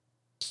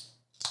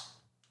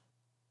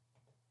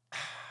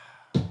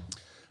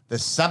The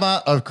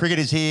summer of cricket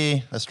is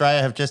here.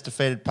 Australia have just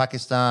defeated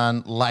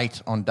Pakistan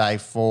late on day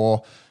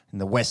 4 in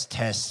the West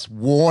Tests.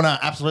 Warner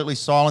absolutely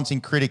silencing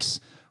critics.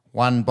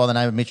 One by the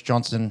name of Mitch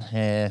Johnson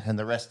and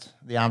the rest,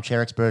 the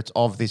armchair experts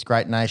of this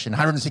great nation.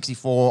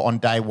 164 on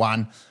day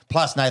 1,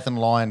 plus Nathan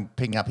Lyon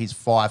picking up his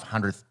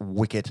 500th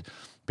wicket.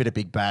 Bit of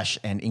big bash,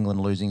 and England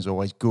losing is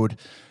always good.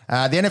 The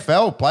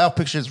NFL playoff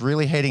picture is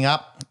really heating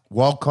up.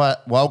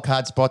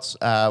 Wildcard spots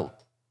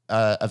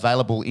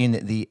available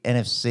in the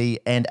NFC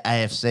and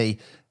AFC.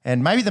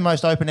 And maybe the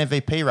most open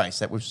MVP race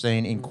that we've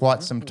seen in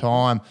quite some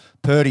time.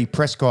 Purdy,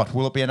 Prescott,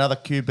 will it be another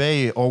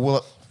QB or will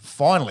it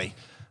finally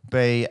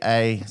be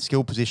a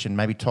skill position,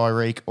 maybe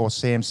Tyreek or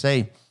CMC?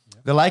 Yep.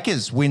 The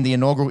Lakers win the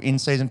inaugural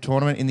in-season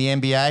tournament in the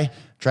NBA.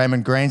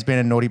 Draymond Green's been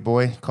a naughty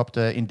boy, copped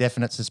an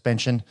indefinite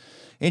suspension.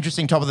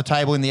 Interesting top of the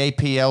table in the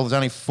EPL. There's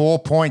only 4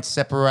 points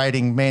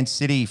separating Man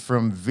City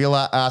from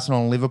Villa,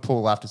 Arsenal and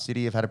Liverpool after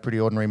City have had a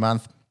pretty ordinary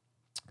month. A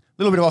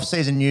little bit of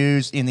off-season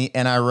news in the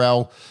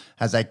NRL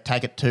as they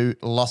take it to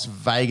Las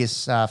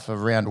Vegas for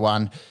round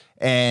 1,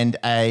 and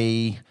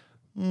a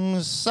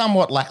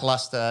somewhat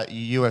lackluster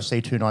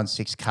UFC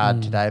 296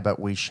 card today, but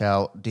we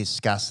shall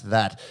discuss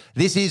that.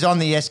 This is On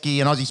the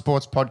Esky, an Aussie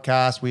sports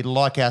podcast. We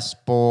like our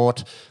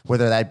sport,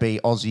 whether they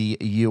be Aussie,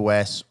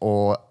 US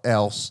or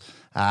else.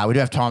 We do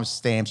have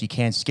timestamps. You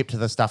can skip to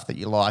the stuff that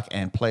you like,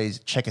 and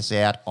please check us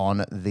out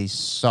on the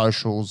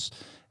socials,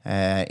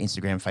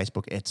 Instagram,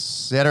 Facebook,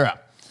 etc.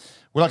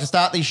 We'd like to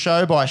start this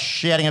show by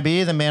shouting a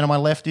beer. The man on my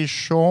left is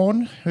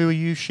Sean. Who are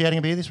you shouting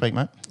a beer this week,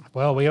 mate?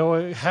 Well, we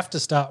always have to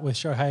start with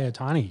Shohei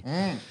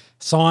Ohtani.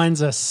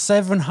 Signs a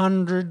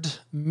 $700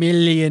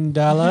 million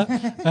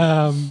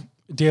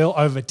deal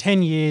over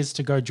 10 years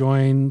to go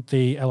join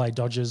the LA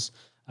Dodgers,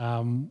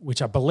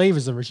 which I believe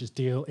is the richest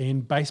deal in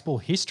baseball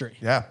history.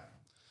 Yeah.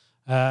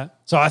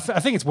 So I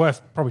think it's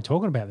worth probably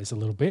talking about this a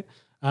little bit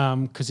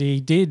because he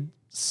did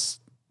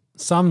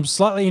some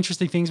slightly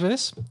interesting things with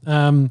this.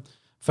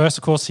 First,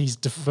 of course, he's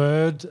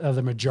deferred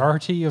the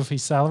majority of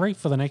his salary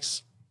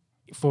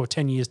for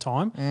 10 years'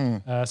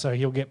 time. So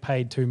he'll get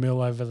paid $2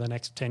 million over the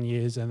next 10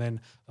 years. And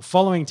then the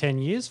following 10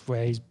 years,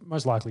 where he's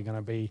most likely going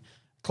to be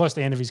close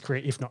to the end of his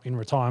career, if not in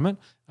retirement,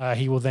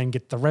 he will then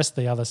get the rest of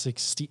the other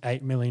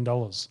 $68 million,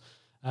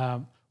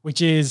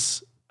 which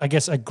is, I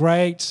guess, a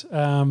great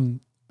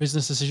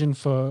business decision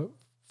for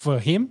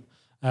him.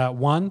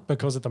 One,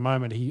 because at the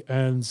moment he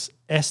earns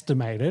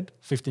estimated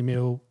 $50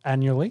 million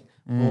annually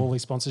for all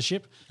his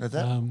sponsorship.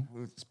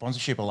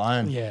 Sponsorship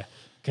alone. Yeah.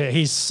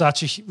 He's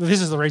such a. This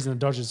is the reason the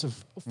Dodgers have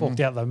forked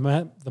out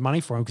the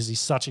money for him, because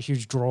he's such a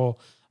huge draw,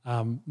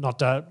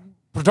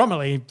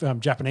 predominantly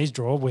Japanese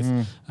draw with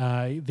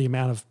the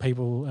amount of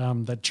people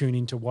that tune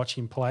in to watch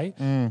him play.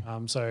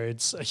 So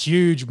it's a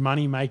huge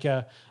money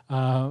maker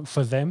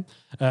for them.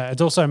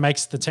 It also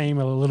makes the team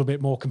a little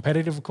bit more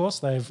competitive, of course.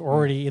 They've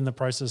already in the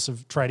process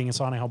of trading and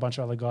signing a whole bunch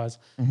of other guys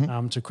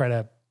to create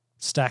a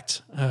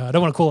stacked, I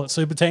don't want to call it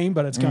super team,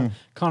 but it's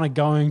kind of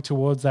going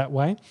towards that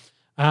way.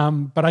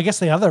 But I guess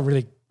the other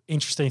really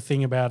interesting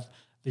thing about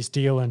this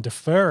deal and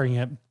deferring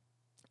it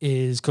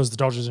is because the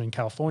Dodgers are in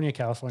California.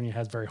 California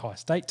has very high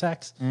state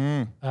tax.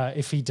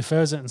 If he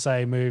defers it and,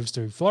 say, moves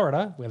to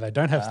Florida, where they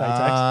don't have state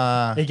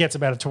tax, he gets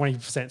about a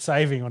 20%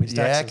 saving on his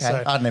taxes. Yeah,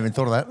 okay. So, I hadn't even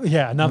thought of that.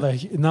 Yeah,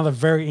 another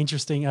very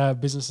interesting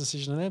business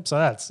decision of them. So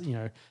that's,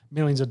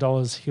 millions of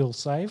dollars he'll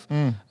save.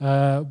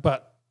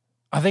 But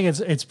I think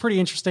it's pretty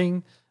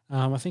interesting.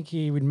 I think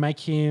he would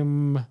make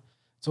him...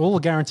 It's all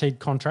a guaranteed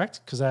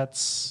contract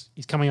because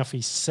he's coming off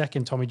his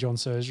second Tommy John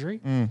surgery.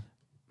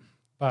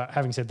 But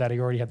having said that, he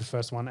already had the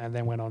first one and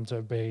then went on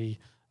to be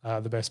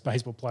the best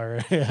baseball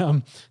player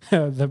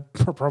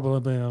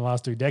probably in the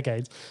last 2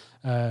 decades.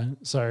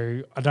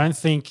 So I don't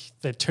think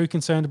they're too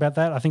concerned about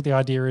that. I think the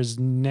idea is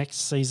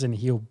next season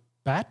he'll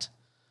bat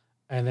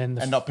and then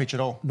not pitch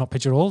at all. Not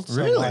pitch at all.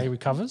 Really? So he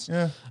recovers.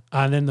 Yeah.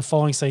 And then the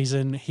following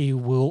season he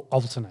will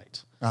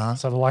alternate.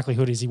 So the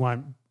likelihood is he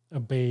won't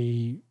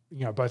be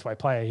both way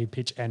player. He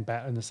pitch and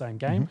bat in the same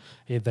game.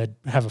 They'd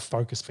have a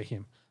focus for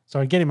him. So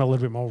I'd get him a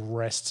little bit more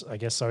rest, I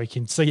guess, so he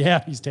can see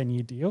out his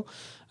 10-year deal.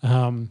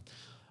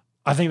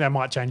 I think that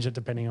might change it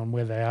depending on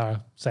where they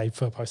are, say,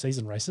 for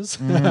postseason races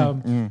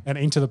and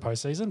into the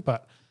postseason.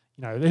 But,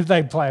 if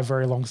they play a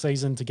very long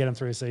season to get them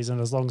through the season,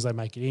 as long as they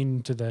make it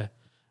into the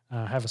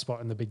have a spot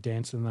in the big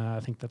dance, and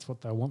I think that's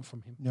what they want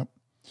from him. Yep.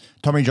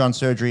 Tommy John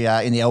surgery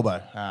in the elbow,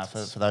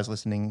 for those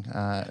listening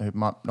who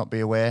might not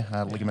be aware,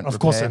 ligament repair. Of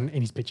course, in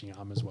his pitching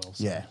arm as well.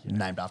 So,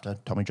 named after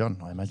Tommy John,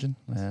 I imagine.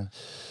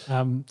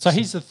 So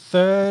he's the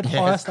third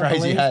highest, I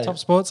believe, top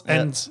sports.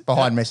 And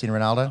behind Messi and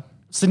Ronaldo.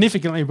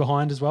 Significantly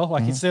behind as well.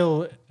 Like it's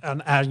still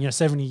an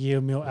 70-year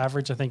mil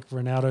average. I think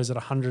Ronaldo's at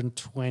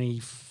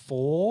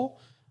 124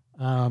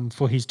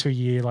 for his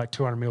 2-year,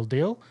 $200 mil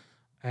deal.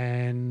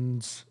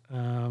 And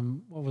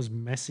what was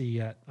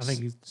Messi at? I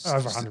think he's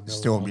over 100 million.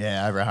 Still,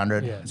 over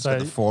 100. Yeah, it's got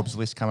the Forbes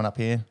list coming up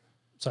here.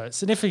 So it's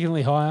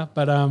significantly higher,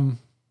 but I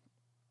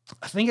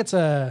think it's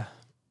a...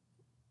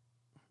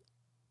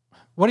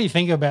 What do you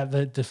think about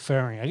the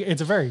deferring? It's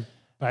a very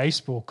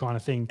baseball kind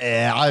of thing.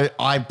 Yeah,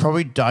 I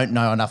probably don't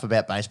know enough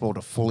about baseball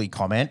to fully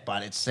comment,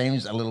 but it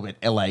seems a little bit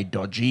LA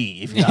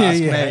dodgy, if you ask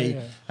me.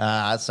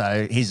 Yeah.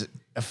 So his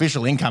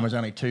official income is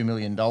only $2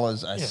 million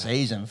a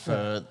season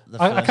for the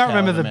first I can't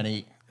remember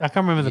many I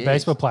can't remember years. the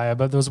baseball player,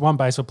 but there was one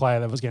baseball player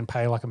that was getting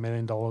paid like $1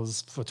 million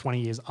for 20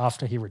 years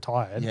after he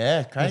retired.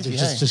 Yeah, crazy.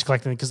 Just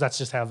collecting, because that's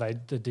just how they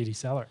did his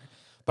salary.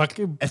 But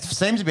it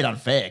seems a bit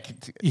unfair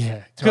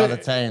to other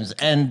teams.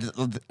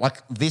 And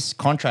like this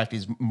contract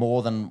is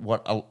more than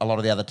what a lot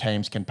of the other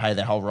teams can pay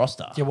their whole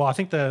roster. Yeah, well, I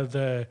think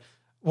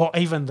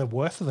even the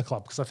worth of the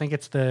club, because I think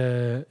it's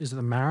is it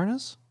the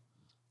Mariners?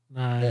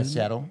 No. Yeah,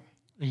 Seattle.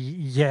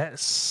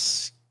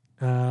 Yes.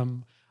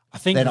 I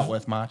think they're not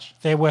worth much.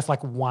 They're worth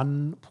like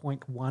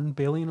 1.1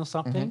 billion or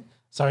something. Mm-hmm.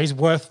 So he's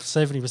worth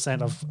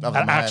 70% of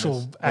an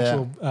actual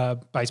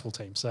baseball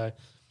team. So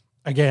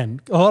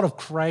again, a lot of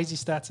crazy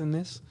stats in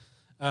this.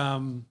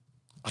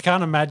 I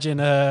can't imagine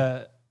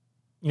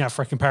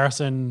for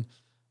comparison,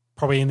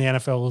 probably in the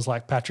NFL was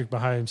like Patrick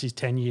Mahomes, his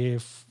 10-year,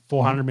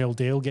 $400 million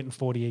deal, getting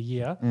 40 a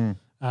year.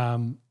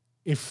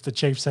 If the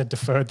Chiefs had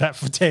deferred that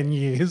for 10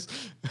 years,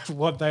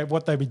 what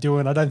they'd be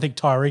doing, I don't think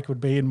Tyreek would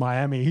be in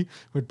Miami,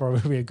 would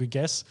probably be a good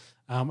guess.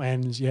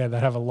 They'd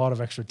have a lot of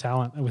extra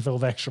talent with all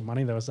the extra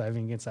money they were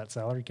saving against that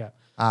salary cap.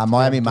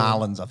 Miami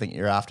Marlins, I think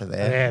you're after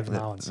there. Yeah, the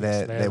Marlins.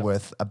 They're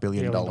worth $1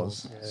 billion.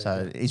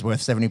 So he's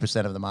worth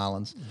 70% of the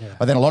Marlins. Yeah.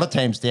 But then a lot of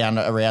teams down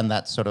around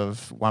that sort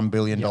of $1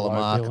 billion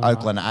mark.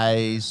 Oakland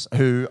A's,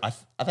 who are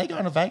they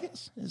going to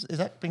Vegas? Is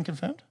that been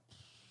confirmed?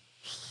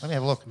 Let me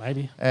have a look.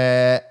 Maybe.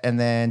 And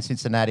then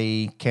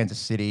Cincinnati, Kansas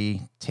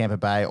City, Tampa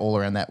Bay, all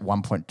around that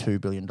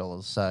 $1.2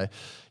 billion. So,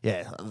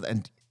 yeah,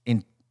 and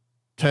in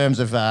terms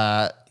of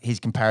his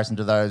comparison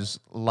to those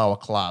lower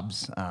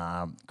clubs,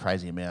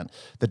 crazy amount.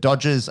 The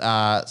Dodgers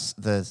are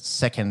the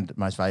second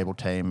most valuable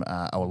team,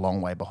 are a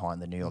long way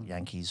behind the New York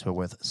Yankees, who are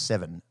worth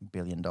 $7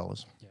 billion.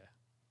 Yeah.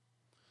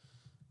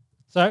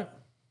 So,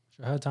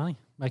 Shohei Ohtani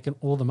making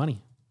all the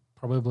money.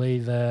 Probably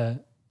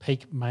the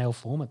peak male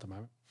form at the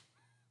moment.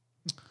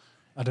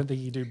 I don't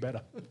think you do better.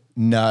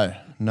 No,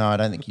 I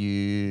don't think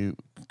you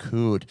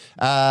could.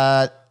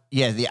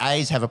 The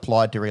A's have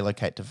applied to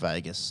relocate to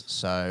Vegas.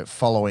 So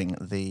following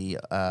the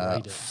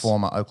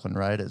former Oakland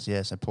Raiders.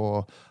 Yeah, so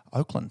poor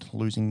Oakland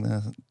losing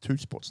the two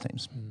sports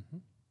teams. Mm-hmm.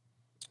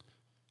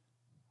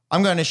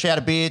 I'm going to shout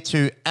a beer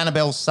to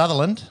Annabelle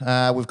Sutherland.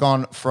 We've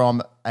gone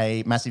from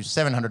a massive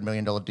 $700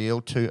 million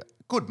deal to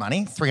good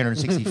money,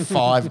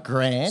 $365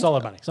 grand.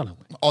 Solid money.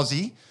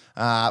 Aussie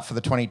for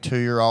the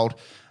 22-year-old.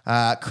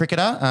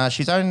 Cricketer.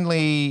 She's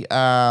only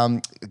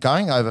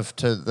going over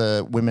to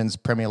the Women's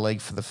Premier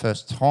League for the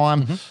first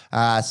time.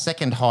 Mm-hmm.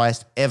 Second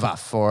highest ever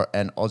for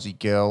an Aussie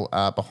girl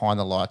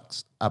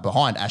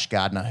behind Ash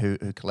Gardner, who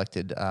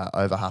collected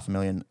over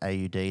 500,000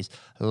 AUDs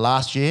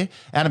last year.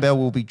 Annabelle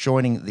will be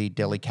joining the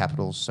Delhi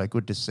Capitals, so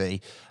good to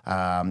see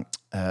a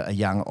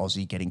young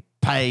Aussie getting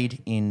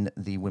paid in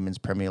the Women's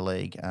Premier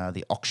League.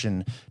 The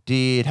auction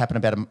did happen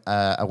about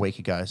a week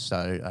ago,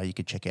 so you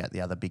could check out the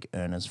other big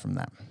earners from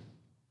that.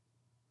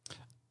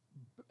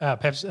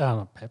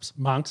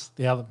 Monks,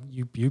 the other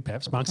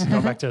Peps. Monks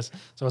got back to us.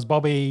 So it was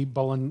Bobby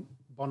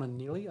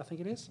Bonanili, I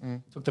think it is.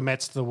 Took the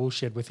Mets to the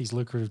woolshed with his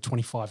lucrative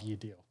 25-year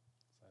deal.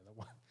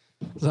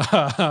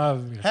 How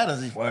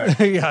does he work?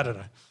 Yeah, I don't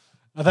know.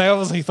 They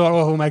obviously thought,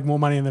 we'll make more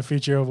money in the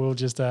future, or we'll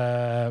just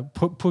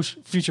push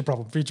future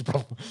problem.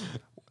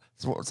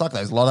 It's like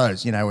those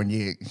lottos, when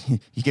you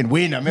can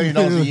win $1 million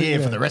a year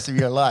for the rest of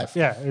your life.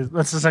 Yeah,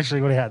 that's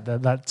essentially what he had,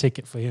 that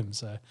ticket for him.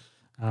 So,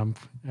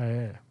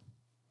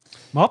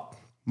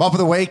 Mop of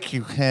the week,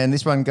 and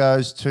this one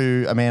goes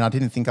to a man I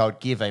didn't think I would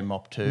give a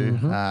mop to.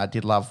 Mm-hmm. I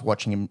did love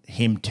watching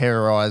him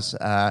terrorise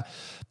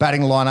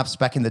batting lineups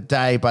back in the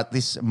day, but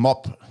this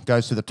mop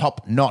goes to the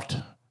top knot,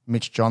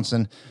 Mitch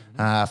Johnson,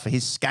 for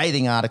his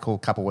scathing article a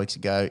couple of weeks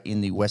ago in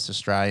the West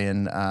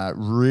Australian.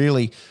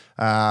 Really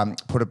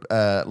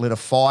lit a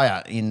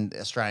fire in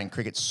Australian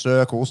cricket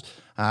circles,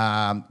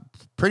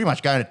 pretty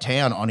much going to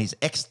town on his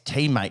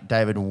ex-teammate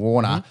David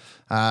Warner.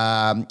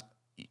 Mm-hmm.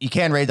 You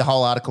can read the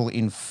whole article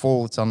in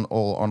full. It's all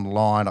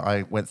online.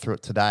 I went through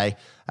it today,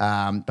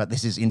 but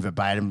this is in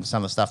verbatim,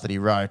 some of the stuff that he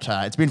wrote.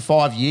 It's been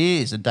 5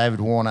 years and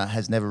David Warner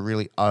has never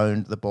really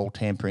owned the ball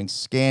tampering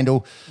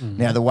scandal. Mm-hmm.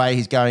 Now, the way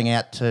he's going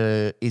out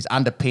is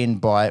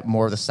underpinned by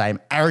more of the same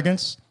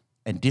arrogance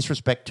and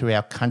disrespect to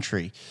our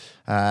country.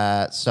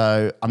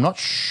 So I'm not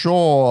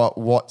sure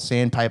what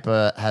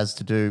sandpaper has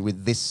to do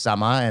with this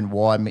summer and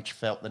why Mitch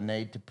felt the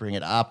need to bring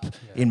it up.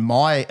 Yeah. In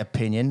my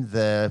opinion,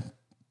 the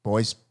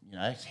boys...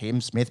 him,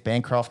 Smith,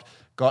 Bancroft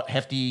got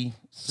hefty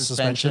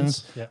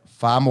suspensions.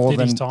 Far more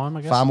than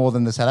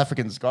the South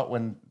Africans got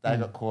when they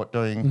got caught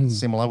doing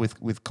similar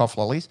with cough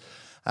lollies.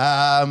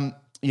 Had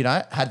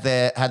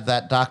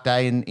that dark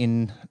day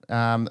in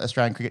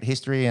Australian cricket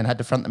history and had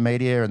to front the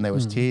media, and there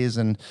was tears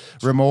and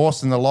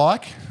remorse and the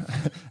like.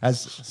 as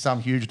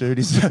some huge dude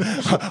is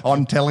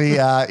on telly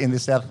in the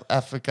South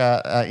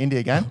Africa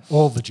India game.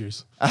 All the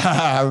juice.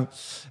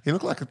 He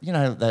looked like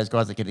those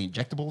guys that get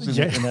injectables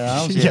in their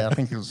arms. I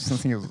think he was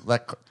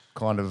that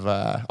kind of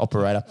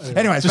operator.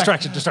 Anyways,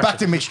 distraction. Back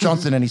to Mitch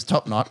Johnson and his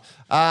top knot.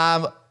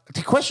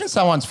 To question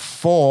someone's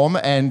form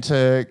and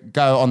to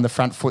go on the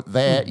front foot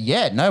there,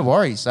 no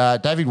worries.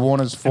 David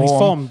Warner's form, and his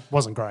form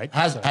wasn't great.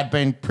 Had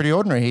been pretty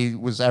ordinary. He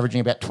was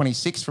averaging about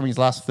 26 from his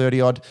last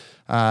 30-odd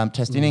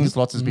test innings.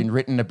 Lots has been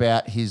written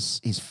about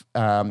his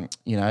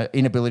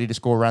inability to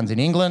score runs in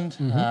England.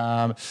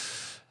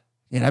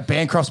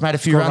 Bancroft's made a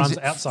few runs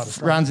outside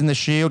of runs in the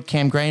Shield.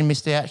 Cam Green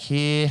missed out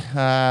here.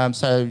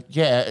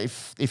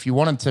 If you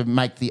wanted to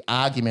make the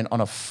argument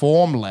on a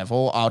form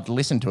level, I'd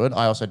listen to it.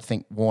 I also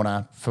think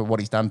Warner, for what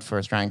he's done for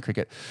Australian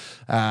cricket,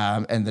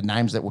 and the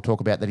names that we'll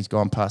talk about that he's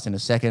gone past in a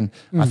second,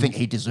 I think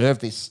he deserved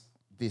this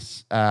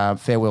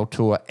farewell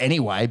tour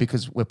anyway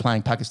because we're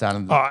playing Pakistan.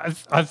 And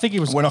I think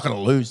he was. We're not going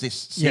to lose this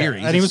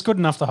series. And he was good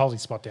enough to hold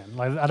his spot down.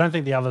 Like, I don't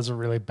think the others are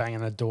really banging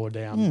the door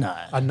down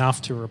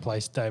enough to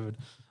replace David.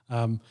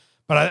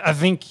 But I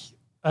think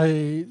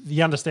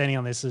the understanding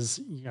on this is,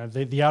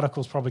 the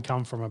articles probably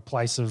come from a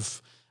place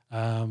of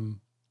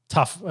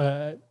tough,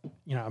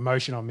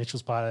 emotion on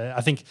Mitchell's part.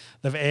 I think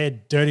they've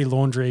aired dirty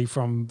laundry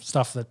from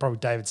stuff that probably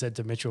David said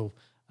to Mitchell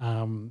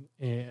from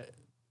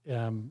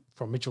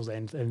Mitchell's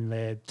end in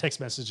their text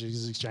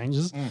messages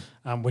exchanges,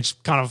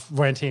 which kind of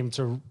went him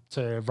to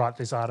write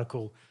this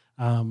article,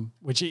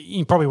 which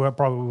he probably went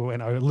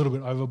a little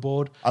bit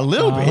overboard. A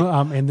little bit?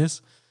 In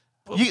this.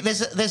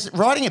 There's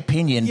writing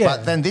opinion,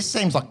 but then this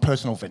seems like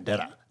personal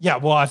vendetta. Yeah,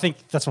 well, I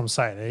think that's what I'm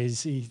saying.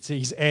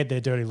 He's aired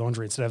their dirty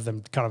laundry instead of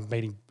them kind of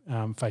meeting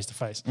face to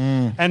face.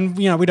 And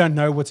we don't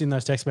know what's in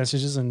those text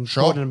messages. And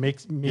Gordon and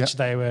Mitch,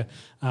 they were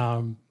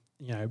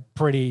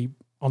pretty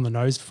on the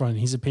nose from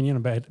his opinion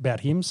about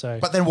him. So,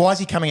 but then why is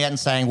he coming out and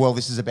saying, well,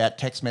 this is about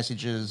text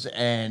messages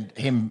and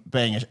him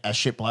being a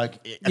shit bloke,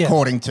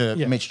 according to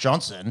Mitch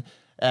Johnson?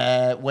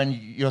 When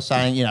you're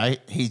saying,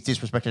 he's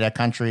disrespected our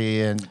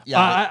country and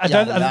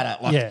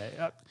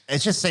it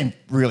just seemed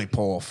really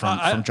poor from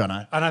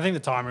Jono. And I think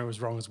the timing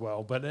was wrong as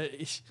well. But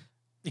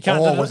you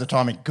can't. Or was the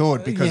timing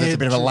good because it's a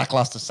bit of a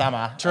lackluster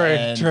summer? True.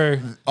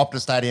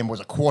 Optus Stadium was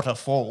a quarter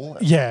full.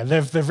 Yeah,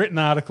 they've written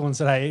an article and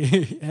said,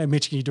 hey,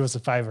 Mitch, can you do us a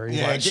favour?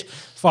 He's like,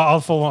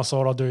 I'll fall on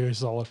sword, I'll do you a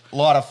solid.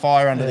 Light a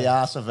fire under the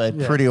arse of a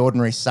pretty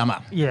ordinary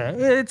summer. Yeah,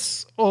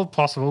 it's all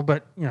possible,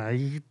 but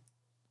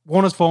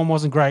Warner's form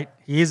wasn't great.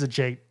 He is a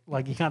cheat.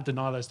 Like, you can't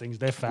deny those things.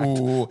 They're fact.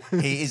 Ooh,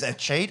 he is a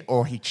cheat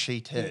or he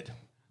cheated?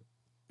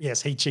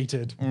 Yes, he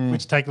cheated,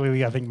 which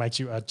technically I think makes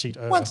you a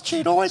cheater. Once a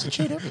cheat, always a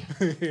cheater.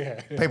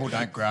 People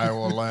don't grow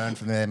or learn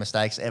from their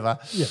mistakes ever.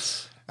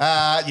 Yes.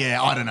 I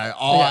don't know.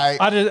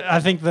 I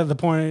think that the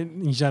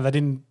point, they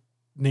didn't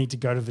need to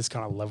go to this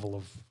kind of level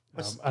of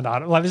an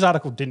article. Like, this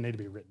article didn't need to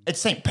be written. It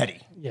seemed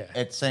petty. Yeah.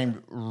 It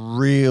seemed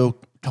real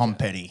Tom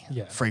Petty.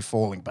 Yeah. Free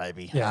falling,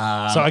 baby.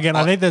 Yeah. So again,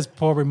 I think there's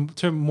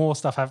probably more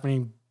stuff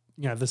happening.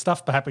 The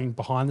stuff happening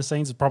behind the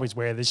scenes is probably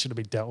where this should have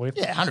been dealt with.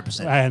 Yeah,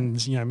 100%.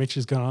 And Mitch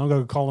is going, I'm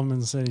going to call him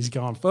and say, he's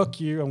going, fuck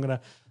you. I'm going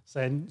to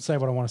say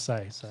what I want to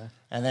say. So.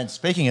 And then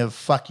speaking of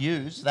fuck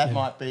yous, that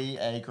might be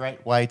a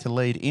great way to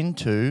lead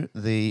into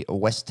the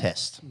West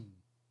Test.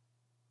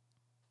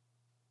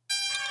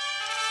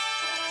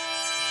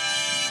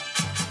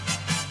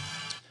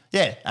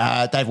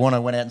 Yeah, Dave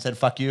Warner went out and said,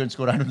 fuck you, and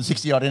scored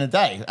 160 odd in a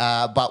day.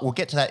 But we'll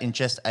get to that in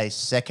just a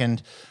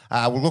second.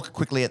 We'll look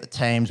quickly at the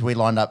teams. We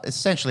lined up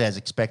essentially as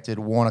expected.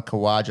 Warner,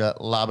 Khawaja,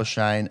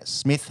 Labuschagne,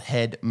 Smith,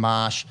 Head,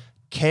 Marsh,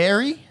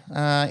 Carey.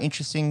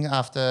 Interesting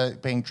after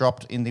being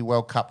dropped in the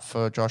World Cup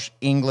for Josh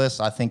Inglis.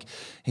 I think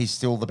he's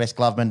still the best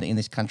gloveman in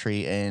this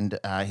country and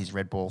his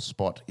red ball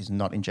spot is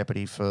not in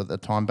jeopardy for the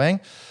time being.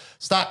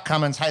 Stark,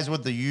 Cummins,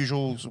 Hazelwood, the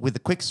usuals with the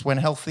quicks when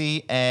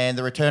healthy, and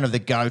the return of the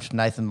GOAT,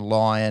 Nathan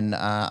Lyon,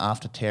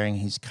 after tearing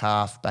his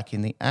calf back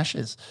in the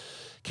Ashes.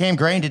 Cam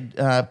Green did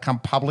come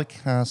public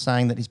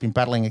saying that he's been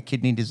battling a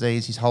kidney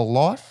disease his whole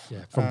life.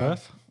 Yeah, from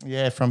birth?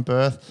 Yeah, from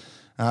birth.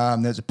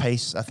 There's a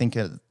piece, I think,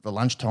 at the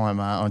lunchtime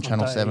on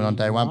Channel 7 on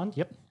day one.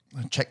 Yep.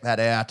 Check that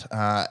out.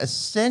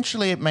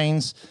 Essentially, it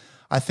means...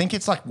 I think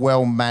it's like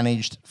well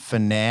managed for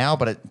now,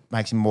 but it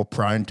makes him more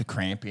prone to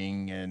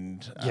cramping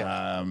and,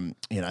 I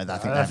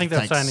think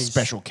that takes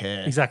special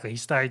care. Exactly.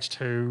 He's stage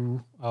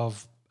 2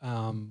 of,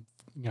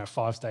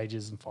 5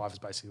 stages, and 5 is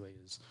basically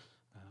his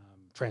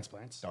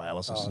transplants.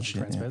 Dialysis and shit.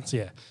 Transplants,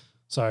 yeah.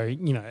 So,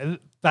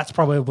 that's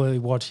probably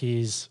what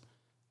his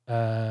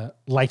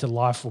later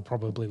life will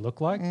probably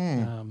look like.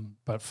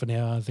 But for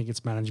now, I think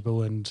it's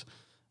manageable and...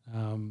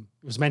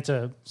 it was meant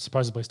to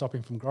supposedly stop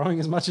him from growing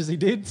as much as he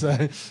did. So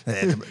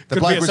the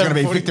bloke was going to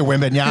be Victor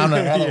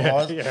Wembanyama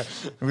otherwise. Yeah.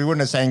 We wouldn't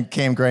have seen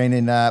Cam Green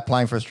in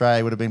playing for Australia.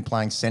 He would have been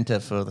playing centre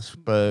for the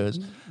Spurs.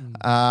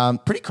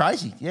 Pretty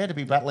crazy, to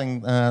be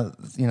battling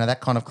that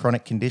kind of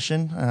chronic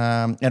condition,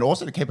 and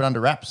also to keep it under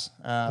wraps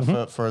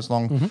for as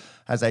long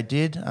as they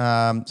did.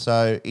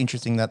 So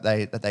interesting that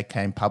they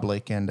came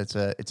public, and it's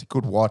a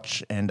good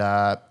watch, and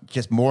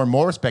just more and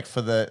more respect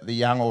for the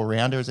young all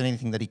rounder. Is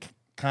anything that he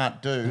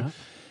can't do.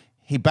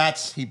 He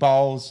bats, he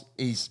bowls.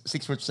 He's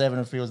 6'7"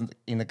 and feels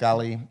in the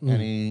gully,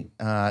 and he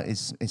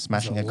is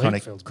smashing a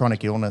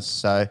chronic illness.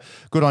 So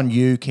good on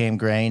you, Cam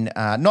Green.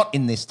 Not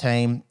in this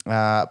team,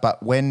 but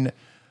when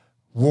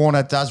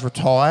Warner does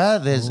retire,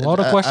 there's a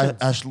lot of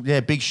questions.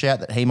 Big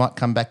shout that he might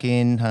come back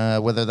in,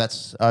 whether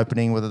that's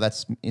opening, whether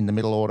that's in the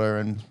middle order,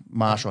 and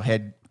Marshall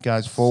Head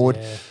goes forward.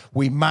 Yeah.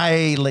 We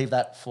may leave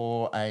that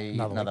for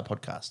another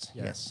podcast.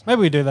 Yeah. Yes,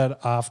 maybe we do that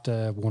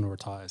after Warner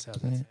retires. How's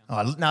that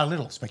sound? No, a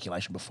little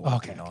speculation before.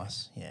 Okay, would be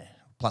nice. Yeah,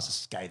 plus a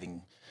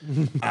scathing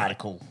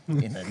article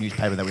in the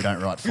newspaper that we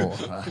don't write for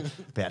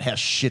about how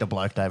shit a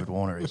bloke David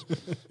Warner is.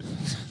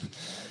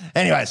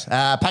 Anyways,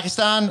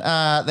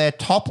 Pakistan, their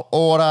top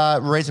order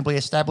reasonably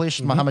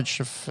established. Abdullah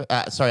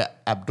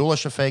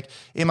Shafiq,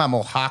 Imam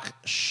ul Haq,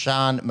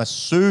 Shan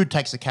Masood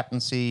takes the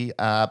captaincy.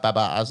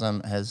 Babar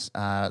Azam has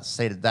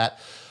ceded that.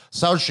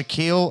 Saud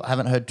Shakil,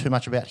 haven't heard too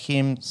much about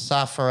him.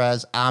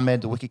 Sarfaraz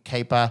Ahmed, the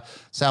wicketkeeper.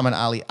 Salman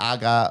Ali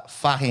Agha,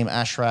 Fahim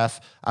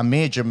Ashraf,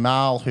 Amir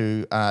Jamal,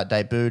 who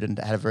debuted and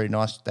had a very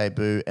nice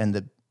debut, and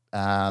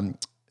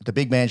the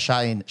big man,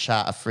 Shaheen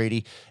Shah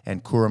Afridi,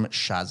 and Kuram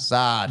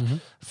Shahzad.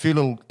 A few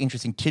little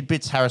interesting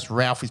tidbits. Harris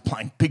Ralph is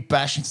playing Big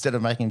Bash instead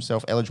of making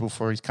himself eligible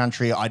for his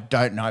country. I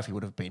don't know if he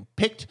would have been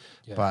picked,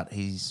 but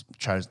he's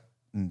chosen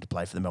to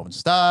play for the Melbourne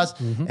Stars.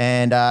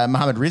 And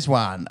Mohammad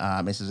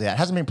Rizwan misses out.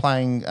 Hasn't been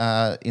playing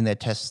in their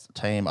test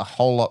team a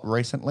whole lot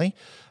recently,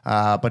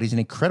 but he's an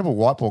incredible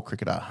white ball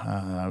cricketer.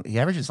 He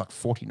averages like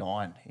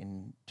 49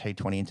 in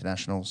T20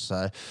 internationals.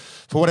 So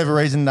for whatever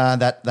reason,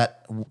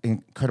 that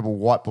incredible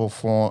white ball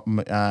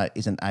form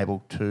isn't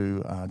able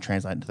to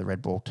translate into the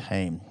red ball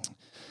team.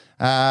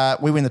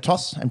 We win the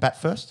toss and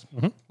bat first.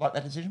 Like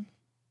that decision?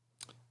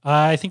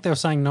 I think they were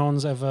saying no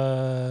one's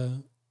ever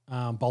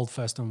bowled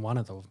first and won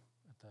at the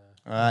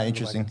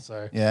interesting.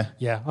 So yeah.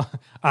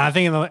 I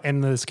think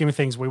in the scheme of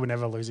things, we were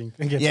never losing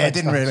against. Yeah, it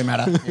didn't really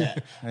matter.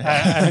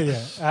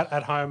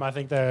 At home, I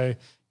think they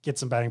get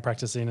some batting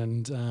practice in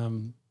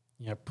and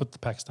put the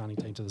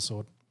Pakistani team to the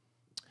sword.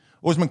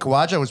 Usman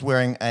Khawaja was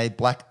wearing a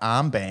black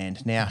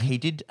armband. Now he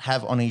did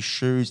have on his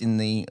shoes in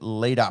the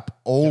lead up,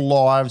 all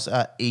lives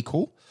are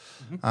equal.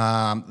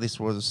 This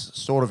was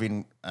sort of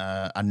in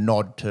a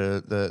nod to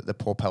the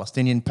poor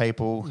Palestinian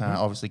people,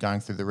 obviously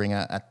going through the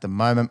ringer at the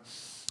moment.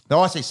 The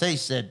ICC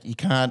said you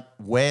can't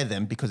wear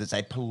them because it's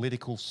a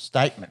political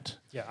statement.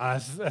 Yeah, I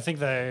think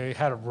they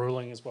had a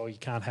ruling as well. You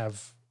can't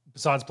have,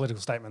 besides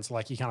political statements,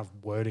 like you can't have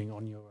wording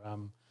on your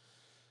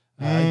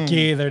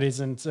gear that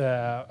isn't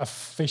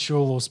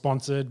official or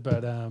sponsored.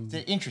 But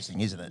it's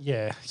interesting, isn't it?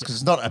 Yeah. Because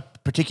it's not a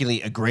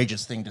particularly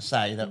egregious thing to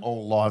say that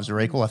all lives are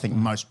equal. I think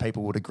most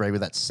people would agree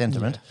with that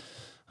sentiment.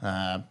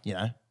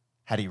 Yeah.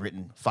 Had he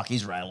written "fuck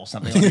Israel" or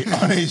something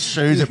on his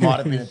shoes, it might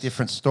have been a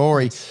different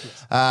story.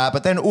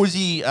 But then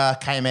Uzi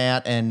came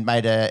out and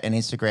made an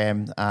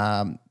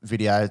Instagram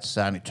video. It's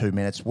only 2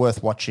 minutes,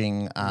 worth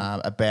watching.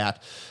 About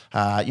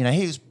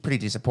he was pretty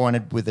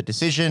disappointed with the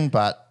decision,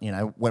 but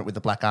went with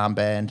the black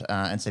armband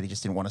and said he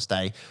just didn't want to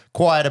stay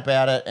quiet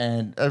about it.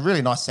 And a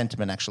really nice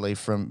sentiment actually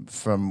from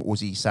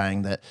Uzi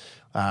saying that.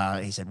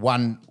 He said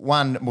one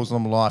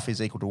Muslim life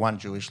is equal to one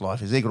Jewish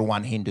life, is equal to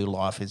one Hindu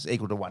life, is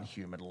equal to one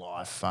human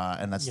life.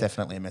 And that's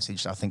definitely a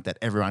message I think that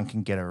everyone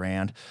can get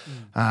around.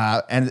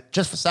 And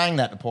just for saying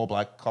that, the poor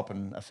bloke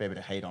copping a fair bit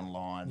of heat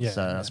online.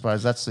 I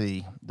suppose that's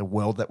the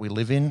world that we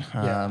live in.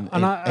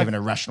 Even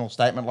a rational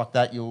statement like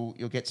that, you'll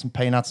get some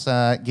peanuts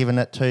given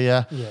it to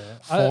you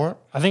for it.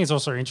 I think it's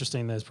also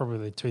interesting. There's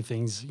probably two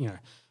things,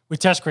 with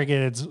Test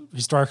cricket, it's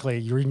historically,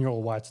 you're in your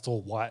all whites, it's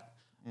all white.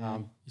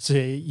 So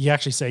you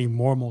actually see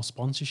more and more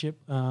sponsorship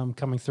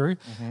coming through.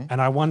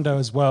 And I wonder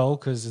as well,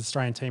 because the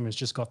Australian team has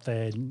just got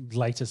their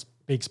latest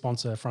big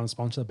front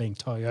sponsor being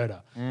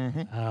Toyota.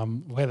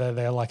 Whether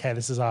they're like, hey,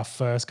 this is our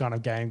first kind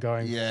of game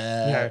going.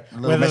 Yeah.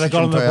 Whether they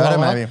got on the Toyota,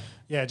 blower. maybe.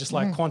 Yeah, just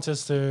like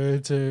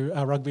Qantas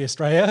to Rugby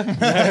Australia,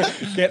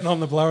 getting on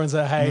the blower and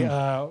say, hey,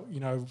 we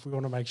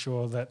want to make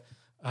sure that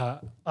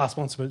our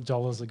sponsorship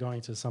dollars are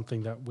going to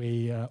something that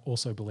we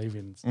also believe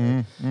in.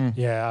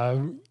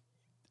 So,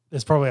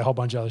 there's probably a whole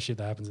bunch of other shit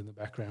that happens in the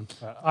background.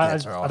 But I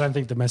don't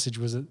think the message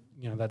was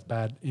that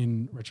bad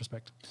in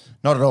retrospect.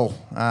 Not at all.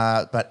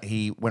 But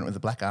he went with the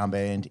black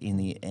armband in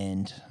the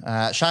end.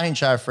 Shaheen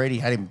Shah Afridi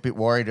had him a bit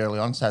worried early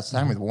on. So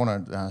same with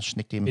Warner,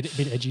 schnicked him.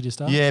 Bit edgy to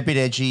start? Yeah, a bit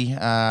edgy.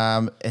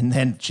 And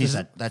then,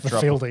 that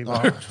drop. Fielding,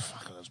 fuck, it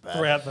was bad.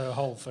 Throughout the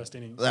whole first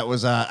innings. That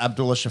was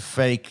Abdullah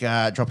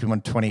Shafiq, dropped him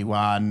on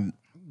 21.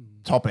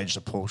 Top edge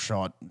the pull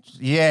shot.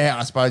 Yeah,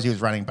 I suppose he was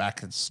running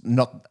back. It's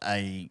not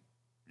the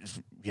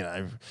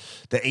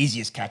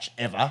easiest catch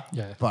ever.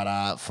 Yeah.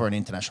 But for an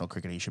international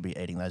cricketer, he should be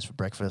eating those for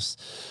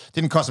breakfast.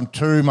 Didn't cost him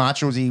too much.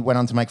 He went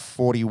on to make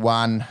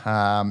 41.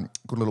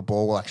 Good little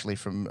ball, actually,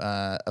 from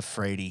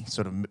Afridi.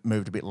 Sort of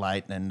moved a bit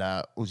late, and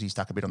Uzi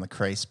stuck a bit on the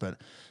crease,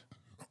 but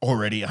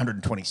already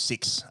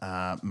 126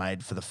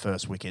 made for the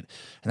first wicket.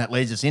 And that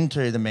leads us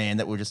into the man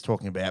that we were just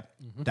talking about,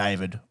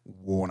 David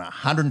Warner.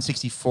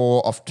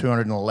 164 off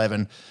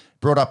 211.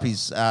 Brought up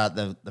his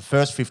the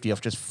first 50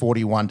 off just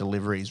 41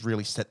 deliveries,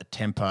 really set the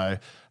tempo,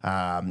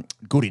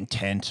 good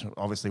intent,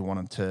 obviously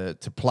wanted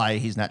to play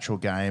his natural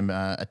game,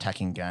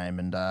 attacking game,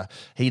 and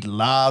he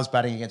loves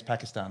batting against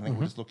Pakistan. I think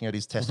we're just looking at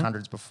his test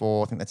hundreds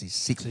before. I think that's his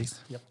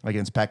sixth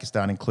against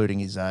Pakistan, including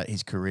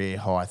his career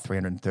high,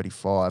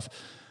 335.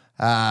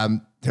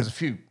 There's a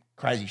few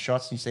crazy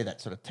shots. You see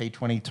that sort of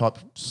T20 type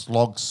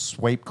slog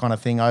sweep kind of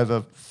thing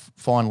over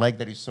fine leg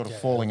that he's sort of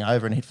falling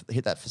over and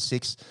hit that for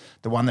six.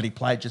 The one that he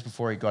played just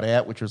before he got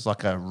out, which was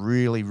like a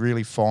really,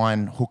 really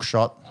fine hook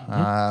shot.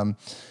 Some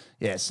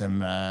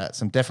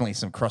definitely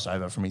some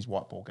crossover from his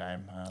white ball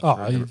game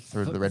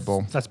through to the red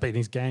ball. That's been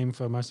his game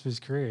for most of his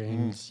career.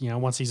 And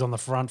once he's on the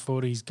front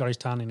foot, he's got his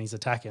ton and he's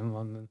attacking,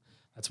 and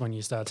that's when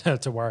you start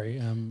to worry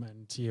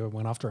and you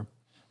went after him.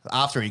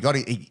 After he got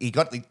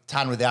the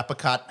ton with the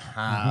uppercut,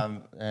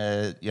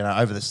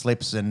 over the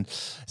slips and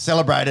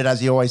celebrated as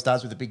he always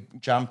does with a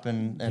big jump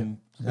and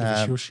bit of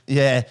a shush.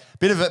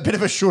 Bit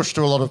of a shush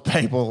to a lot of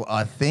people.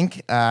 I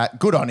think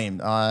good on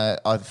him.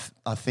 I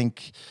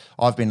think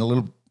I've been a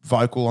little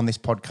vocal on this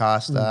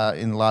podcast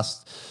in the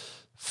last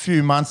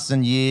few months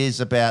and years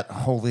about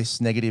all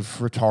this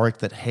negative rhetoric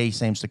that he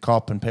seems to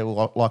cop, and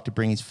people like to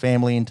bring his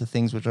family into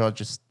things, which I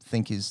just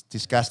think is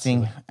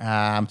disgusting.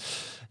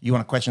 You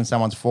want to question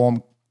someone's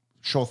form?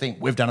 Sure thing.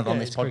 We've done it on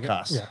this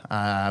podcast.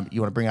 You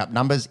want to bring up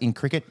numbers in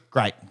cricket?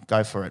 Great,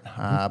 go for it.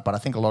 But I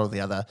think a lot of the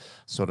other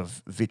sort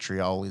of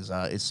vitriol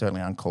is certainly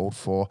uncalled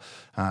for.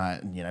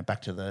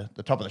 Back to the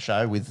top of the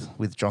show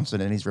with Johnson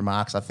and his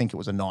remarks, I think it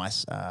was a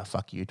nice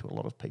fuck you to a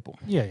lot of people.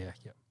 Yeah.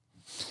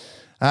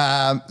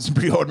 Some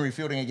pretty ordinary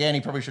fielding again.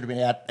 He probably should have been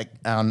out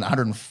on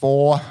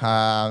 104.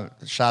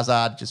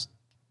 Shahzad just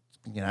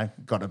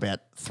got about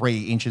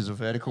 3 inches of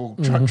vertical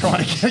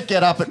trying to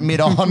get up at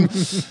mid-on.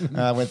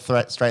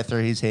 Went straight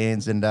through his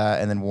hands, and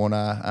then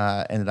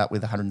Warner ended up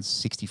with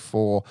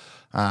 164,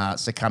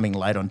 succumbing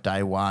late on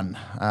day one.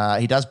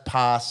 He does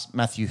pass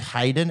Matthew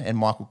Hayden and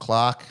Michael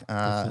Clark, who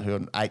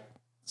are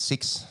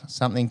 8-6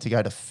 something, to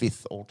go to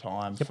 5th all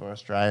time for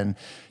Australian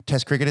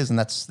Test cricketers, and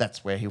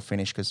that's where he'll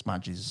finish because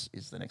Smudge is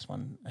the next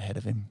one ahead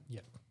of him.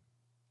 Yep.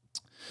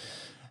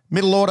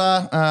 Middle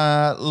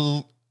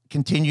order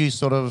continues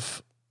sort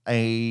of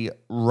a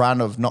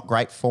run of not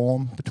great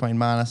form between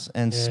Marnus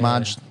and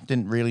Smudge.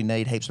 Didn't really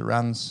need heaps of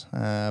runs.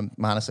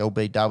 Marnus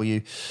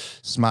LBW,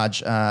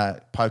 Smudge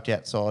poked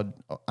outside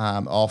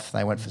off.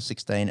 They went for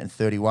 16 and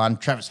 31.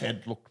 Travis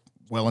Head looked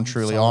well and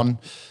truly on.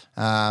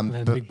 And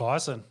then the big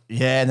Bison.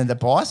 Yeah, and then the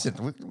Bison.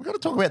 We've got to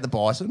talk about the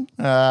Bison.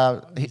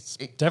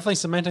 Definitely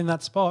cementing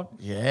that spot.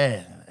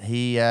 Yeah,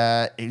 he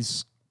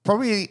is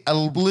probably a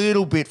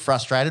little bit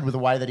frustrated with the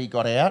way that he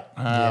got out.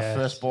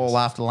 First ball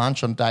after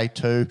lunch on day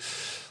 2.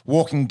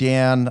 Walking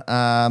down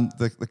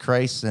the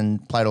crease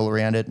and played all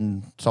around it,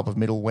 and top of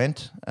middle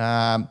went.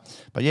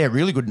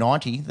 Really good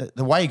 90.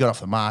 The way he got off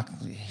the mark,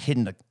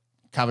 hitting the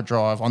cover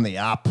drive on the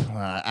up,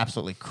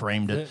 absolutely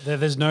creamed it.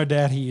 There's no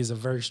doubt he is a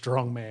very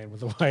strong man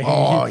with the way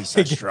he's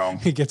so strong.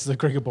 He gets the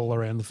cricket ball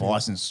around the field.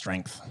 Bison's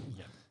strength.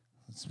 Yeah.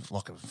 It's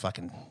like a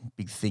fucking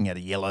big thing out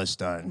of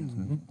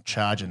Yellowstone,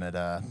 charging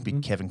at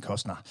big Kevin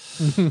Costner.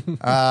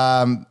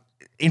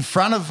 In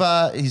front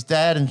of his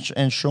dad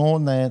and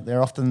Sean,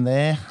 they're often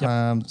there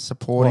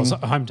supporting. Well,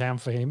 it's a hometown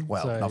for him.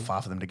 Well, not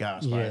far for them to go,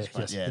 I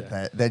suppose.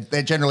 Yeah,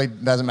 they generally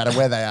doesn't matter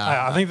where they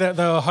are. I think that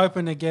they were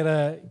hoping to get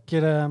a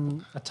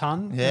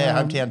ton.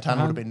 Yeah, hometown ton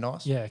would have been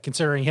nice. Yeah,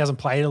 considering he hasn't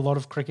played a lot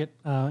of cricket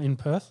in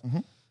Perth.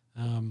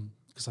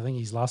 Because I think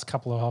his last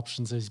couple of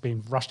options he's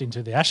been rushed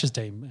into the Ashes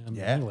team in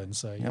England.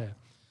 So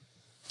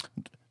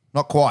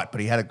Not quite,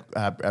 but he had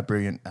a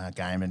brilliant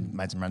game and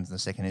made some runs in the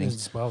second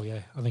innings. Well, yeah,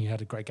 I think he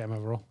had a great game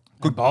overall.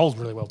 Good bowled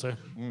really well too.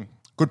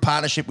 Good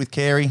partnership with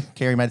Carey.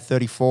 Carey made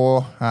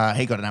 34.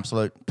 He got an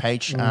absolute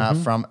peach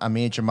from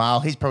Amir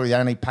Jamal. He's probably the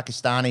only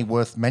Pakistani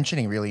worth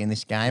mentioning really in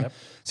this game.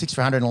 6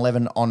 for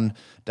 111 on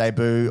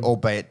debut,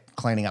 albeit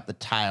cleaning up the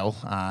tail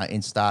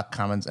in Stark,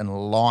 Cummins and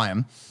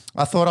Lyam.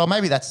 I thought,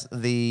 maybe that's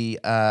the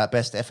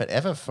best effort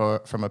ever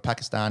from a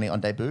Pakistani on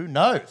debut.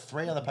 No,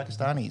 3 other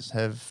Pakistanis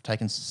have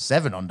taken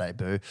 7 on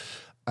debut,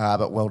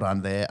 but well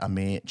done there,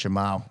 Amir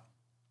Jamal.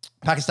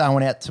 Pakistan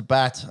went out to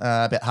bat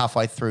about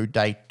halfway through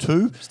day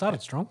 2.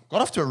 Started strong.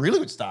 Got off to a really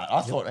good start.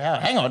 I thought,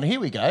 hang on, here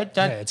we go.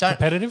 It's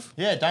competitive.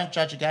 Yeah, don't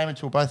judge a game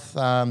until both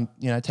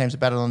teams are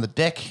batted on the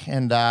deck,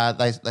 and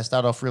they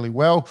start off really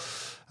well.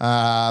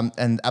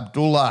 And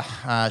Abdullah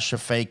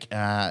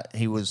Shafiq,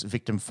 he was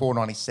victim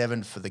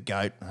 497 for the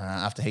GOAT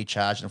after he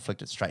charged and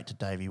flicked it straight to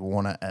Davey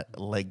Warner at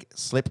leg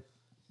slip.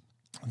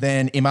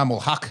 Then Imam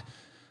ul-Haq,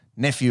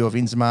 nephew of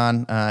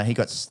Inzamam, he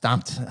got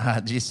stumped.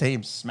 Did you see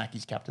him smack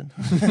his captain?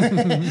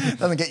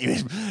 Doesn't get you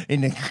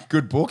in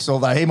good books,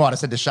 although he might have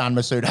said to Shan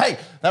Masood, hey,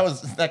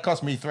 that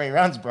cost me 3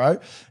 runs, bro.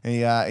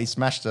 He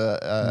smashed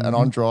an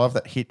on drive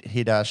that hit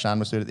Shan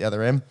Masood at the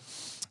other end.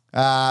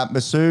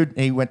 Masood,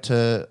 he went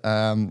to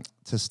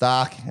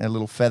Stark, a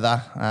little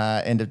feather,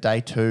 end of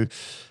day 2.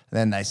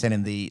 Then they sent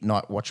in the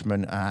night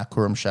watchman,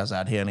 Kurum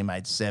Shazad. He only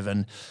made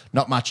 7.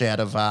 Not much out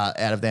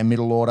of their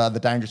middle order. The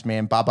dangerous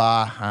man,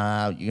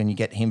 Baba, when you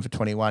get him for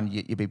 21,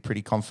 you'd be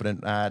pretty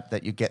confident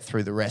that you get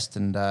through the rest,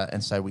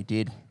 and so we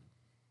did.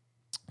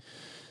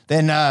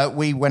 Then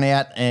we went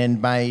out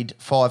and made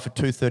 5 for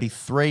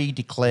 233,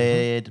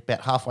 declared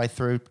about halfway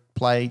through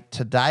play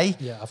today.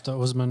 Yeah, after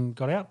Usman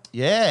got out.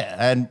 Yeah,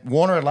 and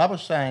Warner and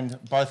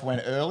Labuschagne both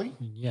went early.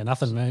 Yeah,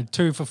 nothing.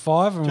 2 for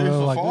 5. And 2 we were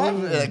for like, 5.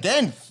 ooh.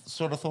 Again,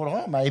 sort of thought,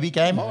 oh, maybe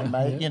game on.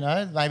 Maybe,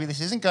 maybe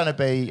this isn't going to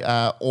be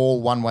all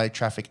one-way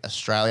traffic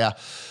Australia.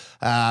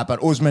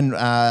 But Usman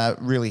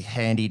really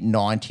handy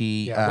 90.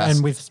 Yeah,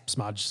 and with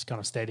Smudge kind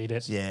of steadied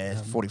it. Yeah,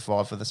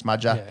 45 for the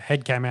smudger. Yeah,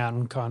 Head came out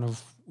and kind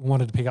of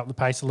wanted to pick up the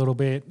pace a little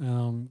bit,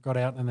 got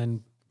out, and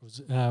then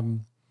was,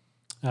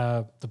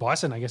 the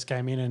Bison, I guess,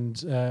 came in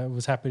and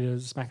was happy to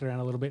smack it around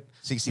a little bit.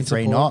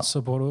 63 knots.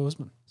 Support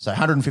Usman. So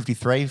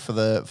 153 for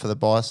the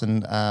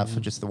Bison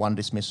for just the one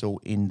dismissal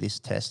in this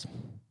test.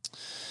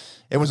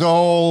 It was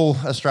all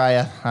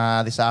Australia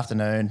this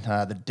afternoon.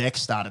 The deck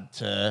started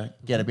to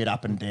get a bit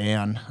up and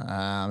down.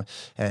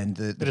 And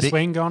the Bit of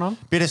swing going on?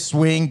 Bit of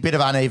swing, bit of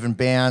uneven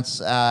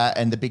bounce.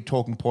 And the big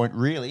talking point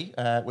really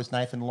was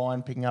Nathan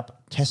Lyon picking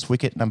up test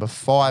wicket number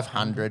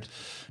 500.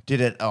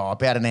 Did it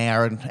about an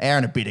hour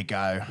and a bit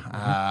ago.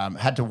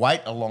 Had to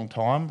wait a long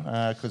time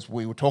because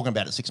we were talking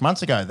about it 6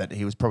 months ago that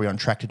he was probably on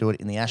track to do it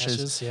in the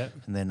Ashes. Yeah.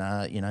 And then,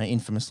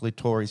 infamously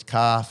tore his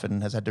calf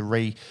and has had to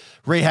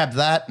rehab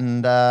that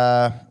and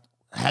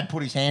had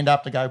put his hand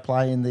up to go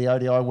play in the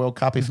ODI World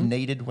Cup if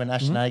needed when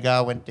Ashton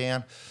Agar went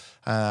down.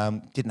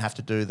 Didn't have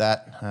to do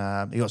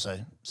that. He also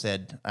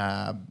said,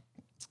 the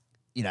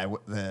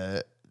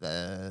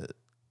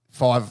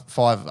five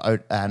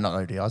not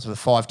ODIs, the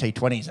 5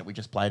 T20s that we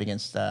just played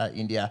against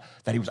India,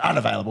 that he was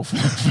unavailable for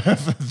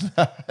those.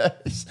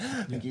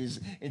 I think he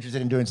was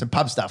interested in doing some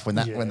pub stuff when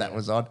that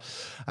was on.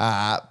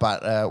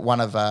 But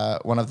one of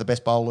the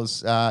best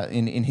bowlers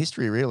in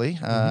history, really.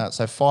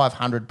 So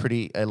 500,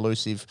 pretty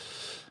elusive.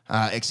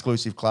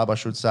 Exclusive club, I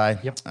should say.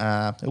 Yep.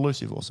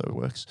 Elusive also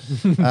works.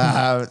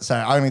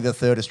 So only the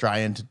third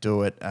Australian to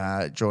do it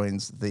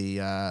joins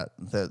the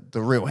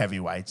real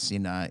heavyweights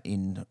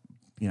in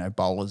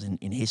bowlers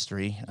in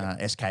history.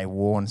 SK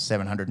Warne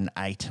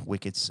 708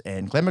 wickets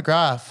and Glenn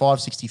McGrath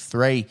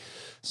 563.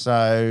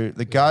 So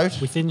the GOAT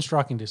within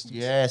striking distance.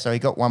 Yeah, so he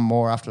got one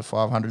more after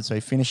 500. So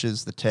he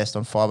finishes the test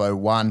on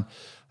 501.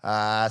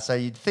 So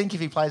you'd think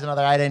if he plays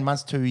another 18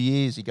 months, 2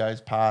 years, he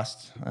goes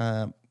past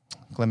Glenn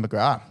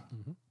McGrath.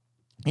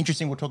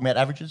 Interesting, we're talking about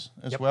averages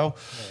as well.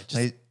 Yeah,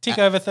 just tick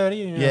over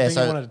 30.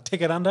 So you wanted to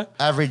tick it under.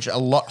 Average a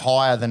lot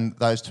higher than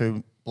those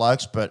two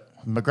blokes, but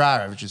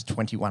McGrath averages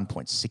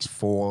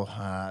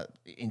 21.64.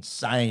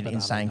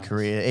 Insane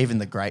career. Even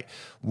the great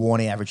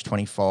Warney averaged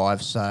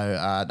 25.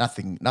 So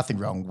nothing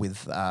wrong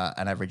with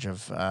an average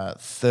of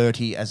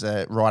 30 as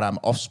a right arm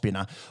off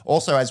spinner.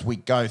 Also, as we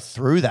go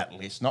through that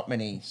list, not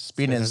many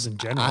spinners in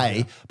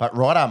general, but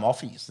right arm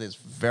offies. There's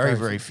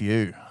very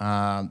few.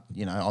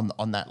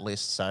 On that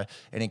list. So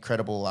an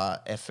incredible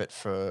effort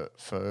for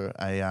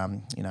a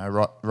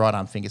right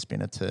arm finger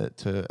spinner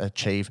to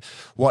achieve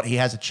what he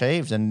has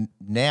achieved. And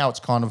now it's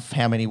kind of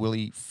how many will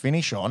he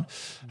finish on?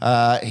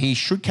 He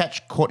should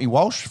catch Courtney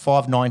Walsh,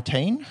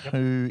 519,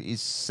 who is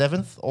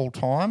 7th all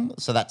time.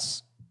 So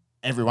that's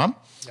everyone.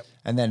 Yep.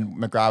 And then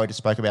McGrath we just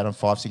spoke about on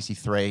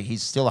 563.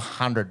 He's still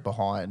 100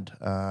 behind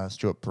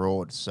Stuart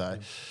Broad. So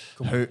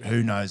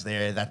who knows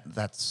there?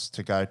 That's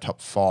to go top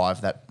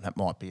 5. That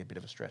might be a bit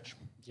of a stretch.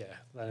 Yeah,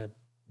 they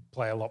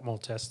play a lot more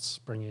tests,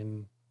 bring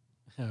in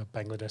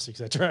Bangladesh,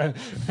 etc.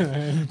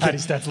 Pad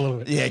his stats a little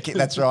bit. Yeah,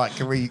 that's right.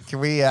 Can we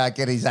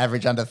get his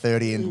average under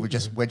 30? And we're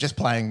just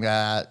playing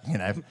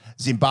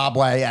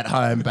Zimbabwe at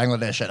home,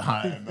 Bangladesh at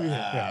home,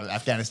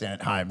 Afghanistan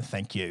at home.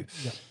 Thank you.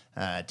 Yep.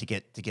 To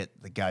get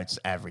the GOAT's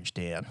average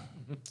down.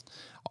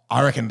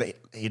 I reckon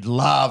he'd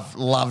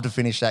love to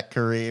finish that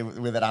career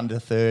with it under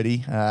 30.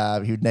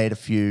 He would need a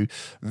few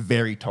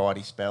very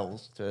tidy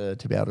spells to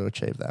be able to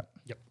achieve that.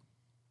 Yep.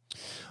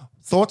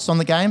 Thoughts on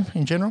the game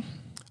in general?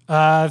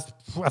 I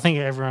think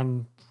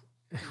everyone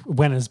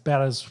went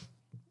about as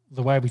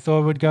the way we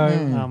thought it would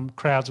go.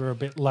 Crowds were a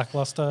bit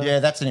lackluster. Yeah,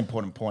 that's an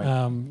important point.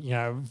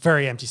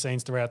 Very empty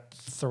scenes throughout.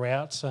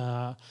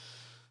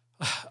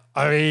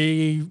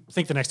 I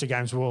think the next 2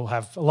 games will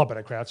have a lot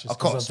better crowds just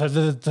because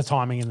of the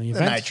timing in the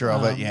event. The nature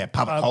of it,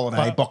 public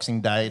holiday,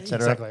 Boxing Day,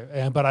 etc.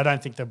 Exactly. But I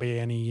don't think there'll be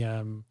any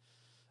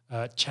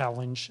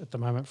challenge at the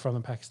moment from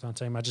the Pakistan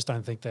team. I just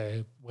don't think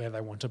they're where they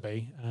want to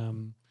be.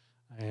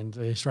 And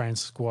the Australian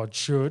squad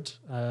should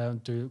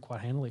do quite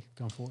handily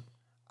going forward.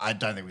 I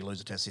don't think we lose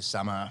a test this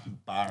summer,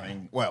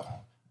 barring...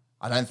 Well,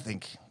 I don't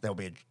think there'll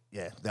be...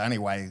 the only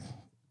way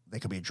there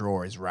could be a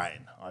draw is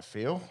rain, I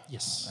feel.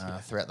 Yes.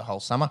 Throughout the whole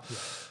summer.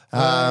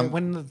 Yeah.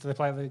 When did they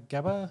play the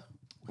Gabba?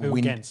 Who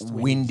against?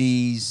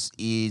 Windies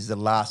is the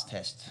last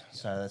test.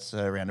 So that's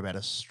around about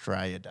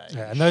Australia Day.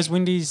 Yeah, and those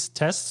Windies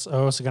tests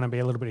are also going to be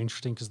a little bit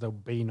interesting because there'll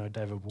be no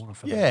David Warner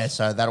for them. Yeah,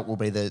 so that will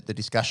be the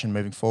discussion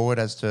moving forward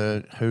as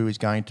to who is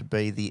going to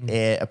be the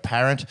heir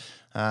apparent.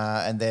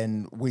 And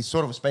then we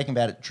sort of were speaking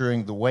about it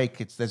during the week.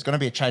 There's going to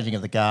be a changing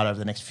of the guard over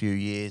the next few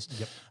years.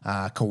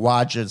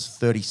 Kawaja's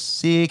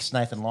 36,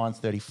 Nathan Lyon's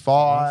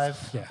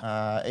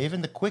 35.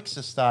 Even the quicks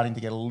are starting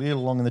to get a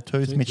little long in the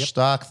tooth. Mitch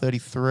Stark,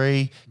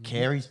 33.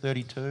 Carey's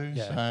 32.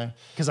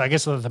 Because I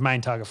guess the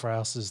main target for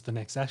us is the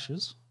next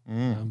Ashes.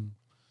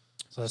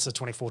 So that's the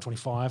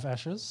 24-25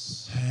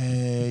 Ashes?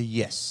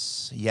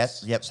 Yes.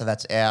 Yep. So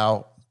that's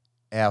our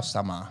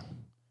summer.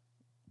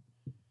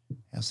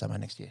 Our summer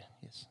next year,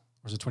 yes.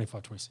 Or is it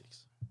 25-26?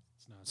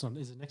 No, it's not.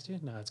 Is it next year?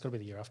 No, it's got to be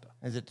the year after.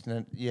 Is it?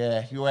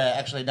 Yeah, you were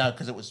actually no,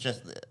 because it was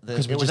just it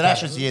was just an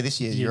Ashes year this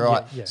year. You're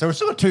right. Yeah. So we're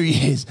still at 2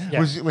 years. Yeah.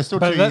 We're still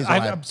 2 years away.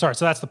 I'm sorry.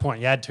 So that's the point.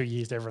 You add 2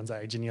 years to everyone's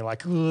age, and you're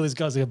like, oh, these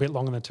guys are a bit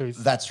long in the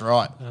tooth. That's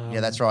right.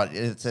 That's right.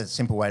 It's a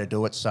simple way to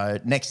do it. So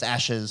next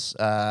Ashes,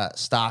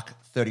 Stark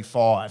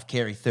 35,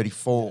 Carey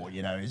 34.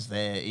 Is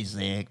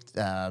there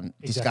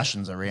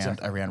discussions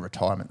around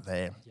retirement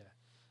there?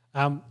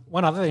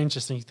 One other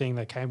interesting thing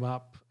that came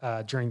up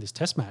during this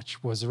test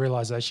match was the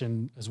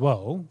realisation as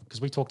well,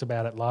 because we talked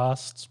about it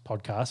last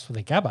podcast for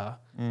the Gabba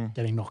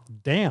getting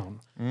knocked down.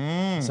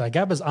 So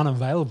Gabba's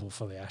unavailable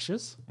for the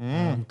Ashes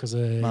because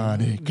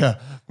Monica.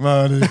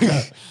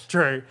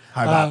 True.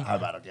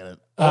 Hobart will get it,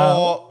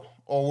 or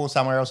will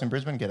somewhere else in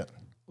Brisbane get it?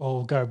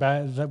 Or go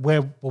back.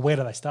 Where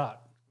do they start?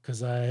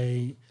 Because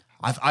I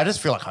just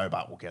feel like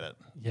Hobart will get it.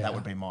 Yeah. That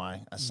would be my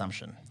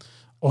assumption.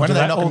 Or when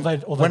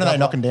are they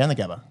knocking down the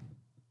Gabba?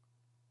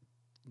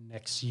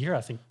 Next year,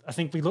 I think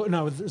we look.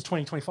 No, it's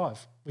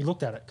 2025. We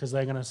looked at it because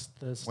they're going to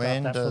start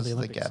when that for the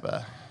Olympics. When does the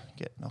Gabba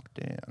get knocked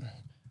down?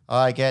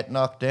 I get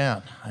knocked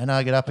down and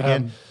I get up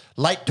again.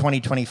 Late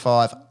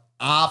 2025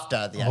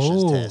 after the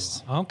Ashes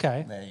test.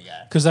 Okay. There you go.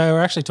 Because they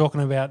were actually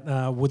talking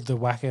about would the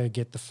Wacker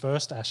get the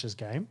first Ashes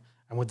game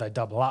and would they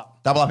double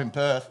up? Double up in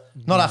Perth.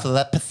 Not after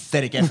that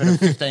pathetic effort of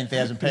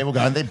 15,000 people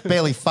going. They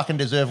barely fucking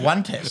deserve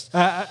one test.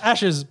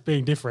 Ashes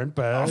being different,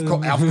 but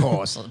of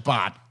course.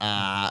 But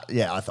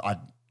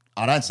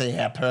I don't see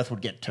how Perth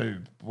would get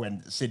two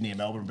when Sydney and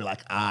Melbourne would be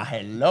like,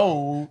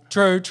 hello.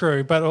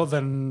 True. But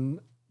then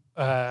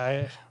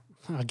I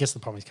guess the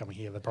problem is coming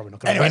here. They're probably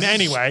not going to win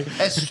anyway.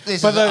 This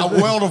is a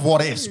world of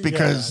what ifs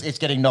because it's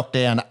getting knocked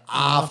down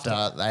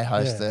after they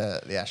host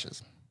the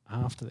Ashes.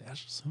 After the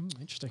Ashes.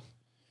 Interesting.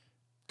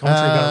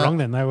 Commentary got it wrong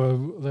then.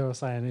 They were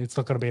saying it's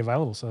not going to be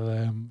available.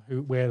 So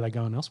where are they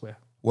going elsewhere?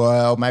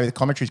 Well, maybe the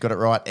commentary's got it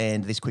right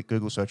and this quick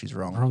Google search is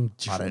wrong.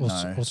 I don't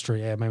know.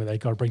 Austria, yeah. Maybe they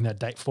got to bring that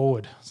date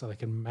forward so they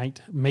can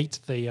meet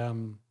the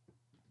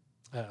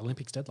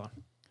Olympics deadline.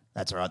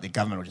 That's all right. The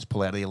government will just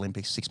pull out of the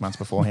Olympics 6 months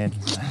beforehand.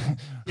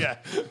 Yeah.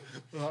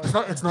 Well,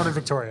 it's not in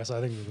Victoria, so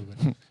I think we'll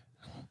do it.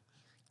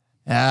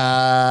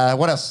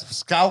 What else?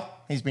 Skull.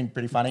 He's been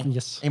pretty funny.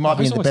 Yes. He might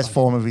be in the best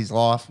form of his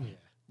life. Yeah.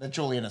 The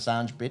Julian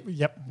Assange bit.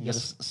 Yep.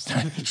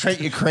 Treat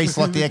your crease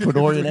like the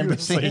Ecuadorian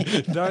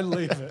embassy. Don't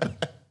leave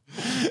it.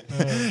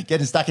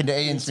 Getting stuck into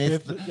Ian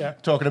Smith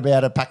talking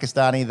about a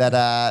Pakistani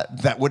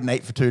that wouldn't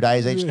eat for 2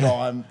 days each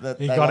time that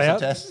he they got lost out. a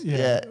test.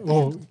 Yeah.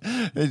 Well,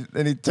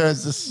 and he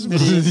turns to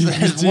Smitty and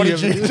says, what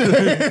did you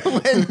do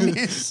when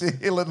New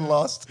Zealand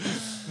lost?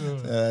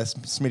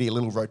 Smitty, a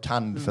little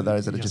rotund for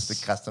those that are just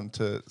accustomed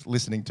to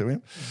listening to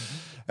him.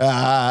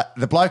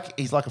 The bloke,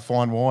 he's like a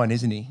fine wine,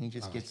 isn't he? He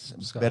just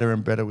gets better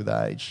and better with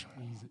age.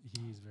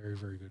 He's very,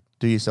 very good.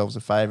 Do yourselves a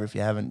favour if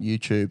you haven't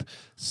YouTube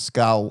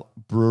Skull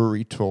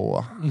Brewery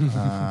Tour.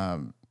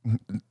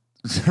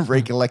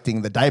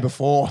 Recollecting the day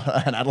before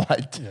an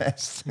Adelaide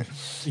test.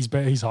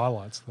 His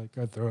highlights. Like,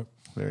 go through it.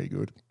 Very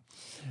good.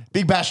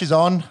 Big Bash is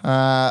on.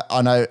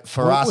 I know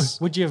for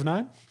us. Would you have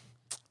known?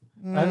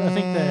 I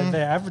think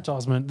their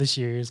advertisement this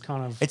year is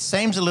kind of... It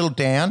seems a little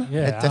down.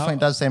 Yeah, it definitely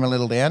does seem a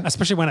little down.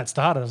 Especially when it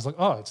started. I was like,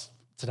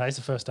 today's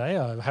the first day.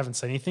 I haven't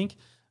seen anything.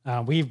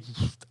 I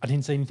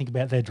didn't see anything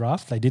about their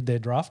draft. They did their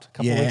draft a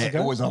couple of weeks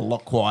ago. It was a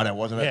lot quieter,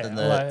 wasn't it?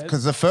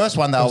 Because the first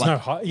one, they were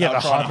like, they were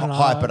trying to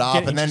hype it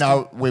up. And then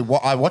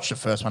I watched the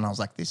first one. I was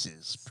like, this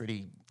is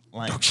pretty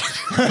lame.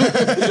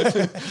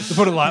 To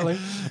put it lightly.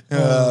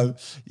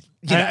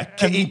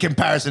 In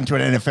comparison to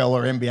an NFL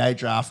or NBA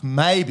draft,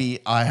 maybe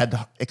I had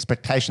the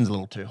expectations a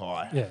little too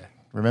high. Yeah.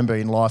 Remember,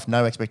 in life,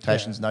 no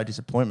expectations, no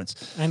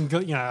disappointments. And,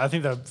 I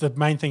think the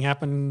main thing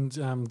happened,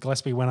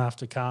 Gillespie went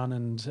after Khan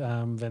and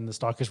then the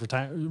Strikers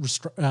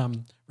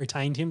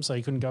retained him, so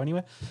he couldn't go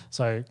anywhere.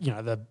 So,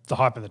 the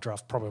hype of the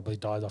draft probably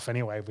died off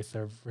anyway with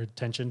the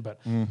retention, but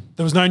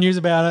there was no news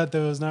about it.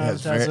 There was no...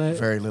 very,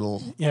 very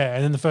little. Yeah,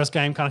 and then the first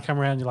game kind of come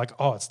around and you're like,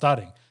 it's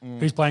starting.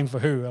 Who's playing for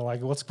who?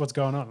 Like, what's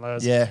going on?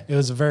 It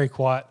was very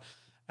quiet.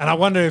 And I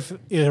wonder if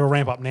it'll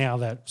ramp up now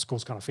that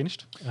school's kind of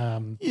finished.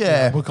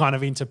 We're kind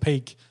of into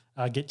peak...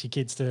 get your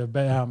kids to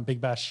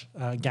Big Bash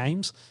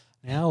games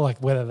now, like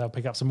whether they'll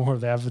pick up some more of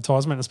the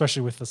advertisement,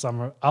 especially with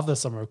the other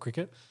summer of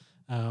cricket.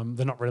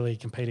 They're not really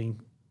competing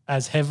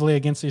as heavily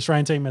against the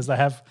Australian team as they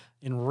have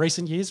in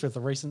recent years with the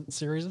recent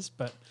series.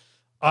 But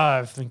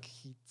I think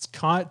it's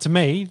to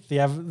me,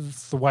 the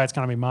way it's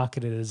going to be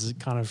marketed is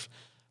kind of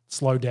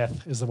slow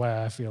death is the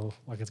way I feel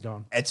like it's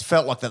gone. It's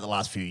felt like that the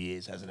last few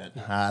years, hasn't it?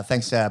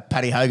 Thanks,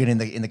 Paddy Hogan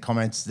in the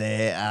comments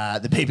there.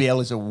 The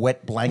BBL is a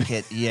wet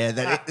blanket. Yeah,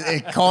 that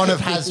it kind of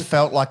has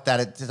felt like that.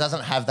 It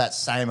doesn't have that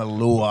same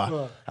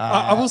allure.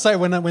 I will say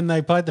when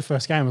they played the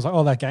first game, I was like,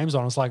 oh, that game's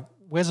on. It's like,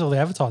 where's all the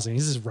advertising?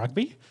 Is this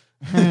rugby?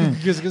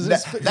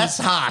 That's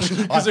harsh.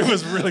 Because it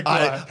was really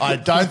quiet. I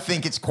don't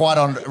think it's quite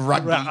on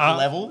rugby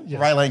level. Yeah.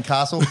 Raylene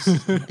Castle,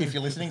 if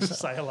you're listening.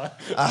 Say hello.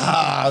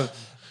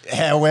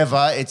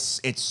 However, it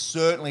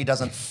certainly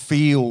doesn't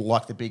feel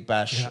like the Big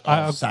Bash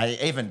of, say,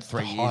 even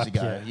 3 years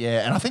ago.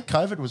 Yeah, and I think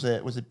COVID was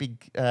a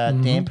big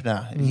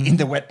dampener in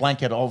the wet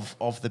blanket of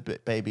the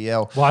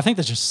BBL. Well, I think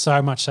there's just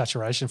so much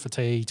saturation for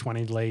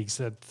T20 leagues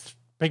that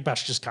Big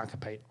Bash just can't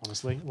compete,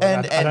 honestly.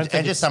 Like,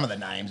 and just some of the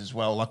names as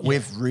well. Like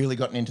we've really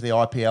gotten into the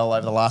IPL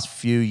over the last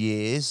few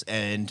years,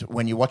 and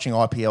when you're watching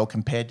IPL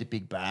compared to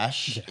Big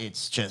Bash,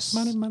 it's just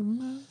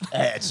money.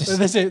 It's just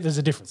there's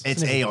a difference.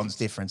 It's eons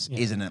difference,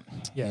 isn't it?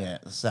 Yeah.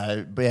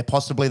 So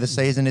possibly the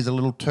season is a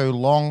little too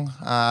long.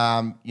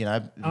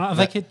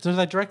 Do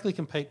they directly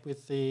compete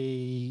with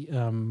the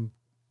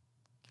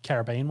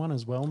Caribbean one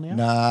as well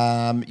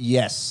now?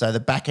 Yes. So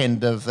the back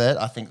end of it,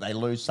 I think they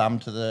lose some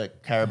to the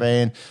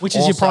Caribbean, which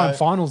is your prime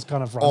finals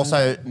kind of run.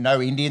 Also, no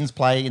Indians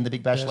play in the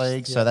Big Bash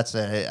League, so that's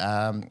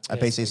a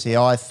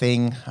BCCI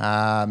thing.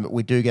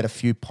 We do get a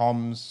few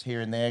POMs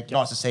here and there.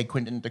 Nice to see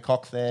Quinton de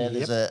Kock there.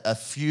 There's a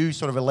few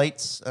sort of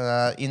elites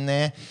in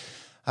there.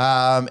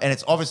 And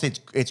it's obviously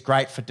it's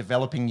great for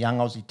developing young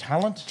Aussie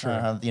talent.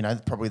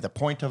 Probably the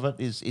point of it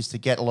is to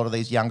get a lot of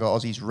these younger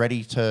Aussies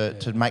ready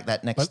to make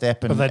that next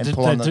step and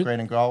pull on the green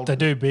and gold. They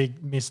do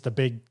miss the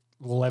big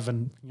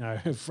 11,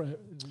 and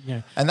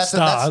that's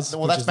stars.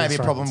 That's maybe a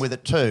problem with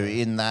it too.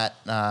 In that,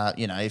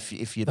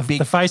 if you're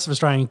the face of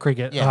Australian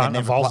cricket aren't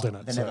involved in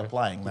it. They're never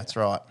playing. That's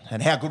right.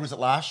 And how good was it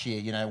last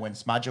year? When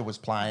Smudger was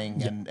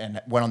playing and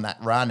went on that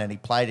run, and he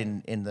played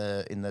in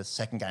the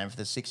second game for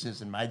the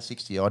Sixers and made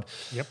 60 odd.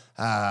 Yep.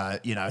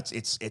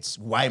 It's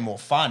way more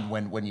fun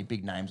when your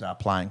big names are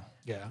playing.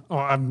 Yeah.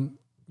 I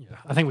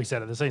think we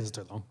said it. The season's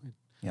too long.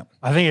 Yep.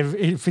 I think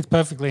it fits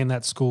perfectly in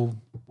that school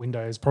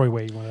window. Is probably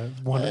where you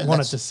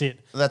want it to sit.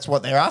 That's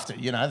what they're after.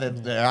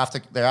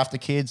 They're after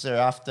kids. They're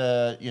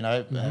after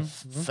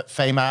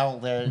female.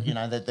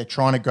 They're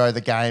trying to grow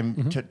the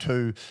game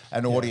to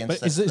an audience.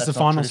 But is the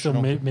final still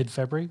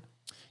mid-February?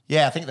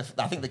 Yeah, I think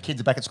the kids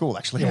are back at school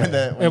actually. Yeah.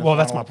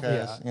 That's my point.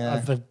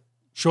 The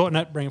shorten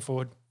it, bring it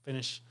forward,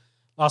 finish.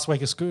 Last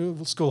week of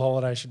school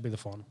holiday should be the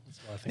final.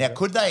 Now,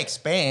 could they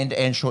expand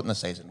and shorten the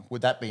season?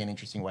 Would that be an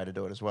interesting way to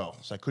do it as well?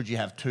 So could you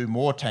have 2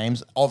 more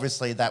teams?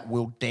 Obviously, that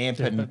will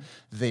dampen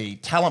the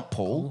talent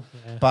pool,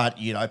 but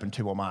you'd open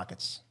 2 more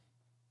markets.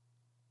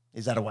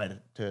 Is that a way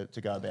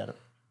to go about it?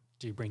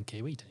 Do you bring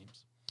Kiwi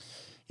teams?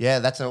 Yeah,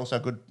 that's also a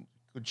good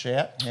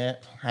shout. Yeah,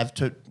 have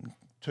two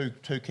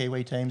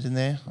Kiwi teams in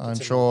there. I'm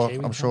sure.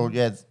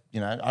 Yeah,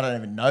 I don't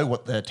even know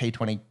what the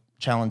T20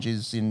 challenge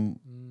is in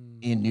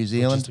New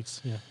Zealand.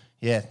 Logistics, yeah.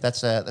 Yeah,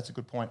 that's a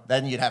good point.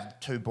 Then you'd have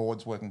 2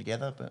 boards working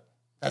together, but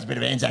that's a bit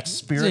of Anzac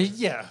spirit.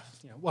 Yeah.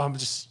 Well, I'm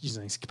just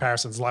using these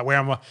comparisons. Like if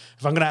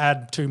I'm going to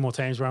add 2 more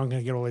teams where I'm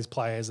going to get all these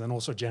players and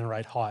also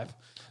generate hype.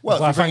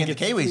 Well, if you bring the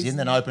Kiwis in,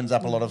 then it opens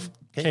up a lot of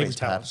Kiwis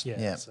perhaps.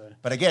 Yeah.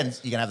 But again,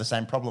 you're going to have the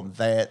same problem.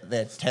 Their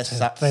test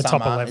their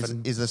top summer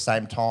 11 is the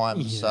same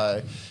time,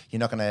 so you're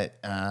not going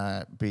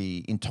to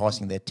be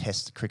enticing their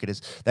test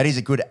cricketers. That is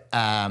a good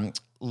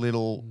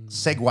little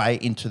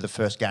segue into the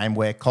first game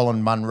where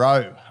Colin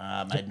Munro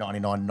made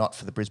 99 not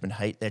for the Brisbane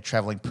Heat. They're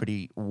travelling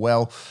pretty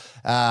well.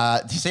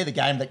 Do you see the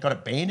game that got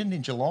abandoned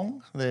in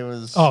Geelong? There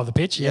was the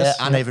pitch, yes.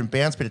 Uneven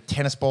bounce, bit of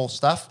tennis ball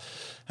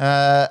stuff.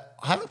 I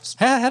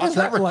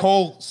don't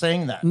recall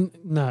seeing that.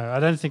 No, I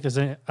don't think there's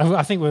any.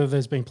 I think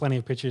there's been plenty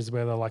of pitches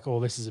where they're like,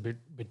 "Oh, this is a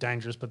bit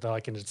dangerous," but they're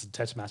like, and it's a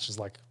test match. Is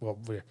like, well,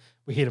 we're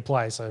here to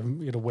play, so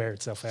it'll wear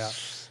itself out.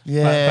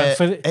 Yeah,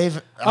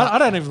 I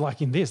don't even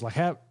like in this. Like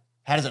how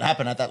does it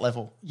happen at that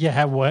level?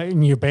 Yeah,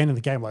 when you abandon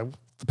the game, like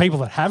the people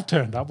that have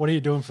turned up, what are you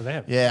doing for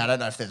them? Yeah, I don't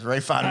know if there's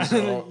refunds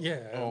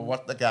or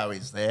what the go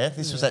is there.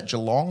 This was at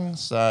Geelong,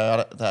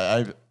 so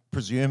I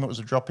presume it was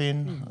a drop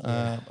in.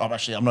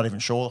 I'm not even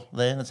sure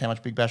there. That's how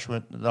much Big Bash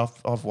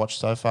I've watched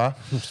so far.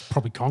 It's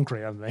probably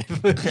concrete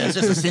underneath. It's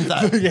just a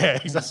syntho. Yeah,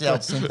 exactly. That's the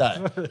old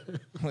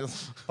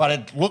syntho. But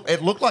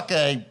it looked like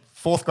a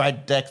 4th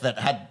grade deck that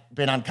had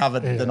been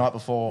uncovered the night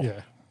before.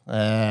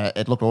 Yeah.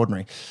 It looked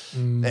ordinary.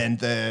 And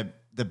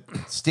the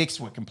Sticks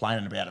were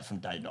complaining about it from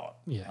day dot.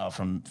 Yeah.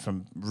 From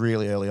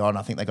really early on.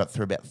 I think they got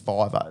through about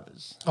 5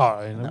 overs.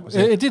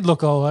 It did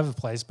look all over the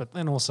place, but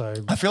then also...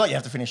 I feel like you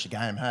have to finish the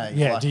game, hey?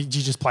 Yeah, do you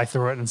just play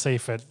through it and see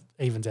if it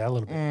evens out a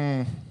little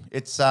bit?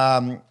 It's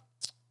a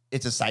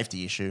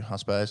safety issue, I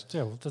suppose.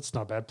 Yeah, well, that's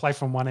not bad. Play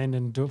from one end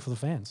and do it for the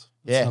fans.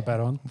 That's not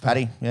bad on.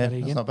 Paddy,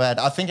 that's not bad.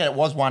 I think it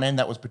was one end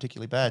that was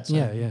particularly bad. So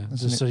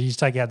So you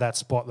take out that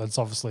spot that's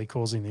obviously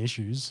causing the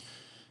issues.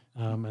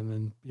 And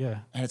then,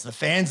 And it's the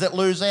fans that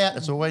lose out.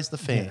 It's always the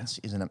fans,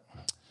 isn't it?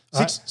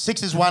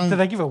 Six is one. Did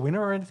they give a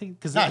winner or anything?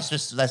 No, it's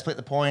just they split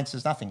the points.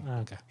 There's nothing. Oh,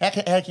 okay. How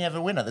can you have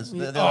a winner?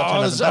 I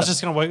was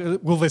just going to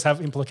wait. Will this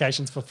have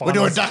implications for finals?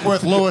 We're doing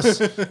Duckworth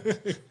Lewis.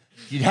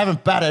 You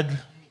haven't batted.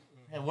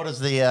 What does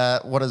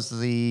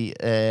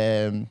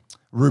the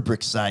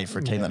rubric say for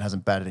a team that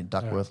hasn't batted in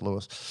Duckworth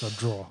Lewis? So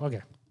draw.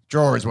 Okay.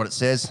 Draw is what it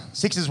says.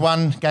 6 is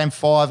 1, game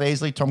 5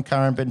 easily. Tom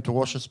Curran, Ben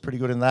Dwarsha's pretty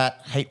good in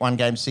that. Heat 1,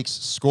 game 6.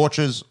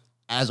 Scorchers,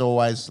 as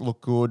always,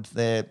 look good.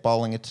 Their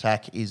bowling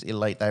attack is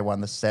elite. They won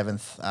the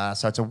 7th.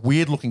 So it's a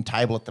weird looking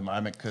table at the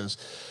moment because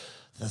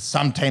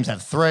some teams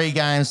have 3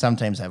 games, some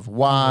teams have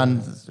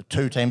 1.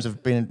 2 teams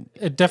have been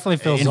It definitely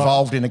feels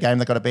involved in a game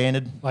that got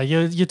abandoned. like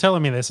you're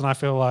telling me this, and I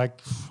feel like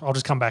I'll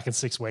just come back in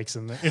 6 weeks,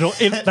 and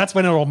that's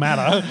when it'll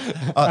matter,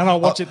 and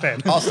I'll watch it then.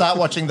 I'll start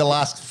watching the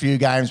last few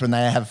games when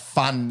they have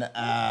fun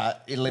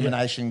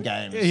elimination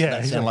games. Yeah,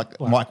 that sound like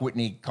Mike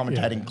Whitney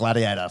commentating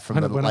Gladiator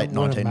from the late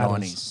when it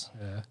 1990s.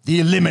 Yeah.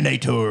 The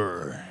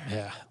Eliminator.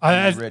 Yeah,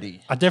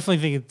 ready. I definitely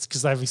think it's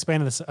because they've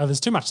expanded this. There's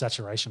too much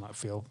saturation, I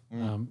feel.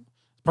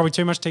 Probably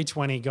too much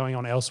T20 going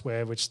on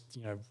elsewhere, which,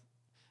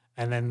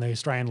 and then the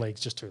Australian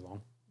League's just too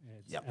long.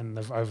 And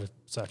they've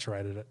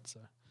oversaturated it. So,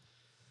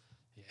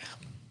 yeah.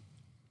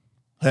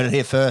 Heard it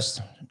here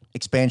first.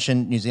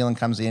 Expansion, New Zealand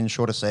comes in,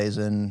 shorter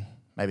season,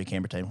 maybe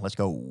Canberra team. Let's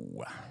go.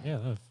 Yeah,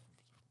 they've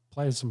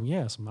played some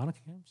Monaco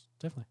games.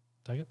 Definitely.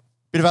 Take it.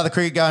 Bit of other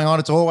cricket going on.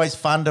 It's always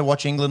fun to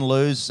watch England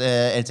lose.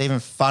 It's even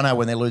funner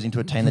when they're losing to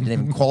a team that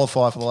didn't even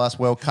qualify for the last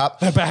World Cup.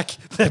 They're back.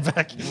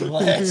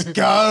 Let's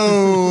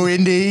go,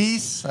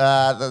 Indies.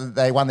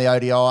 They won the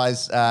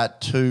ODIs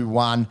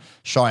 2-1.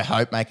 Shy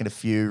Hope making a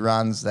few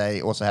runs.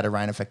 They also had a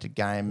rain-affected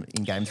game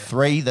in Game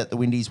 3 that the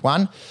Windies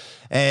won.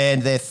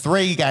 And they're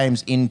 3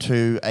 games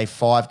into a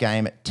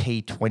 5-game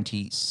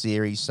T20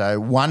 series.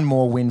 So one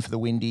more win for the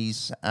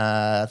Windies.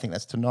 I think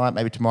that's tonight,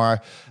 maybe tomorrow.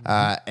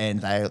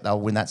 And they'll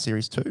win that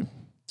series too.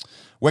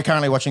 We're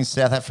currently watching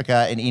South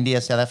Africa and India.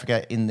 South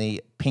Africa in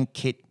the pink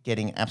kit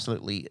getting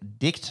absolutely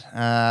dicked.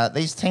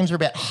 These teams are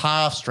about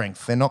half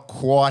strength. They're not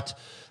quite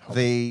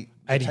the...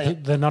 80,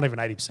 they're not even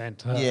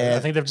 80%. I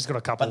think they've just got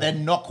a couple. But they're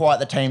not quite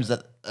the teams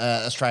that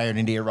Australia and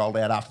India rolled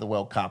out after the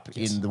World Cup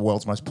in the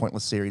world's most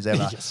pointless series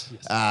ever. Yes.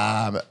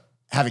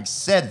 Having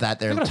said that,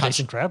 they're a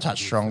touch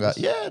stronger.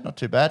 Yeah, not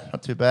too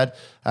bad.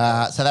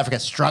 South Africa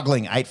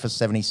struggling 8 for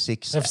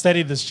 76. They've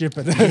steadied the ship.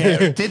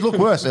 It did look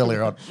worse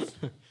earlier on.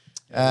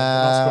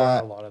 Not scoring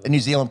a lot of them. New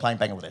Zealand playing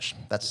Bangladesh.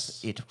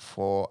 That's it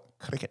for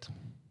cricket.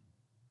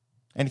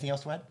 Anything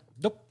else to add?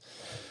 Nope.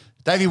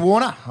 Davey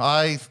Warner,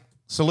 I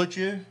salute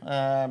you.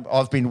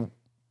 I've been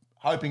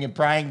hoping and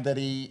praying that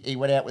he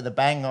went out with a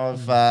bang.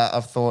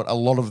 I've thought a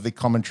lot of the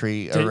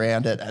commentary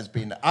around it has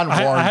been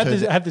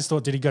unwarranted. I had this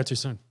thought, did he go too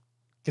soon?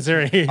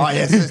 Considering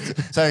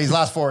yes. So his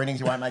last 4 innings,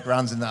 he won't make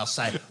runs, and they'll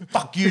say,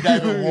 "Fuck you,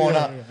 David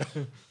Warner,"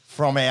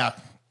 from our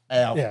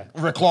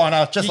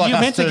recliner. Just like you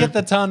us meant to too. get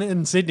the ton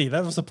in Sydney.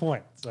 That was the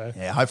point. So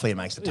Yeah, hopefully he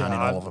makes the ton in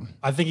all of them.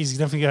 I think he's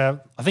definitely going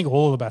to. I think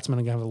all of the batsmen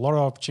are going to have a lot of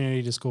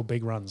opportunity to score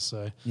big runs.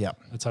 So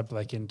let's hope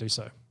they can do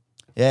so.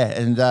 Yeah,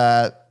 and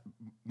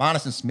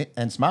Marnus and Smith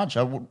and Smudge,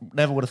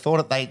 never would have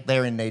thought it.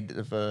 They're in need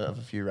of a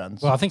few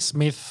runs. Well, I think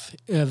Smith,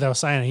 they were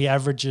saying he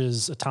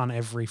averages a ton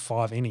every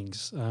 5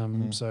 innings.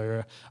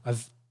 So I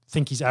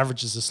think his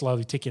averages are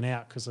slowly ticking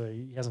out because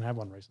he hasn't had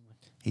one recently.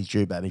 He's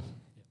due, baby.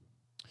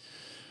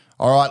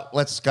 All right,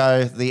 let's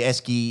go the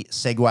Esky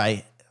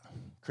segue.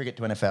 Cricket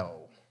to NFL.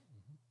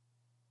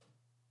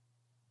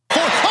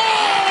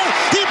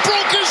 He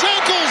broke his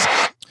ankles.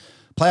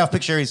 Playoff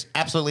picture is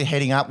absolutely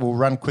heading up. We'll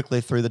run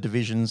quickly through the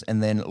divisions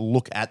and then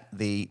look at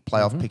the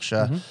playoff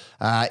picture.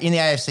 In the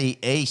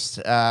AFC East,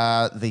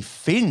 the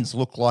Finns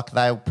look like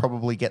they'll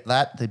probably get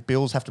that. The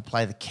Bills have to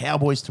play the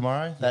Cowboys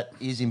tomorrow. That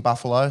is in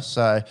Buffalo,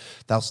 so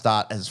they'll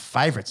start as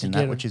favourites in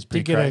that, which is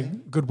pretty crazy. Did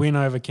get a good win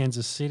over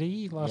Kansas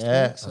City last week.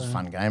 Yeah, it was a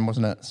fun game,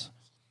 wasn't it?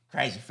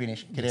 Crazy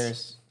finish.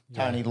 Kadarius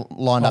Tony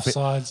lined up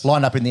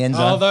in the end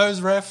zone. Oh,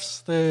 those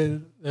refs,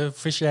 the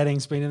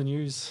officiating's been in the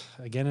news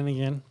again and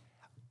again.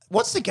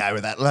 What's the go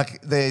with that?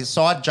 Like, the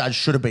side judge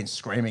should have been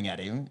screaming at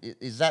him.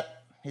 Is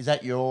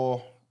that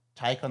your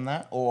take on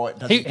that, or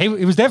does he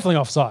was definitely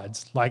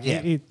offsides? Like,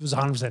 Yeah. it was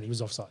 100%. He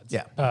was offsides.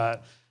 Yeah.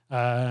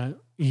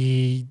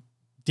 He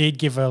did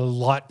give a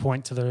light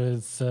point to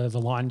the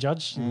line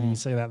judge. You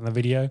see that in the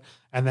video,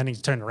 and then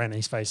he's turned around and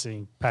he's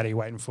facing Paddy,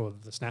 waiting for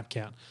the snap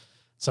count.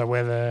 So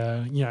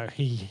whether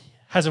he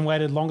hasn't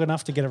waited long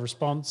enough to get a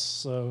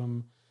response.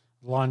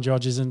 The line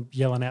judge isn't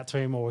yelling out to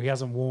him, or he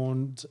hasn't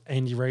warned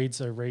Andy Reid,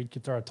 so Reid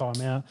could throw a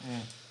timeout.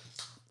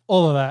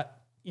 All of that,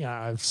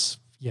 it's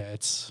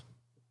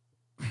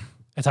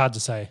hard to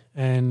say,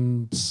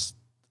 and it's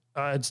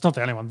not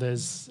the only one.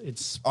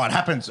 It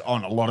happens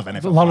on a lot of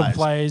NFL. A lot of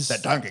plays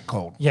that don't get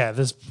called. Yeah,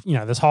 there's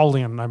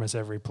holding on almost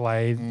every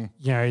play.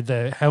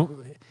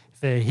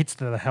 The hits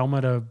to the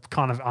helmet are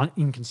kind of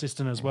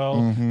inconsistent as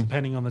well,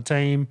 depending on the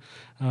team.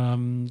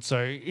 So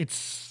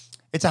it's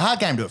It's a hard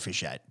game to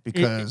officiate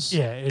because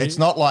it it's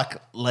not like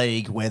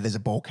league where there's a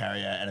ball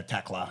carrier and a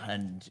tackler.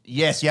 And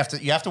yes, you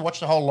have to watch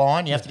the whole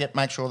line. You have to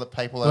make sure that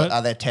people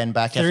are their 10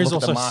 back. You have to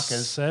look at the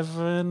markers.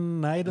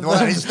 7, 8 of Well,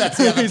 them. that's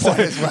the other point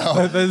as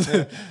well. There's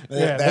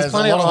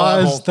plenty of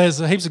eyes. There's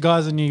heaps of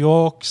guys in New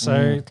York.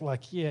 So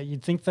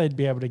you'd think they'd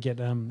be able to get.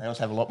 They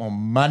also have a lot more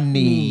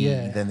money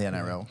than the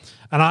NRL.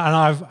 And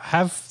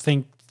I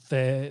think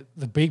the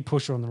big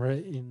push on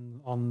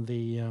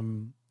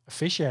the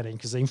officiating,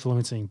 because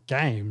influencing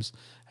games,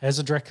 has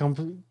a direct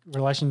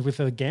relation with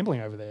the gambling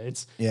over there.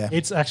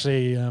 It's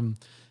actually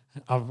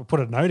I've put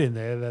a note in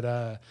there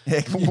that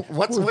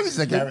what is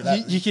the game with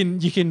that?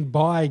 You can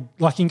buy,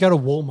 like, you can go to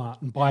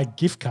Walmart and buy a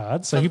gift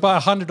cards. So you buy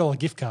 $100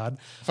 gift card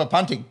for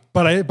punting,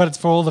 but it's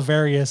for all the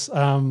various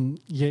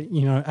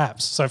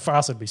apps. So for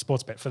us it'd be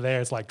Sportsbet. For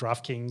there it's like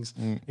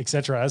DraftKings,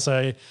 etc.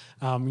 So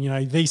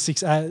these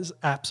 6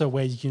 apps are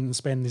where you can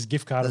spend this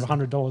gift card of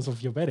 $100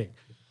 of your betting.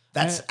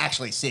 That's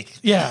actually sick.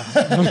 Yeah.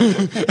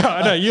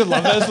 I know, you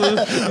love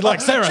that. You're like,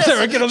 Sarah,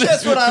 get on this.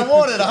 That's what I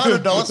wanted,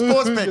 $100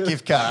 Sportsbet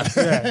gift card.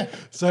 Yeah.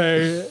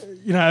 So,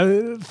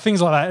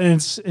 things like that. And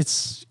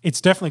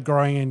it's definitely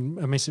growing in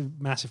a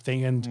massive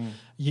thing. And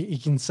you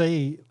can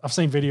see, I've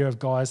seen video of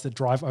guys that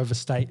drive over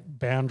state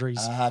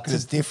boundaries. Because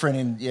it's different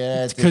in,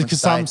 because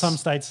some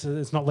states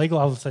it's not legal,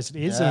 other states it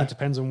is. And it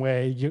depends on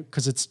where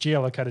because it's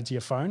geolocated to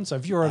your phone. So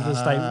if you're over the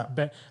state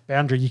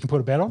boundary, you can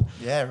put a bet on.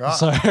 Yeah, right.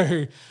 So,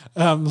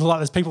 like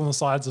there's people on the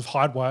sides of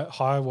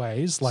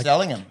highways, like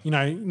selling them.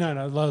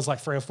 No, there's like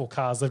 3 or 4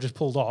 cars they've just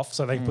pulled off,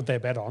 so they can put their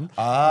bet on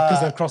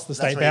because they've crossed the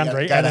state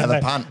boundary. And then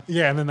they punt.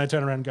 Yeah, and then they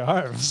turn around and go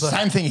home. So.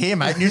 Same thing here,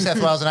 mate. New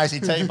South Wales and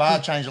ACT bar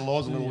changed the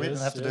laws a little bit and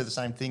have to do the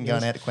same thing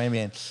going out to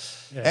Queanbeyan.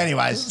 Yeah.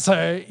 Anyways, so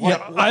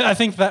I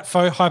think that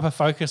hyper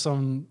focus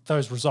on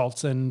those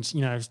results and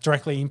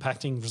directly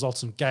impacting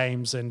results in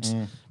games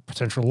and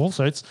potential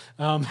lawsuits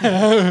from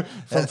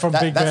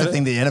big. That's the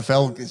thing the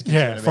NFL is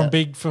from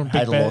big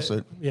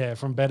lawsuit. Yeah,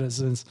 from bettors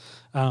is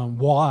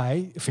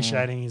why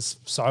officiating is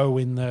so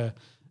in the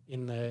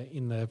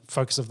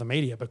focus of the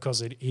media,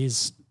 because it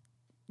is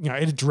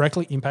it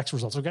directly impacts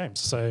results of games.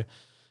 So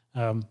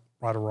right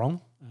or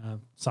wrong,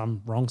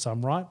 some wrong,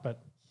 some right,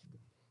 but.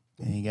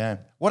 There you go.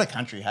 What a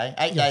country, hey?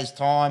 8 days'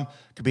 time.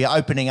 Could be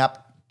opening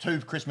up 2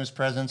 Christmas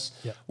presents,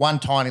 1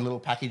 tiny little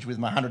package with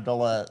my $100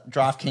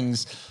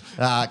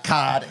 DraftKings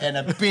card and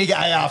a big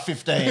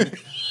AR-15.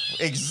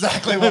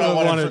 Exactly what I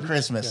wanted for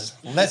Christmas.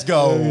 Yeah. Let's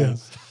go.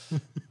 Yes.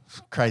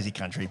 Crazy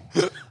country.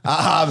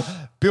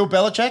 Bill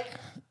Belichick?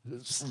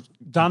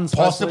 Done.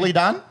 Possibly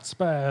done?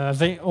 I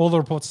think all the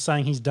reports are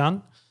saying he's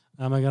done.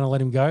 They're going to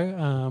let him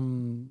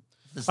go.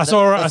 That's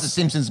the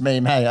Simpsons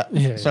meme,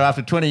 hey? So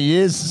after 20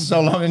 years, so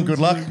long and good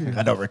luck.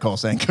 I don't recall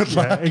saying good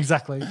luck. Yeah,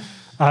 exactly.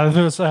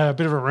 There was a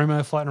bit of a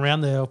rumour floating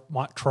around they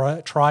might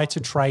try to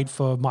trade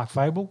for Mike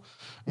Fable.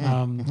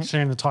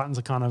 Sharing the Titans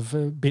are kind of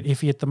a bit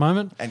iffy at the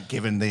moment. And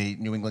given the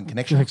New England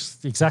connection.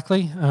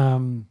 Exactly.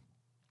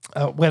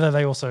 Whether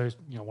they also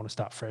want to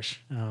start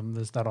fresh,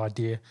 there's that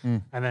idea.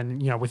 And then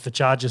with the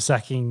Chargers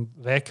sacking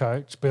their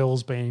coach,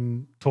 Bill's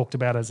been talked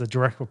about as a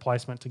direct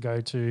replacement to go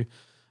to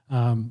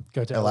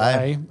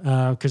LA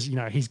because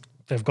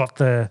they've got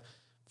the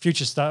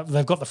future stuff.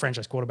 They've got the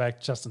franchise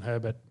quarterback Justin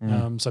Herbert,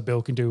 so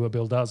Bill can do what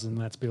Bill does, and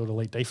that's build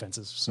elite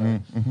defenses. So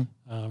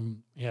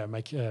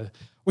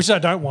which I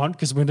don't want,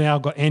 because we've now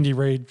got Andy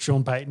Reid,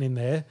 Sean Payton in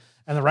there.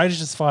 And the Raiders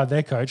just fired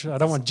their coach. I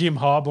don't want Jim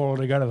Harbaugh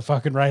to go to the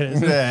fucking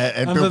Raiders. Yeah,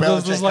 and Bill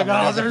Belichick like,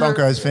 the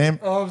Broncos fam.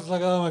 I was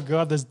like, oh my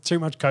God, there's too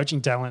much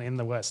coaching talent in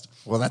the West.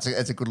 Well, that's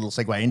a good little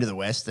segue into the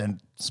West. And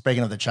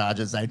speaking of the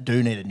Chargers, they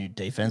do need a new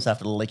defense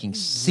after leaking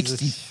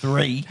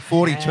 63,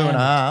 42 and a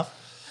half.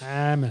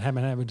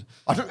 Hammered.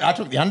 I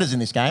took the unders in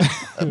this game.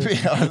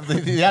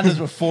 the unders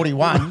were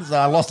 41, so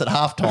I lost at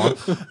halftime.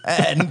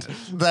 And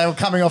they were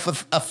coming off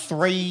a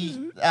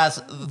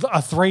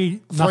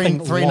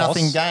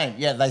 3-0 game.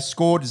 Yeah, they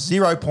scored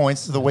 0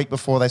 points the week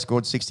before they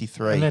scored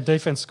 63. And their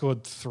defense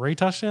scored 3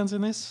 touchdowns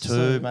in this?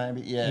 2,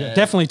 maybe, yeah.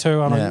 Definitely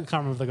 2. I can't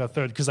remember if they got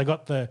 3rd, because they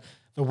got the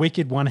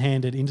wicked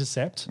one-handed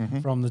intercept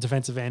from the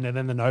defensive end, and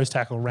then the nose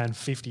tackle ran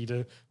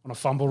 50 on a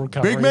fumble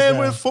recovery. Big man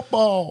with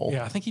football.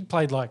 Yeah, I think he'd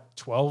played like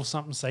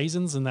 12-something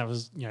seasons, and that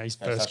was his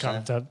first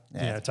touchdown.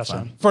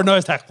 For a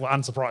nose tackle,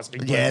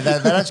 unsurprisingly. Yeah, they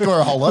don't score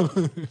a whole lot.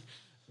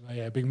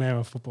 Yeah, big man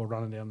with football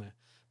running down there.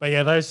 But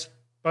yeah,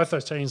 both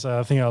those teams,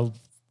 I think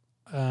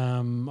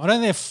I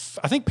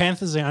think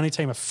Panthers are the only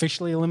team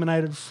officially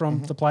eliminated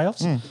from the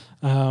playoffs,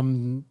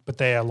 but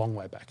they're a long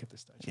way back at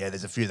this stage. Yeah,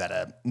 there's a few that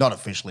are not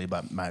officially,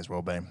 but may as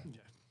well be. Yeah.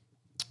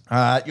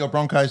 Your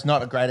Broncos,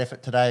 not a great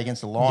effort today against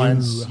the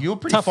Lions. You were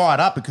pretty fired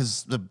up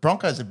because the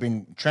Broncos have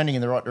been trending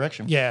in the right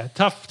direction. Yeah,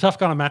 tough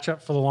kind of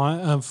matchup for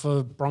the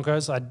for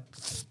Broncos. I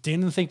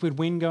didn't think we'd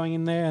win going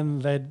in there,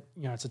 and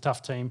it's a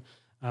tough team.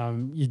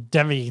 You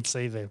definitely can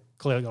see they've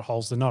clearly got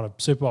holes. They're not a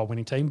Super Bowl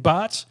winning team,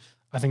 but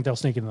I think they'll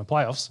sneak into the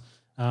playoffs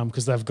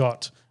because they've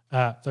got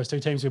those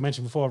 2 teams we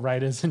mentioned before,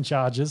 Raiders and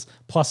Chargers,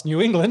 plus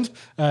New England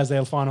as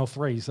their final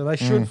 3. So they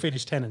should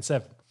finish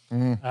 10-7.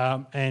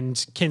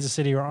 And Kansas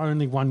City are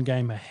only 1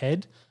 game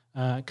ahead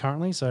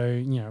currently.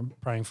 So,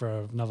 praying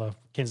for another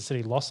Kansas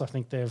City loss. I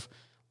think they've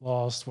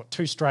lost,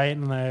 2 straight,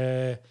 and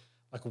they're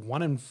like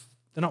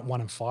they're not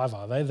 1-5,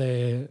 are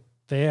they?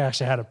 They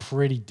actually had a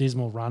pretty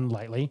dismal run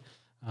lately.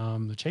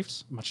 The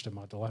Chiefs, much to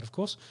my delight, of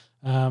course.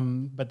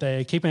 But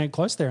they're keeping it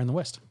close there in the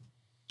West.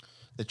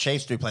 The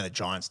Chiefs do play the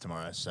Giants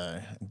tomorrow,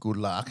 so good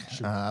luck.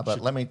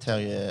 But let me tell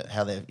you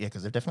how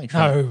because they've definitely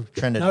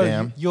trended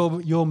down.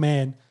 Your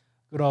man,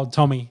 good old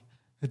Tommy,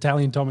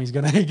 Italian Tommy's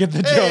going to get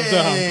the job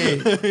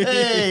done.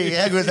 Hey,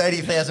 how good is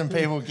 80,000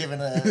 people giving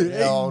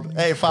the old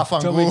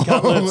fafangul Tommy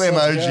Cutlets,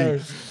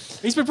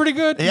 emoji? He's been pretty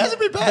good. He hasn't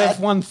been bad. They've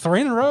won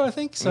 3 in a row, I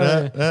think.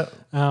 So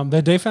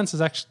their defense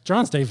is actually,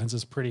 Giants' defense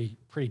is pretty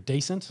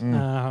decent.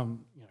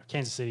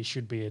 Kansas City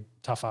should be a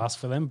tough ask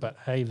for them, but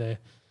hey, they're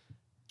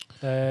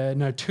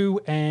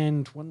 2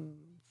 and 1.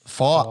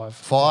 2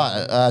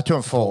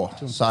 and 4.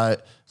 So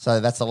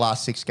that's the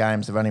last 6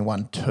 games. They've only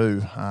won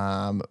 2,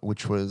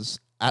 which was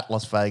at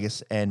Las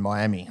Vegas and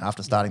Miami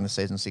after starting the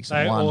season 6-1.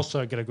 They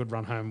also get a good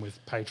run home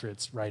with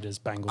Patriots, Raiders,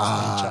 Bengals,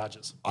 and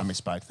Chargers. I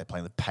misspoke. They're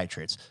playing the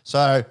Patriots.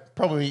 So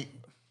probably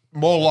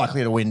more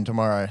likely to win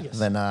tomorrow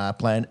than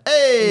playing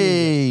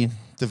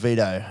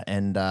DeVito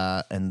and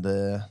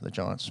the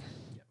Giants.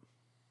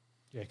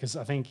 Yeah, because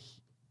I think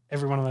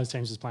every one of those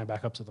teams is playing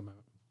backups at the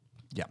moment.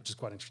 Yeah, which is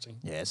quite interesting.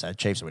 Yeah, so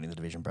Chiefs are winning the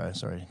division, bro.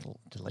 Sorry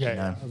to let you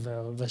know.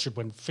 Yeah, they should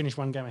finish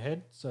one game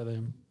ahead. So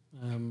they,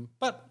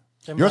 but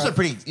you're also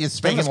you're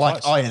speaking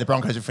like, the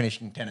Broncos are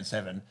finishing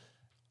 10-7.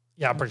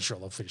 Yeah, I'm pretty sure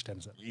they'll finish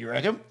 10-7. You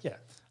reckon? Yeah,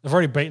 they've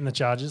already beaten the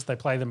Chargers. They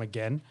play them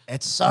again.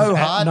 It's so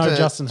hard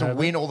to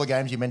win all the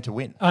games you're meant to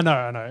win. I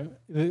know,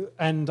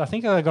 and I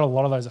think they got a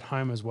lot of those at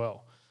home as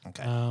well.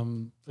 Okay,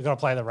 they've got to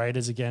play the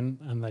Raiders again,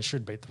 and they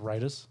should beat the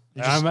Raiders.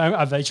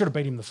 They should have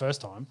beat him the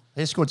first time.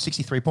 They scored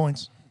 63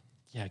 points.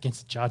 Yeah,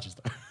 against the Chargers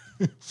though.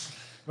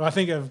 Well, I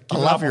think I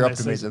love your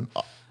optimism.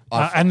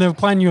 And they're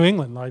playing New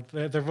England. Like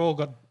they've all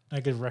got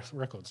negative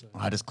records. So.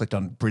 I just clicked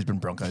on Brisbane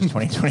Broncos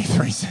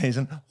 2023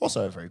 season.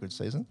 Also a very good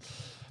season.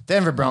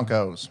 Denver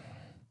Broncos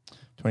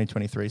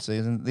 2023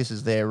 season. This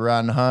is their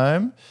run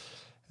home.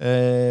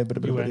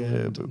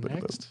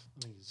 Next.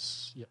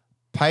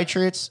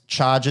 Patriots,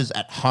 Chargers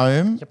at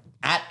home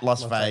at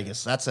Las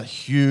Vegas. That's a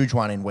huge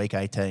one in week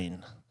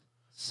 18.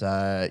 So,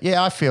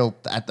 I feel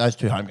at those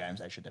 2 home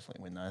games, they should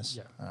definitely win those.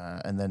 Yeah.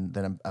 And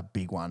then a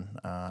big one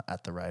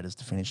at the Raiders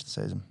to finish the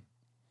season.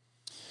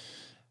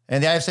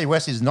 And the AFC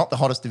West is not the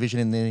hottest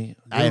division in the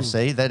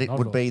AFC. That it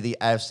would be the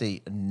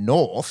AFC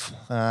North.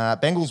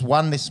 Bengals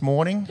won this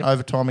morning,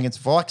 overtime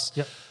against Vikes.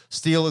 Yep.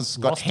 Steelers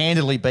got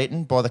handily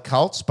beaten by the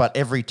Colts, but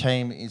every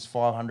team is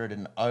 500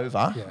 and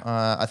over.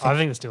 Yeah. I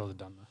think the Steelers are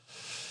done, though.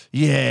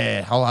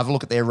 Yeah, I'll have a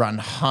look at their run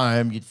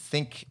home. You'd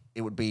think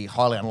it would be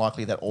highly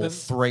unlikely that all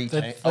 4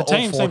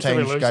 teams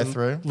go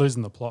through.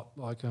 Losing the plot.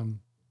 Like,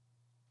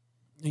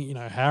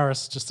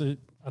 Harris, I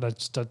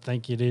just don't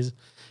think it is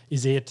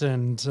it.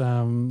 And,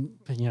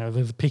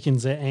 the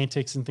Pickens, their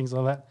antics and things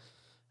like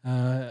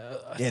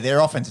that. Their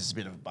offense is a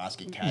bit of a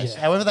basket case.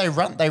 Yeah. However,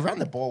 they run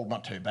the ball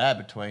not too bad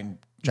between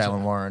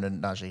Jalen Warren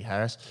and Najee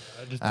Harris.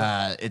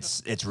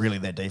 It's really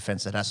their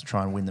defense that has to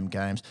try and win them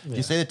games. Yeah. Do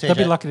you see the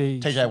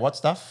TJ Watt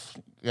stuff?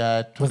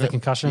 With the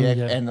concussion,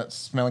 and the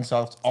smelling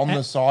salts on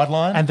the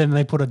sideline, and then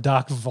they put a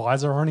dark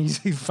visor on his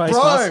face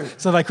mask,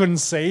 so they couldn't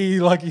see.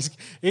 Like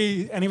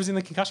he was in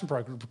the concussion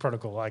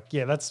protocol. Like,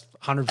 that's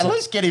 100%. At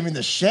least get him in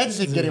the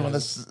sheds and get him on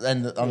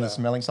the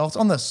smelling salts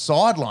on the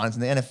sidelines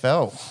in the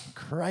NFL.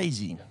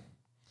 Crazy.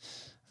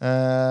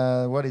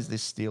 What is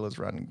this Steelers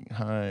run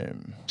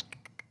home?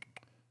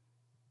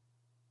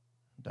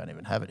 Don't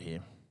even have it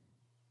here.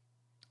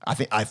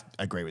 I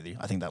agree with you.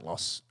 I think that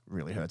loss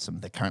really hurts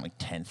them. They're currently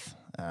 10th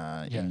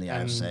in the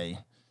AFC.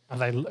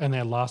 And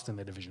they're last in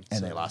their division.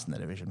 They're last in their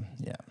division,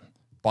 yeah.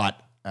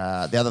 But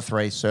the other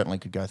 3 certainly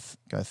could go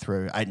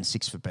through.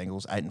 8-6 for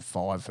Bengals,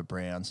 8-5 for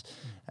Browns,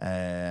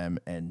 and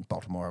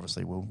Baltimore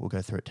obviously will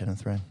go through at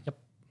 10-3. Yep.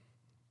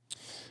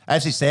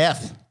 AFC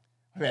South.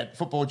 About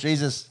football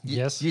Jesus.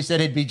 Yes. You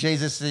said he'd be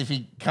Jesus if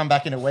he'd come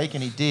back in a week,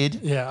 and he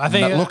did. Yeah, I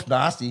think that looked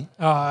nasty.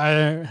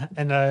 Everyone.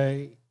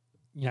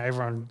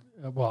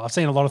 Well, I've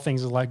seen a lot of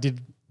things like,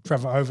 did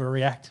Trevor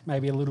overreact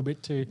maybe a little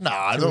bit to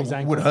his ankle?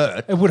 It would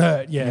hurt. It would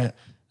hurt, yeah.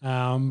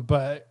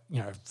 But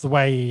the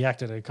way he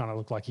acted, it kind of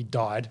looked like he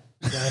died.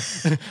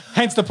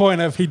 Hence the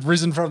point of he'd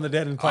risen from the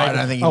dead and played. I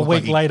don't think a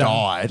week later.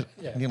 Died.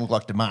 Yeah. He didn't look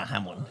like DeMar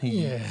Hamlin.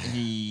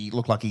 He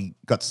looked like he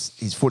got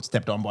his foot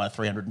stepped on by a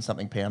 300 and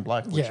something pound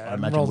bloke, which I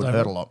imagine would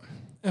hurt a lot.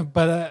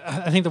 But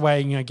I think the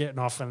way getting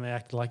off and they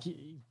act like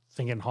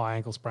thinking high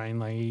ankle sprain,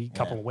 like a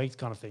couple of weeks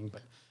kind of thing,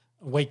 but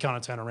a week kind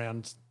of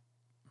turnaround.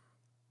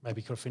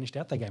 Maybe could have finished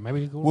out that game.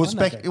 Maybe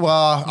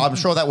I'm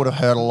sure that would have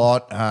hurt a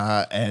lot,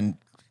 and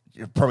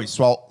probably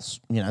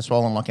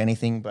swollen like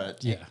anything. But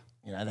they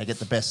get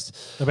the best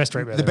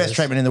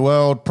treatment in the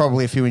world.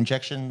 Probably a few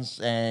injections,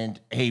 and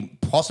he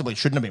possibly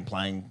shouldn't have been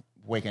playing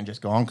weekend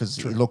just gone because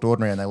he looked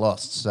ordinary and they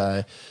lost.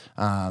 So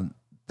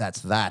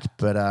that's that.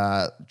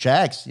 But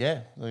Jags, Is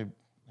there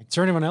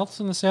anyone else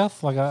in the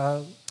South?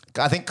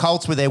 I think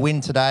Colts with their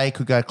win today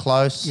could go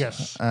close.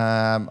 Yes.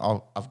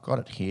 I've got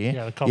it here.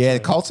 Yeah, the Colts Yeah, are-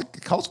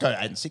 Colts go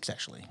 8-6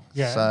 actually.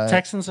 Yeah, So,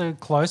 Texans are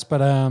close,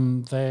 but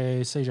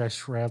CJ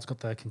Stroud's got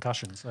the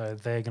concussion, so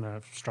they're going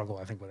to struggle,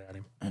 I think, without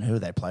him. and who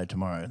they play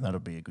tomorrow? That'll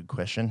be a good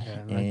question. Yeah,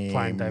 and they're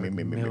playing David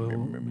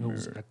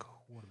Mills at quarterback.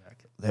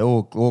 They're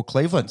all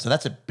Cleveland, so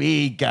that's a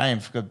big game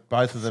because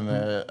both of them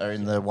are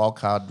in the wild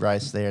card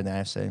race there in the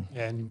AFC.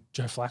 Yeah, and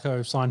Joe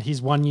Flacco signed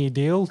his 1 year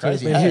deal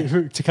Crazy,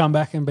 eh? to come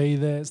back and be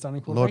the starting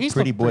quarterback. Lord He's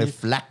Pretty looked Boy pretty-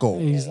 Flacco.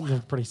 He's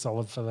looked pretty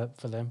solid for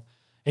them.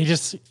 He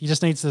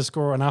just needs to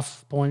score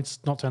enough points,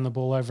 not turn the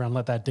ball over, and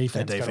let that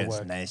defense, Their go to defense is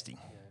work. nasty.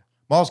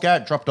 Miles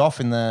Garrett dropped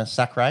off in the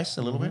sack race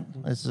a little bit.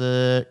 Is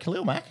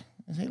Khalil Mack?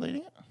 Is he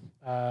leading it?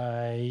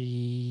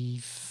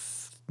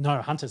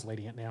 No, Hunter's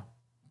leading it now.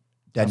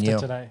 Danielle.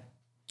 After today.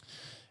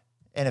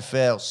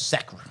 NFL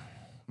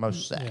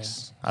most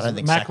sacks. Yeah. I don't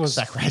think Mack was-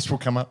 sack race will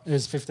come up. It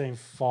was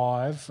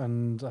 15-5,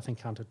 and I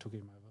think Hunter took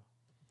him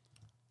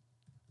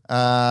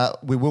over.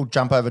 We will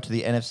jump over to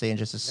the NFC in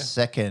just a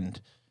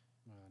second.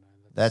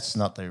 That's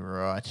not the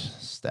right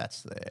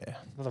stats there.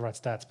 Not the right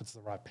stats, but it's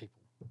the right people.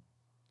 I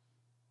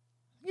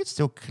think it's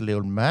still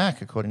Khalil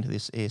Mack, according to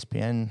this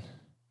ESPN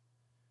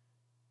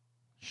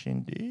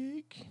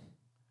shindig.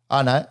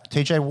 Oh, no.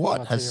 TJ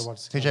Watt has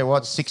TJ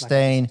Watt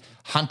 16,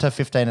 Hunter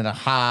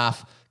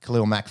 15.5,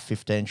 Khalil Mack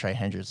 15, Trey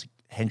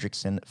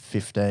Hendrickson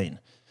 15.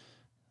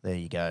 There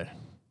you go.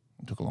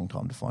 It took a long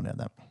time to find out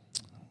that.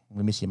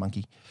 We miss you,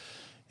 monkey.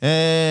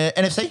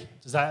 NFC?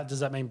 Does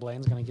that mean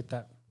Bland's going to get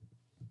that?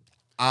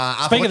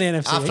 Speaking of the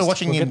NFC after East,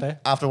 watching we'll him, get there.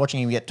 after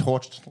watching him get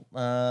torched,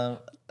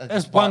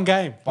 There's one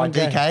game. by One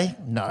game.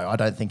 DK. No, I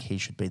don't think he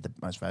should be the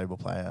most valuable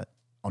player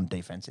on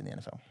defense in the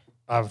NFL.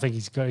 I think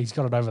he's got it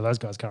over those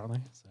guys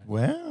currently. So.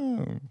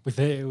 Wow. With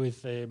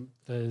the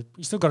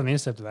he still got an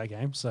intercept in that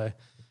game. So,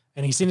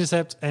 and his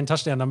intercept and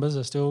touchdown numbers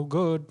are still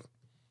good.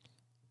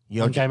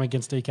 One game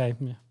against DK.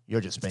 Yeah.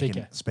 You're just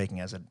speaking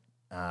as a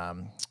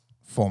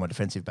former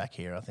defensive back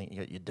here. I think you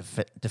got your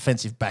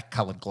defensive back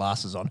coloured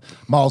glasses on.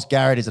 Miles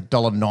Garrett is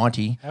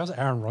 $1.90. How's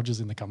Aaron Rodgers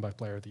in the comeback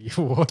player of the year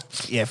award?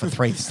 Yeah, for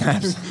 3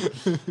 snaps.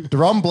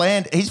 Deron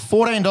Bland, he's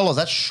 $14.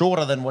 That's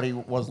shorter than what he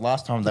was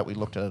last time that we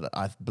looked at it,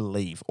 I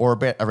believe, or a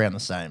bit around the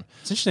same.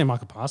 It's interesting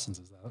Michael Parsons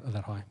is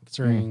that high,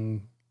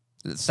 considering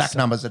Sack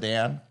numbers are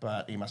down,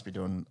 but he must be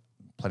doing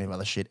plenty of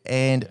other shit.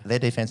 And their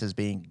defense is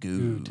being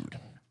good.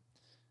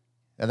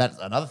 And that's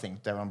another thing,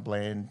 Deron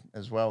Bland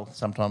as well.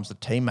 Sometimes the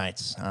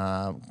teammates,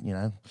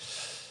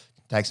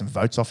 take some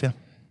votes off you.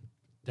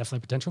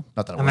 definitely potential.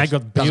 Not that it and works. they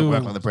got Doesn't Bills.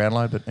 work like the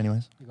Brownlow, but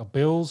anyways. They got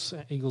Bills.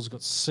 Eagles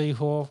got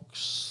Seahawks.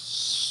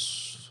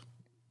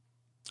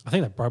 I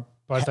think that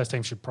both those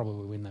teams should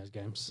probably win those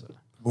games. So.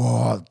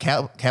 Whoa,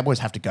 Cowboys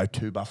have to go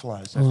to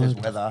Buffalo, so if there's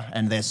weather,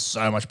 and they're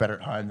so much better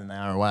at home than they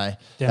are away.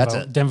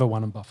 Denver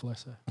won in Buffalo,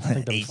 so I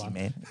think easy,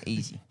 man,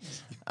 easy.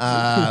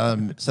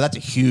 So that's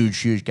a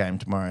huge game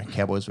tomorrow.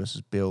 Cowboys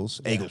versus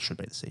Bills. Eagles should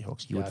beat the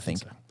Seahawks. You would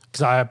think.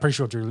 Because I'm pretty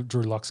sure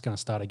Drew Lock's going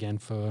to start again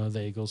for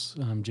the Eagles.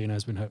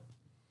 Gino's been hurt.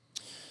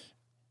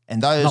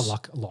 And those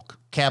Lock.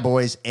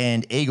 Cowboys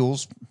and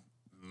Eagles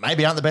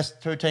maybe aren't the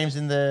best two teams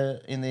in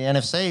the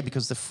NFC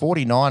because the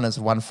 49ers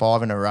have won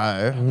 5 in a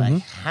row. Mm-hmm. They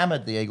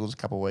hammered the Eagles a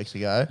couple of weeks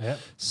ago. Yep.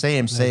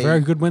 CMC. They're very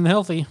good when they're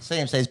healthy.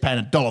 CMC is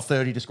paying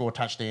 $1.30 to score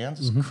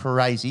touchdowns. It's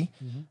crazy.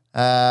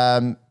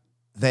 Mm-hmm.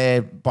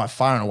 They're by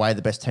far and away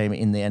the best team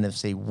in the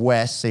NFC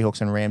West.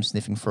 Seahawks and Rams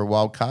sniffing for a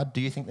wild card. Do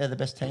you think they're the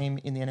best team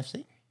in the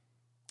NFC?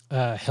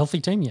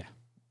 Healthy team,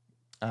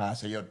 yeah.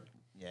 So you're,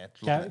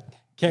 Caveat.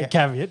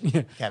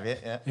 Yeah. Caveat,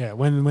 yeah. Yeah,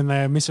 when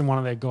they're missing one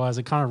of their guys,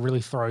 it kind of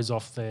really throws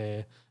off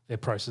their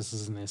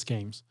processes and their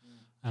schemes.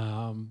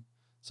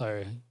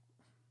 So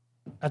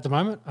at the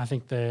moment, I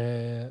think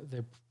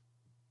they've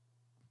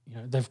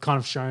kind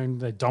of shown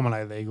they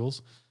dominated the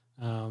Eagles.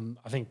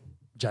 I think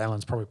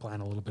Jalen's probably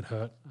playing a little bit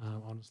hurt,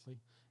 honestly.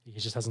 He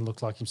just hasn't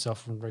looked like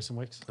himself in recent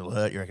weeks. A little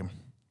hurt, you reckon?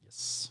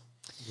 Yes,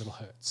 a little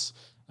hurts.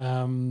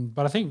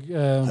 But I think...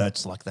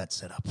 hurts like that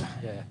setup.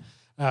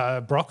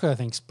 Yeah. Brock, I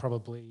think, is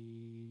probably...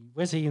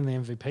 Where's he in the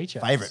MVP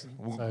chat? Favourite.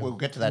 We'll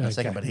get to that in a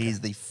second, but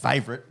he's the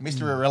favourite.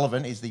 Mr.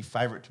 Irrelevant is the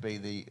favourite to be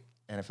the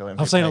NFL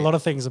MVP. I've seen a lot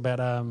of things about...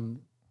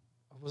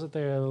 was it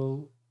their...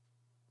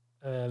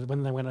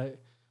 when they went...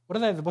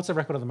 What's their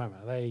record at the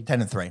moment? Are they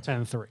 10-3.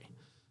 10-3.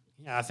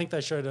 Yeah, I think they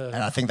showed And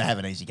I think they have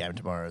an easy game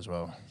tomorrow as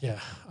well. Yeah,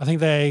 I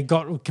think they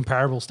got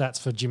comparable stats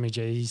for Jimmy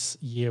G's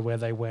year where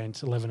they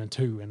went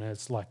 11-2, and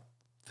it's like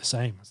the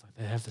same. It's like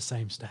they have the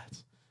same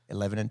stats.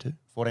 11-2?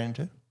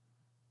 14-2?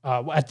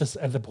 At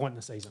the point in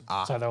the season.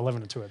 So they're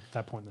 11-2 at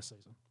that point in the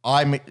season.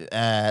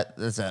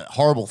 There's a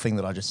horrible thing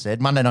that I just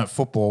said. Monday Night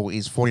Football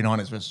is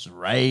 49ers versus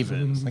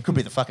Ravens. It could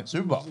be the fucking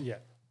Super Bowl. Yeah.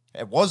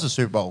 It was the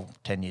Super Bowl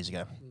 10 years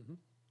ago.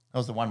 That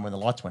was the one when the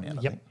lights went out,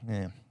 I think.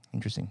 Yeah,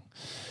 interesting.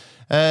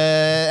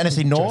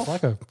 NFC North. Joe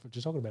Flacco, what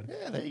you're talking about.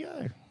 Yeah, there you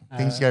go.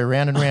 Things go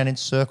round and round in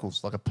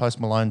circles like a Post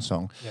Malone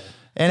song. Yeah.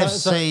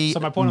 NFC So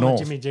my point North. on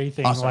the Jimmy G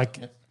thing,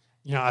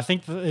 I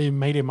think the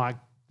media might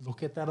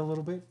look at that a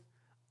little bit.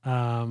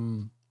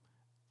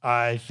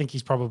 I think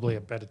he's probably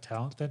a better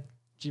talent than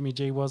Jimmy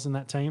G was in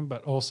that team,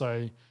 but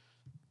also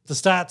the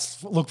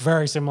stats look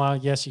very similar.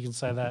 Yes, you can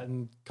say that.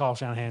 And Kyle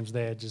Shanahan's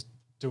there just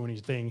doing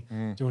his thing,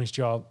 doing his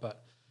job.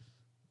 But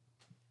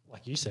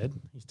like you said,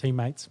 his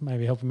teammates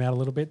maybe help him out a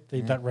little bit.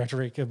 That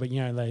rhetoric, but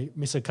they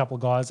miss a couple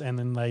of guys and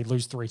then they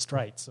lose 3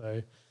 straight.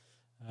 So,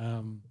 I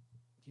don't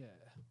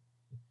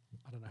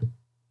know.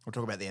 We'll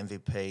talk about the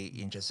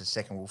MVP in just a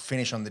second. We'll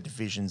finish on the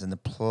divisions and the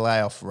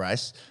playoff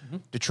race.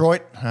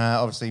 Detroit,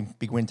 obviously,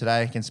 big win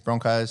today against the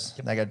Broncos.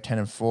 Yep. They go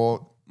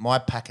 10-4. My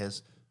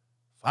Packers,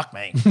 fuck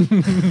me.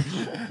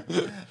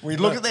 We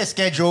look at their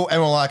schedule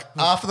and we're like,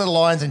 after the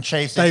Lions and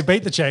Chiefs. They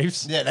beat the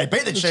Chiefs. Yeah, they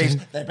beat the Chiefs.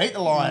 They beat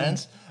the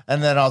Lions.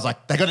 And then I was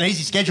like, they got an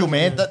easy schedule,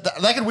 man.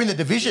 They could win the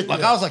division.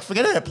 Like, I was like,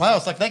 forget it,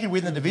 playoffs. Like, they could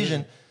win the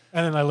division.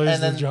 And then they lose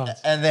the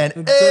Giants. And then,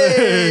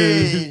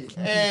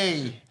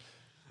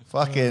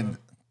 fucking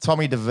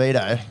Tommy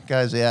DeVito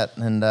goes out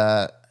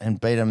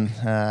and beat them.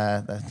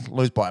 They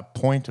lose by a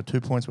point or 2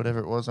 points, whatever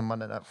it was on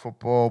Monday Night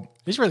Football.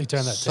 He's really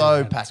turned that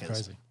so team. Packers.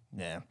 That's crazy.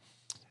 Yeah.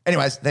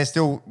 Anyways, they're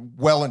still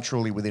well and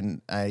truly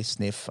within a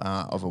sniff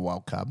of a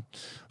wild card.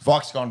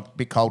 Vikes gone a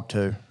bit cold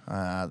too.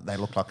 They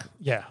look like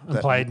and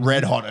played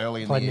red hot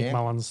early in the played year. Nick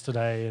Mullins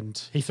today, and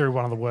he threw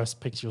one of the worst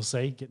picks you'll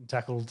see, getting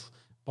tackled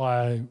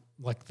by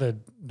like the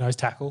nose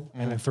tackle,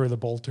 and then threw the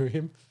ball to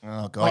him.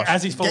 Oh gosh! Like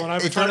as he's falling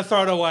over, trying to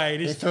throw it away.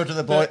 He threw it to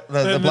the bloke.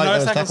 The bloke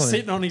nose tackle's tackling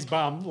sitting on his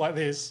bum like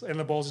this, and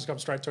the ball's just come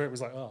straight to it. It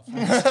was like, oh,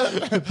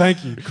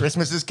 thank you.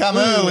 Christmas has come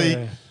early.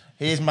 Yeah.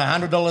 Here's my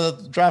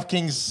 $100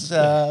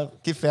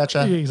 DraftKings gift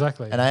voucher. Yeah,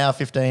 exactly. An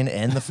AR-15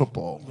 and the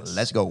football.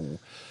 Let's go.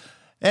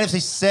 NFC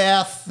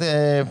South,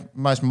 the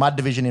most mud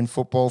division in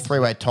football.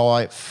 3-way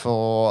tie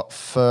for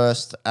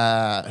first.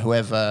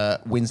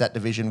 Whoever wins that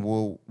division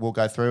will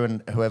go through,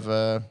 and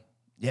whoever.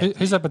 Yeah.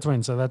 Who's that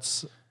between? So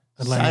that's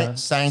Atlanta,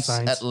 Saints,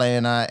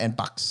 Atlanta, and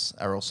Bucks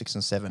are all 6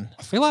 and 7.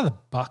 I feel like the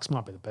Bucks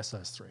might be the best of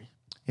those 3.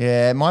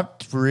 Yeah, it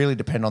might really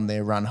depend on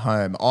their run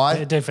home.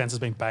 Their defense has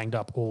been banged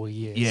up all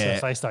year. Yeah. So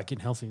if they start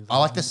getting healthy. I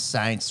like the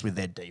Saints with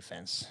their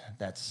defense.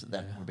 That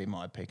would be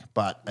my pick.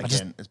 But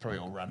again, it's probably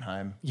all run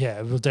home.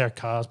 Yeah, well, Derek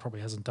Carr's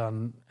probably hasn't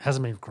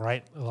been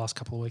great the last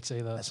couple of weeks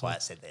either. That's why I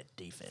said their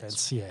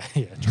defense. Yeah,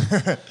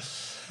 true.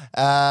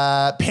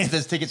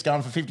 Panthers tickets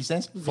going for 50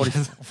 cents,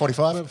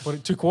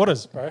 45. 2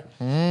 quarters, bro.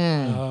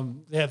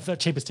 The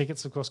cheapest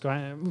tickets, of course,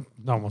 going.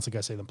 No one wants to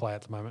go see them play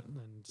at the moment. And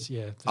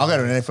I'll go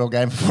to an NFL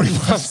game for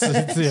 45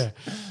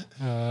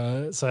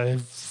 cents. So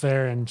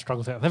they're in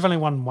struggle. They've only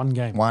won 1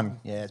 game.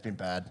 Yeah, it's been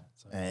bad.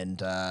 And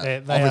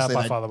they obviously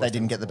are by far the they worst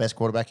didn't get the best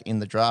quarterback in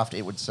the draft,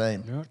 it would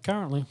seem. Yeah,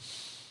 currently.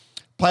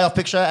 Playoff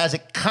picture as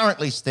it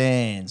currently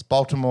stands.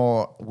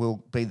 Baltimore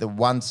will be the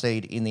 1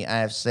 seed in the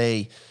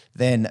AFC.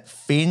 Then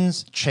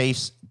Finns,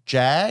 Chiefs,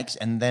 Jags,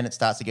 and then it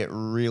starts to get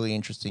really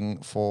interesting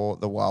for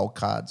the wild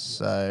cards.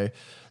 So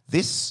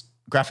this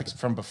graphics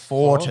from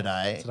before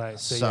today.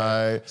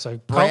 So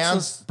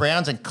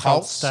Browns and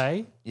Colts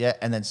stay. Yeah,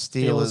 and then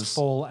Steelers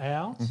fall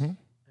out. And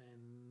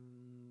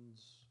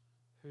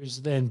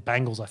who's then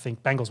Bengals? I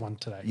think Bengals won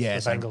today. Yeah,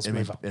 the Bengals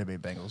move up. It'll be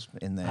Bengals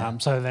in there.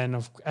 So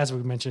then, as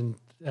we mentioned,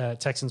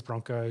 Texans,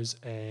 Broncos,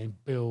 and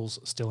Bills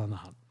still in the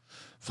hunt.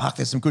 Fuck,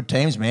 there's some good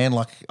teams, man.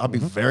 Like I'd be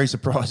very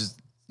surprised.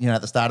 At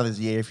the start of this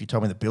year, if you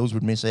told me the Bills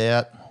would miss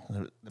out.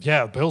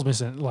 Yeah, the Bills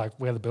missing, like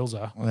where the Bills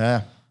are.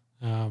 Yeah.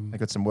 They've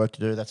got some work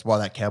to do. That's why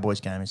that Cowboys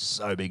game is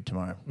so big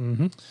tomorrow.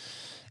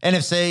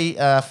 NFC,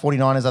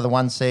 49ers are the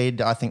 1 seed.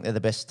 I think they're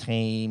the best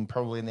team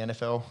probably in the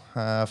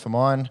NFL for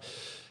mine.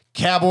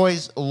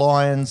 Cowboys,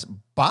 Lions,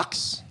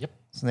 Bucks. Yep.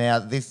 So now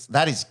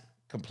that is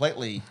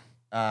completely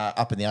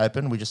up in the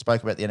open. We just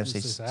spoke about the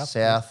NFC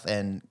South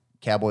and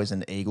Cowboys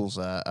and Eagles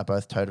are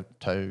both toe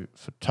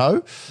for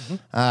toe.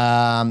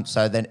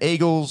 So then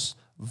Eagles,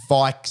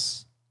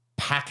 Vikes,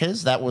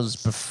 Packers. That was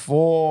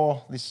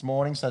before this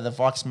morning, so the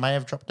Vikes may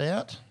have dropped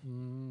out.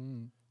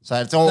 So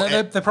it's all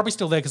they're probably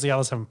still there because the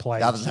others haven't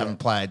played. The others haven't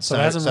played. So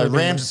Rams and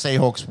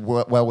Seahawks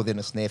were well within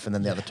a sniff, and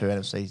then the other 2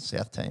 NFC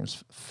South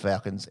teams,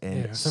 Falcons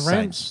and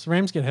Saints.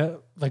 Rams get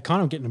they're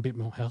kind of getting a bit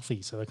more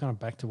healthy, so they're kind of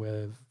back to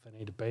where they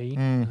need to be.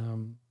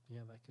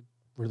 They could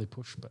really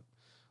push, but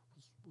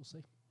we'll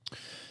see.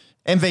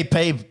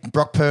 MVP,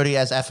 Brock Purdy,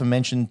 as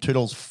aforementioned,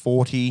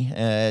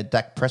 $2.40.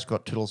 Dak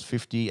Prescott,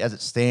 $2.50. As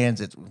it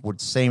stands, it would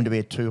seem to be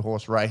a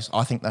 2-horse race.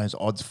 I think those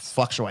odds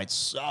fluctuate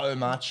so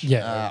much.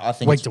 I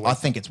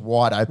think it's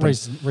wide open.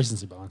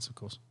 Recency bias, of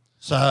course.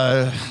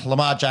 So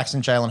Lamar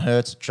Jackson, Jalen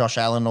Hurts, Josh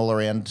Allen, all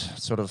around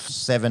sort of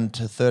 7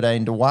 to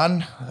 13 to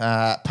 1.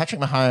 Patrick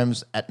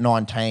Mahomes at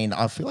 19.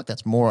 I feel like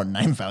that's more on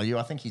name value.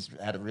 I think he's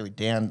had a really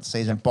down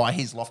season by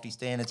his lofty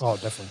standards. Oh,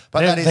 definitely.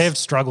 But they've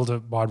struggled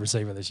at wide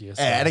receiver this year.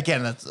 So. And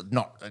again, that's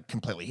not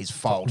completely his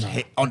fault.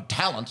 No. On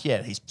talent,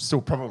 he's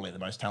still probably the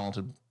most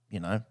talented,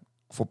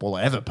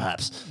 footballer ever,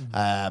 perhaps.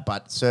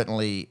 But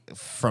certainly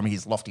from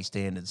his lofty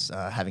standards,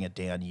 having a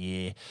down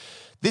year.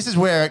 This is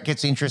where it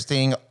gets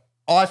interesting.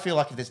 I feel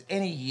like if there's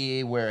any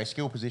year where a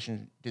skill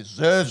position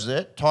deserves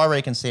it,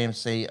 Tyreek and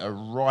CMC are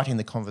right in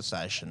the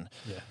conversation.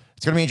 Yeah.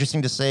 It's going to be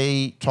interesting to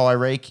see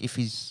Tyreek if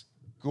he's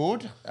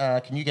good.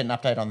 Can you get an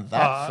update on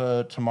that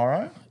for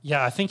tomorrow?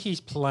 Yeah, I think he's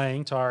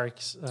playing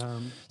Tyreek's.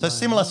 So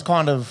similar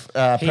kind of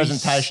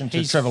presentation to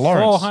he's Trevor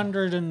Lawrence.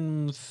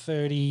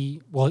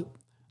 430. Well,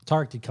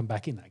 Tyreek did come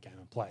back in that game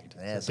and played.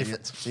 Yeah, so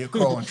you're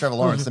calling Trevor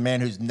Lawrence the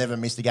man who's never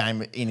missed a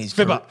game in his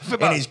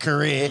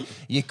career.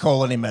 You're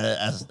calling him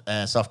a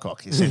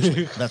softcock,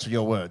 essentially. That's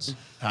your words.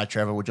 Hi,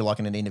 Trevor. Would you like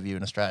an interview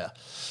in Australia?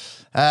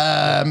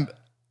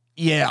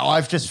 Yeah, I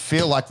just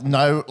feel like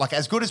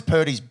as good as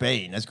Purdy's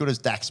been, as good as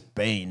Dak's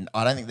been,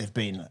 I don't think they've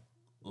been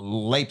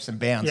leaps and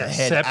bounds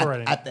ahead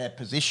at their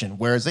position.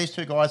 Whereas these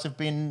two guys have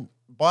been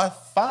by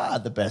far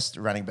the best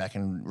running back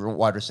and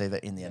wide receiver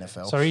in the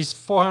NFL. So he's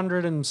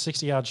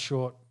 460 yards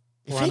short.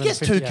 If he gets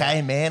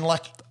 2K, man,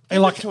 let's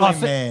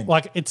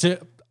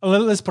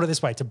put it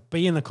this way: to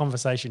be in the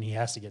conversation, he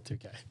has to get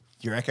 2K.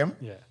 You reckon?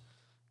 Yeah,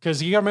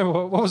 because you got to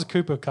remember what was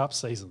Cooper Cup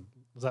season?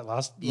 Was that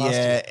last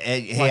year?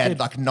 He had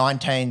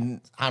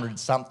 1,900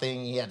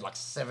 something. He had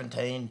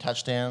 17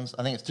 touchdowns.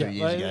 I think it's 2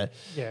 years ago.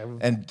 Yeah.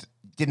 And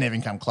didn't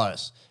even come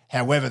close.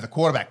 However, the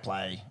quarterback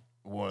play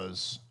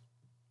was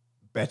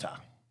better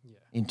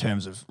in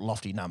terms of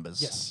lofty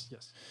numbers. Yes.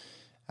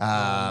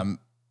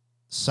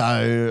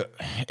 So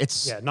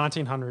it's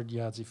 1,900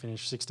 yards. He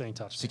finished 16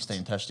 touchdowns.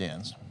 16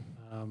 touchdowns.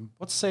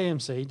 What's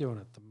CMC doing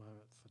at the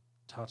moment for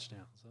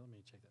touchdowns? Let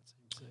me check that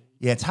CMC.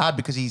 Yeah, it's hard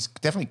because he's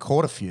definitely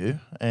caught a few,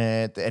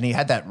 and he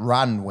had that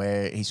run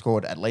where he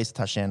scored at least a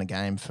touchdown a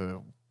game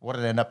for what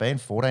did it end up being,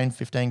 14,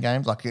 15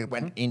 games? It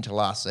went into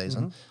last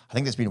season. I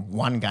think there's been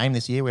one game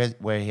this year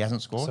where he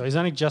hasn't scored. So he's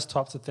only just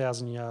topped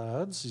 1,000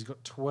 yards. He's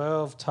got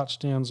 12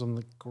 touchdowns on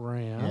the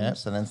ground. Yeah,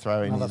 so then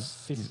throw in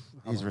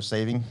his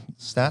receiving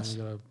stats.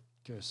 You've got to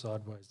go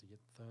sideways to get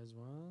those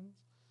ones.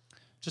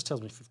 Just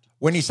tells me 50.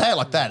 When you say it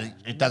like that,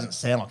 it doesn't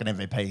sound like an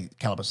MVP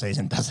caliber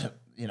season, does it?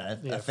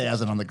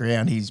 1,000 on the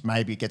ground. He's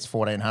maybe gets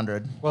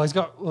 1,400.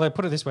 Well,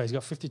 put it this way: he's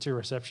got 52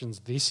 receptions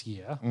this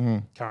year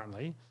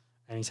currently,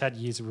 and he's had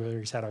years where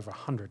he's had over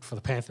 100 for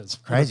the Panthers.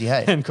 Crazy,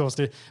 hey? And of course,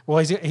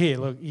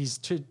 he's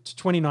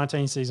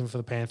 2019 season for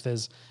the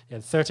Panthers. He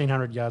had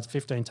 1,300 yards,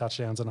 15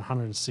 touchdowns, and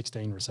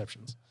 116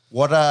 receptions.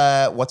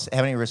 How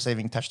many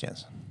receiving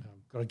touchdowns?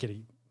 Got to get it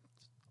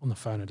on the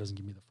phone. It doesn't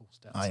give me the full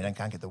stats. Oh, you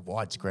can't get the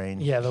widescreen.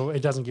 Yeah,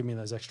 it doesn't give me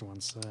those extra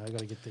ones. So I got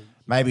to get the.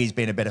 Maybe he's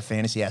been a better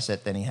fantasy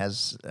asset than he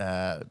has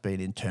been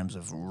in terms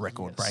of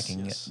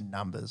record-breaking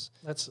numbers.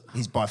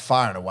 He's by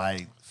far and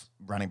away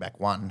running back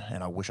one,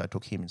 and I wish I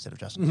took him instead of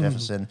Justin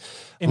Jefferson.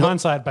 In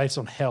hindsight, based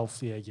on health,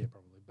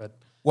 probably, but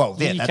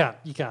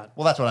you can't.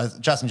 Well, that's what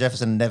Justin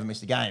Jefferson never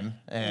missed a game,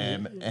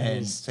 and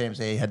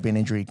CMC had been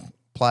injury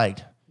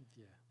plagued,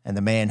 and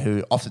the man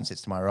who often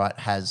sits to my right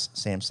has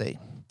CMC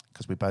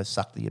because we both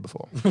sucked the year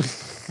before.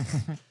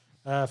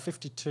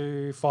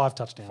 52, 5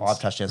 touchdowns. 5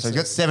 touchdowns. So he's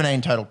got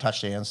 17 total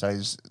touchdowns. So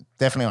he's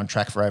definitely on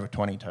track for over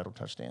 20 total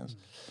touchdowns.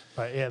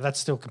 But that's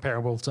still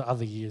comparable to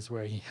other years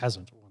where he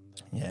hasn't won.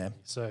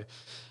 So a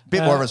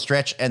bit more of a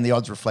stretch, and the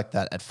odds reflect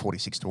that at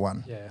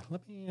 46-1. Yeah.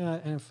 Let me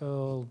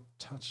NFL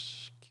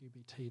touch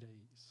QB TDs.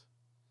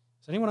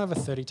 Is anyone over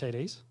 30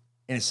 TDs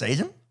in a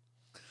season?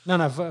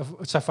 No.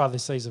 So far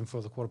this season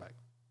for the quarterback.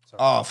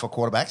 Sorry. For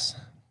quarterbacks.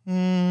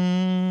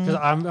 Because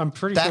I'm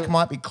pretty Dak sure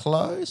might be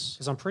close.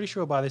 Because I'm pretty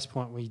sure by this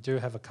point we do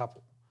have a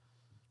couple.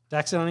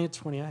 Dak's only at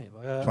 28.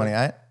 28.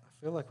 I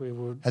feel like we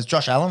would. Has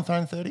Josh Allen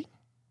thrown 30?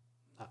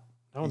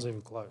 No one's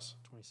even close.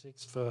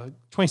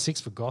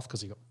 26 for Goff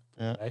because he got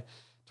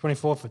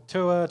 24 for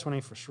Tua,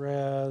 20 for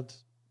Shroud.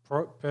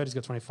 Purdy's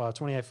got 25,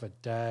 28 for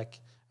Dak.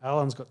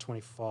 Allen's got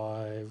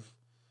 25.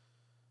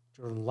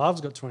 Jordan Love's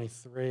got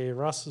 23.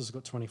 Russ has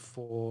got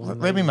 24.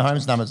 Read me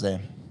Mahomes' numbers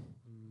there.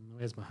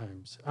 Where's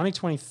Mahomes? Only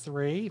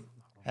 23.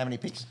 How many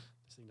picks?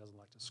 This thing doesn't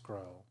like to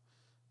scroll.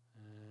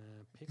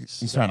 Picks.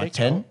 He's throwing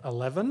 10?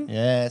 11.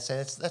 Yeah,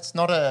 so that's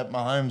not a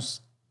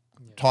Mahomes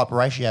type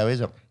ratio,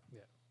 is it?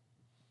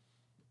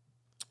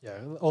 Yeah,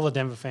 all the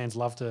Denver fans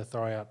love to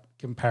throw out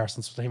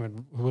comparisons between him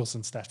and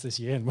Wilson's stats this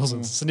year, and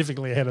Wilson's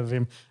significantly ahead of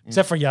him,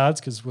 except for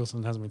yards because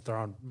Wilson hasn't been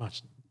throwing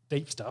much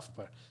deep stuff.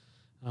 But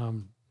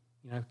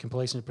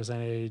completion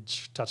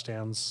percentage,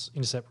 touchdowns,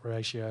 intercept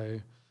ratio,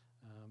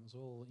 is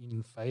all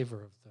in favor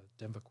of the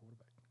Denver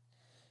quarterback.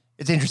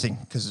 It's interesting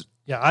because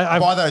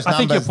by those numbers, I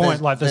think your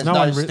point. There's no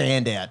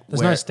standout.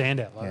 There's no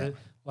standout.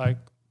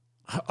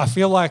 I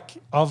feel like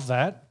of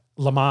that,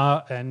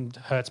 Lamar and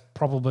Hurts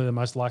probably the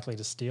most likely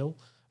to steal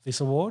this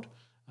award.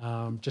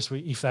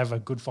 If they have a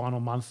good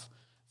final month,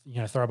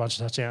 throw a bunch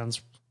of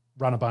touchdowns,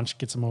 run a bunch,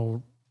 get some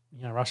more,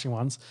 rushing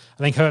ones.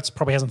 I think Hurts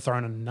probably hasn't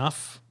thrown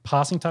enough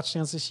passing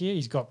touchdowns this year.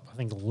 He's got, I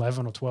think,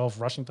 11 or 12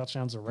 rushing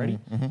touchdowns already.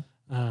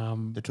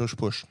 The tush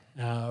push.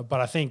 But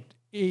I think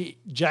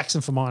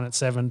Jackson for mine at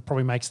 7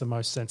 probably makes the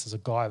most sense as a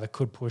guy that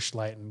could push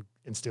late and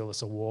steal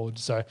this award.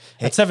 So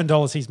at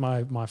 $7, he's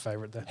my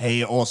favourite there.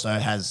 He also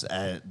has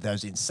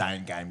those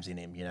insane games in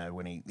him,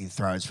 when he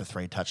throws for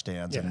 3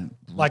 touchdowns and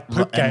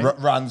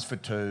runs for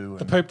 2.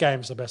 The poop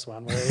game's the best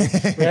one where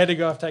we had to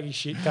go off, take his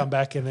shit, come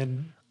back and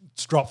then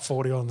drop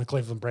 40 on the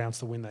Cleveland Browns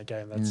to win that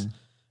game. That's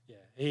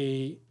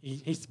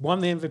he's won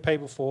the MVP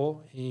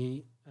before.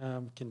 He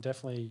can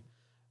definitely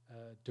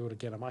do it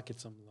again. I might get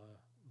some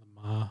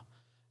Lamar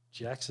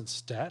Jackson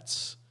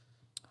stats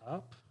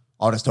up.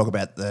 I'll just talk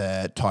about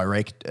the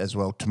Tyreek as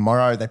well.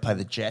 Tomorrow they play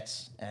the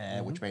Jets,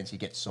 which means he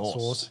gets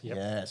Sauce. Yep.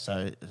 Yeah,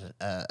 so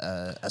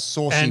a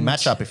saucy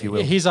matchup, if you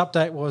will. His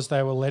update was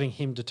they were letting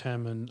him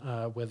determine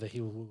whether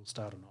he will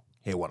start or not.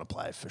 He'll want to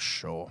play for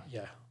sure.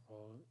 Yeah.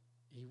 Well,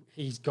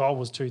 his goal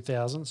was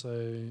 2,000,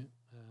 so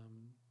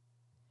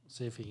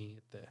see if he can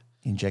get there.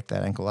 Inject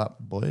that ankle up,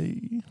 boy.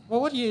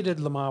 Well, what year did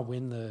Lamar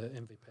win the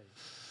MVP?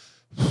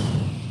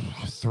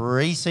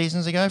 4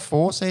 seasons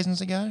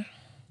ago.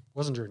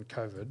 Wasn't during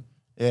COVID.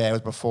 Yeah, it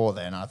was before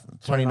then.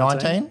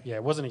 2019? Yeah,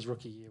 it wasn't his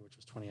rookie year, which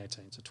was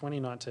 2018. So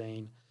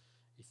 2019,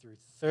 he threw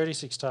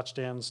 36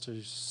 touchdowns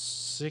to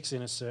 6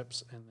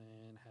 intercepts and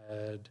then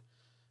had,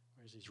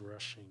 where's his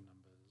rushing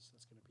numbers?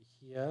 That's going to be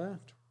here.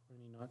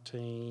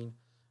 2019,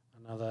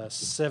 another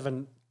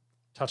 7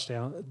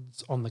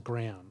 touchdowns on the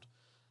ground.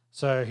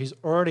 So he's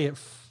already at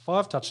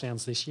 5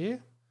 touchdowns this year.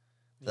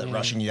 The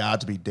rushing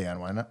yards be down,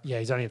 won't it? Yeah,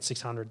 he's only at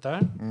 600 though,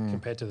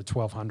 compared to the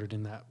 1,200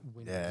 in that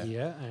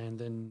year. And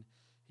then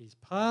his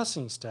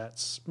passing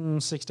stats,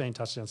 16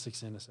 touchdowns,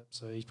 6 intercepts.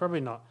 So he's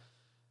probably not.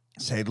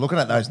 See, looking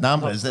at those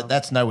numbers,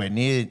 that's nowhere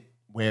near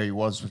where he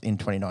was in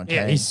 2019.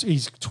 Yeah,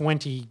 he's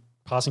 20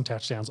 passing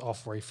touchdowns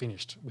off where he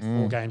finished with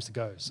 4 games to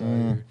go. So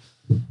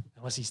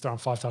unless he's throwing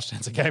 5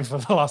 touchdowns a game for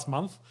the last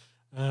month.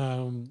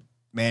 Man,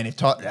 I'm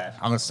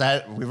going to say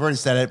it. We've already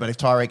said it, but if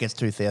Tyreek gets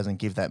 2,000,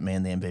 give that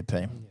man the MVP.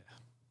 Yeah.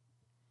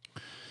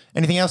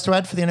 Anything else to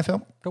add for the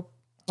NFL? Nope.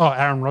 Oh,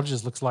 Aaron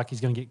Rodgers looks like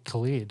he's going to get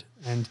cleared.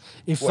 And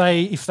if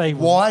they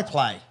why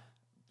play?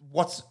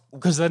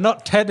 Because they're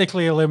not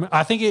technically eliminated.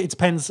 I think it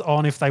depends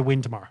on if they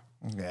win tomorrow.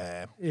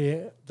 Yeah.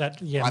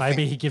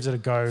 Maybe he gives it a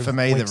go. For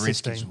me, the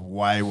risk 16. is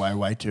way, way,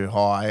 way too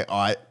high.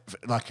 I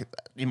like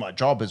in my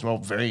job as well.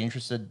 Very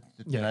interested.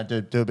 Do a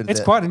bit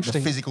of quite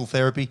interesting. The physical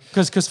therapy.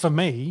 Because for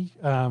me,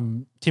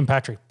 Tim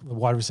Patrick, the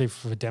wide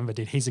receiver for Denver,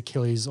 did his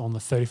Achilles on the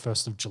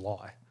 31st of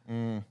July,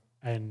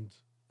 and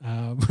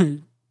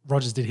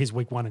Rodgers did his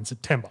week 1 in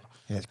September.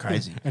 Yeah, it's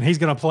crazy. And he's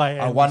going to play.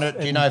 I wonder.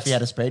 Do you know if he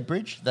had a speed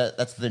bridge?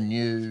 That's the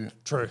new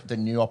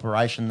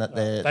operation that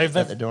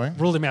they're doing.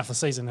 Ruled him out for the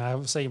season.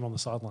 I see him on the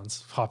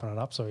sidelines hyping it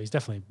up, so he's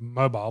definitely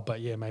mobile. But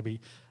yeah, maybe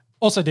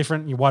also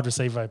different. Your wide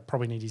receiver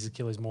probably needs his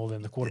Achilles more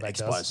than the quarterback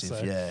does.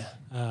 Explosive,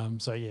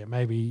 So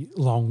maybe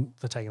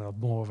they're taking a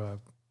more of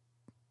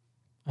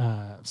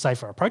a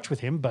safer approach with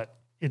him, but.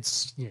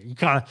 It's you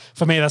kind of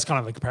for me that's kind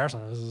of the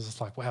comparison. It's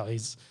just like wow,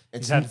 he's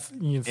had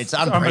it's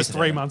almost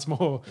 3 months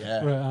more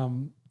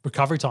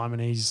recovery time and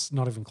he's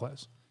not even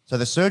close. So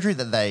the surgery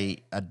that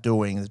they are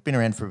doing has been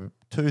around for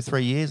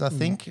 2-3 years, I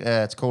think.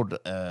 It's called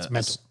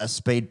a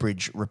speed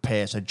bridge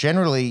repair. So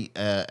generally,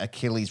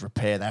 Achilles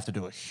repair, they have to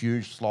do a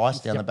huge slice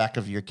down the back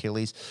of your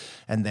Achilles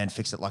and then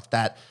fix it like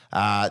that.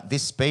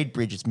 This speed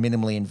bridge is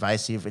minimally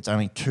invasive. It's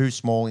only 2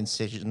 small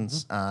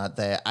incisions.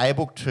 They're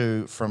able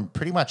to, from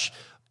pretty much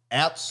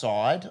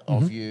outside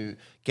of you,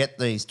 get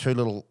these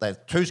 2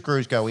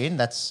 screws go in.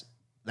 That's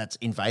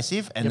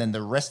invasive, and then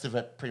the rest of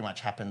it pretty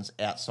much happens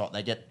outside.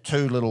 They get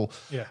 2 little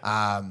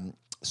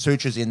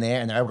sutures in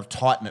there, and they're able to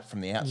tighten it from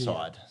the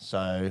outside.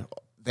 So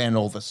then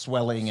all the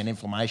swelling and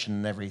inflammation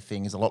and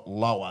everything is a lot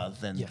lower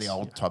than the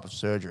old type of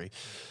surgery.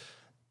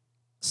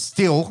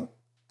 Still,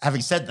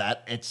 having said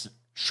that, it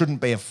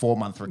shouldn't be a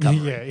 4-month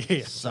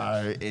recovery.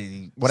 So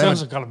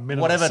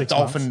whatever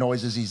dolphin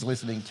noises he's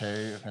listening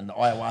to and the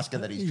ayahuasca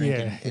that he's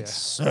drinking, it's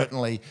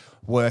certainly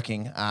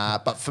working.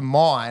 But for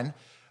mine,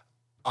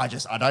 I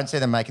don't see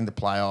them making the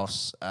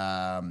playoffs.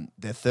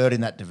 They're 3rd in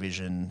that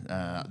division.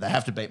 They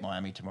have to beat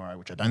Miami tomorrow,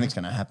 which I don't think is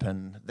going to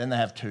happen. Then they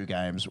have 2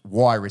 games.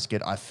 Why risk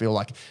it? I feel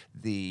like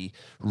the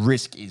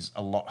risk is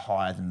a lot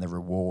higher than the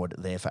reward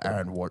there for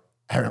Aaron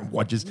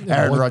Rodgers,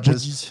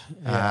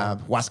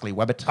 Waskley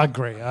Webbett. I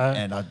agree.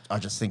 And I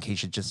just think he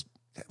should just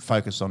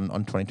focus on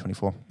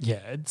 2024. Yeah,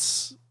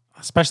 it's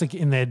especially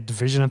in their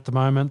division at the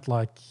moment.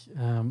 Like,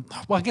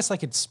 I guess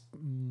it's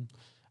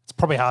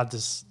probably hard to.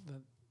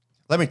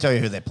 Let me tell you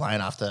who they're playing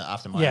after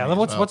Miami. Yeah,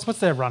 what's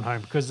their run home?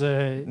 Because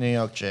New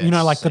York Jets.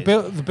 Like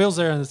the Bills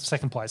are in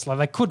second place. Like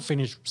they could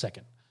finish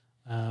second.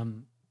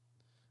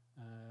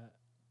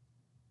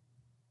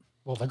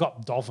 Well, they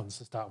got Dolphins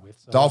to start with.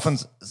 So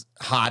Dolphins,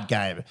 hard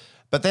game,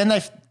 but then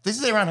this is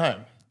their run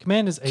home.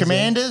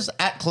 Commanders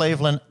at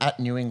Cleveland, at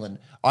New England.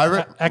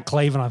 At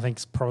Cleveland, I think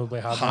is probably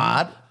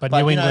hard. But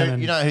New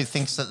England, you know who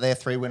thinks that they're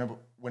 3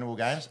 winnable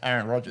games?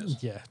 Aaron Rodgers.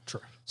 Yeah,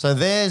 true. So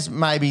there's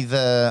maybe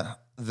so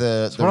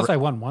what if they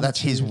won 1? That's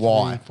 2, his 3,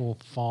 why. 4,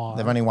 5.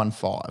 They've only won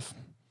 5.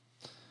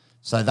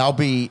 So they'll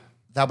be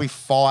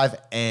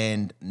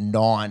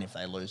 5-9 if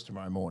they lose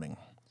tomorrow morning.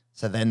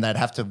 So then they'd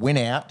have to win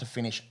out to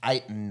finish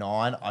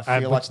 8-9. I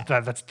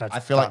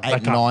feel like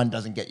 8-9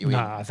 doesn't get you in. No,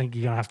 I think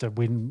you're gonna have to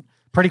win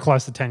pretty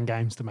close to 10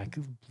 games to make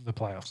the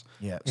playoffs.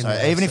 Yeah. So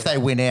even if they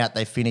win out,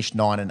 they finish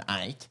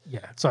 9-8. Yeah.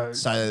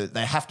 So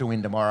they have to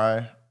win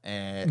tomorrow,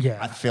 and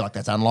I feel like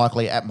that's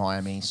unlikely at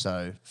Miami.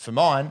 So for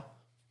mine,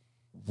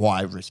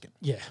 why risk it?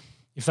 Yeah.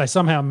 If they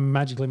somehow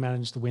magically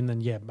manage to win, then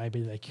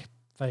maybe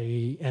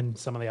they and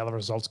some of the other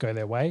results go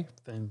their way,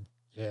 then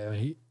yeah,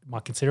 he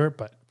might consider it,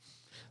 but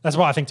that's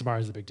why I think tomorrow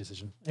is the big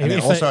decision. And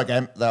If also they- a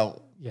game,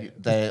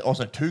 they're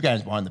also 2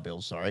 games behind the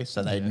Bills,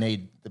 so they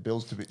need the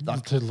Bills to be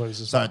to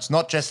lose as So well. it's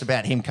not just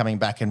about him coming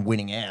back and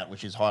winning out,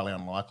 which is highly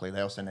unlikely.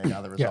 They also need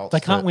other Yeah, results. they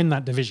can't win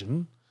that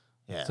division.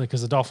 Yeah.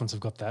 because the Dolphins have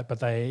got that, but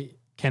they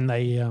compete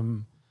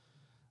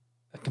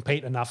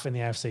enough in the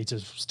AFC to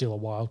steal a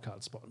wild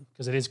card spot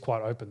because it is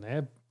quite open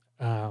there.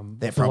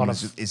 Their problem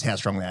is how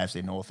strong the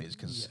AFC North is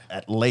because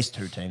at least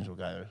 2 teams will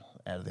go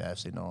out of the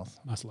AFC North.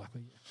 Most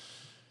likely.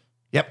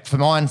 Yep. For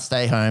mine,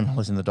 stay home,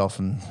 listen to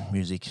Dolphin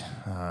music.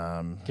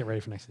 Get ready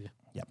for next year.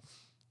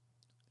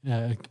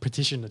 Yep.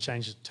 Petition to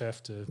change the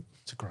turf to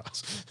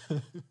grass.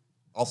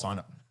 I'll sign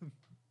it.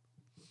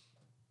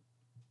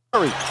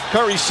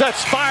 Curry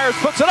sets, fires,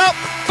 puts it up.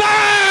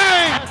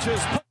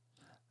 Bang!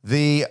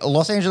 The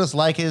Los Angeles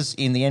Lakers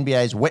in the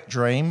NBA's wet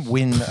dream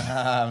win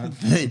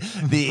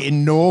the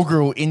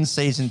inaugural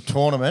in-season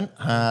tournament,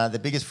 the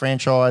biggest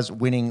franchise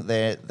winning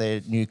their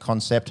new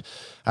concept.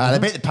 They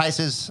beat the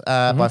Pacers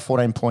by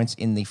 14 points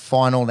in the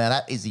final. Now,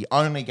 that is the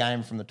only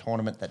game from the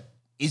tournament that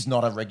is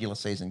not a regular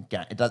season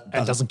game. It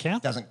doesn't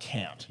count? Doesn't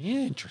count. Yeah,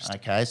 interesting.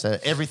 Okay, so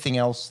everything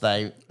else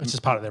It's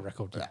just part of their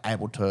record. Yeah.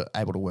 able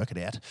to work it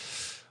out.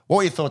 What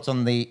were your thoughts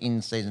on the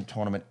in-season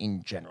tournament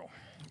in general?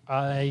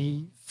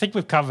 I think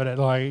we've covered it.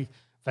 Like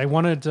they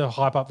wanted to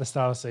hype up the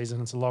start of the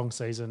season. It's a long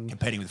season.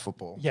 Competing with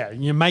football. Yeah,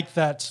 you make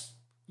that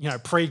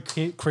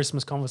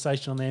pre-Christmas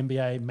conversation on the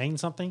NBA mean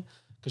something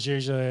because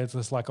usually it's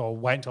just like, oh,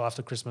 wait until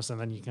after Christmas and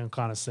then you can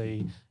kind of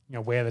see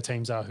where the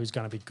teams are, who's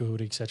going to be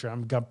good, etc.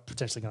 I'm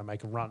potentially going to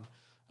make a run.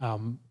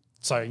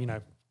 So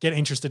get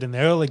interested in the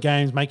early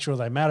games, make sure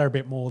they matter a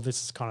bit more.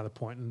 This is kind of the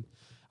point, and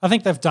I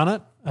think they've done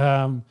it.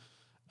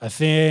 I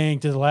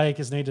think the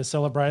Lakers need to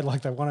celebrate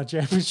like they won a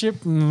championship,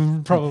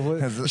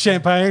 probably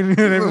champagne and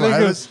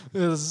everything.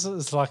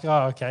 It's like,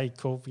 oh, okay,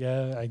 cool,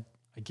 yeah,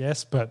 I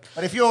guess. But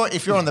if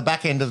you're on the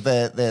back end of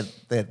their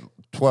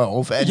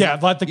 12,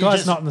 and like the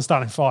guy's not in the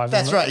starting 5.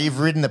 That's right. You've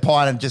ridden the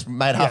pine and just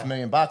made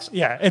 $500,000.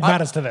 Yeah, it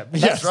matters to them.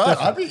 That's Yes, right.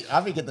 definitely.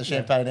 I'd be getting the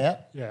champagne out.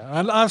 Yeah,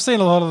 and I've seen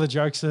a lot of the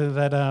jokes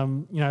that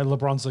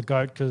LeBron's the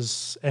GOAT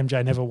because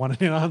MJ never won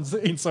an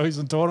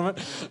in-season tournament.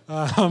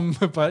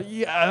 But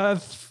yeah.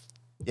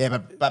 Yeah,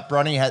 but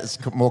Bronny has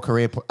more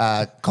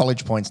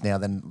college points now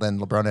than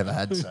LeBron ever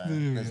had, so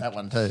there's that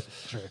one too.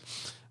 True.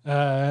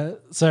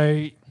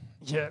 So,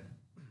 yeah,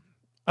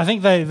 I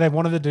think they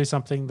wanted to do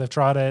something. They've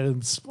tried it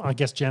and, I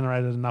guess,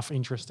 generated enough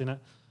interest in it.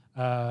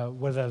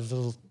 Whether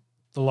the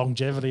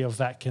longevity of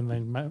that can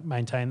then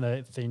maintain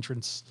the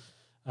entrance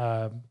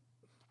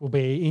will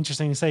be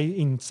interesting to see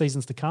in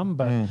seasons to come.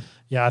 But,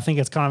 yeah, I think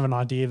it's kind of an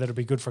idea that will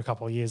be good for a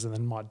couple of years and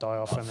then might die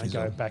off and then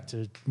go back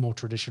to more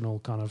traditional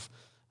kind of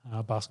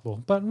basketball.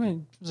 But, I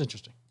mean, it was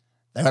interesting.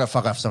 They got to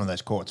fuck off some of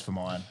those courts for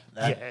mine.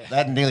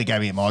 That nearly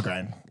gave me a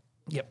migraine.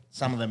 Yep.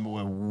 Some of them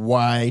were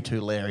way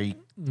too leery,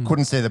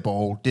 couldn't see the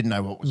ball, didn't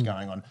know what was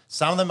going on.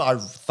 Some of them I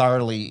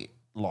thoroughly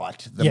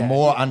liked. The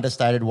more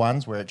understated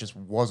ones where it just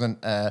wasn't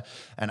an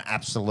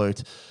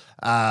absolute,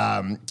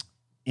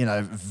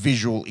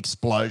 visual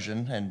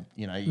explosion and,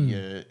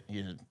 your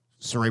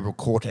cerebral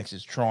cortex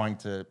is trying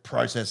to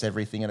process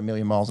everything at a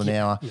million miles an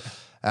hour. Yeah.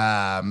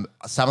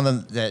 Some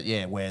of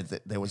them where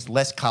there was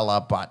less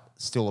colour but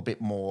still a bit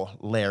more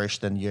lairish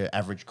than your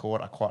average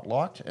court I quite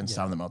liked, and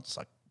some of them I was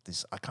like,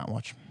 this I can't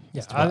watch.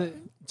 Yeah,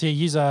 to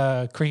use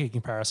a cricket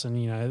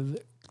comparison,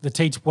 the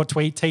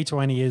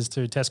T20 is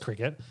to Test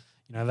cricket.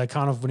 They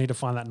kind of need to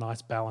find that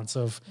nice balance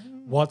of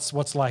what's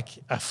like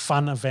a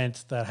fun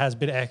event that has a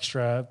bit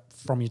extra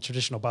from your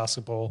traditional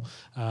basketball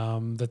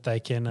that they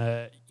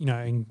can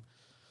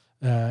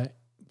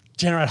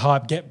generate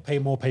hype,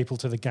 get more people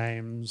to the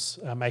games,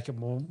 make it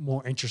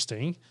more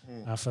interesting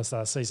for the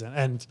start of the season.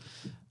 And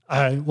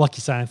like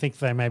you're saying, I think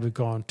they maybe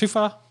gone too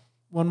far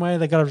one way.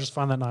 They got to just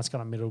find that nice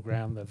kind of middle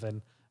ground that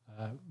then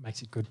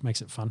makes it good,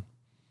 makes it fun,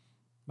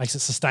 makes it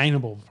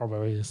sustainable.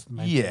 Probably is the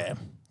main thing.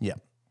 Yeah.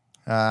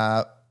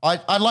 I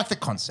like the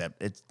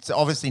concept. It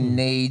obviously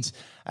needs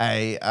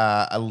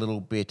a little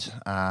bit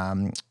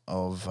of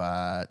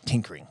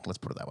tinkering. Let's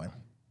put it that way.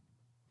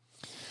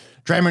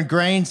 Draymond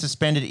Green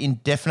suspended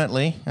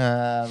indefinitely.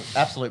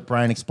 Absolute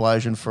brain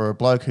explosion for a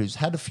bloke who's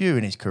had a few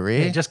in his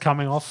career. Yeah, just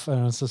coming off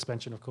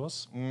suspension, of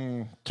course.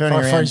 Turning for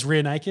around. his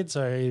rear naked,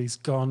 so he's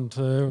gone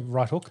to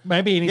right hook.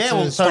 Maybe he needs to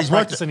so stop he's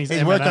worked practicing his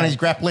he's MMA. worked on his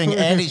grappling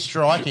and his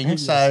striking.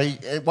 So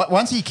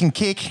once he can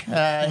kick,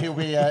 he'll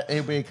be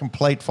a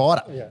complete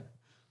fighter. Yeah.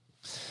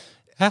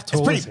 How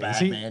tall pretty is he?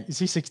 bad, man. Is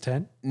he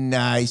 6'10"?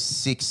 No, he's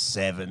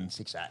 6'7",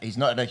 6'8".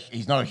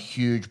 He's not a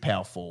huge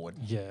power forward.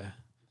 Yeah.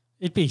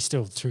 It'd be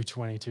still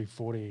 220,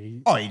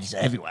 240. Oh, he's a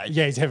heavyweight.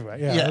 Yeah, he's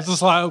heavyweight. Yeah. It's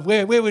just like,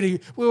 where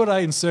would I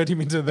insert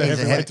him into the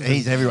heavyweight?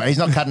 He's heavyweight. He's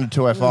not cutting to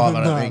 205,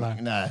 I don't No,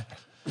 think. No.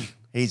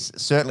 He's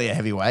certainly a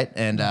heavyweight.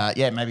 And,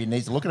 maybe he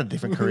needs to look at a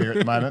different career at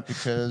the moment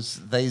because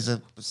these are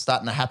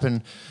starting to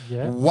happen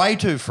way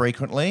too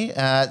frequently.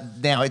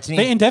 Now, it's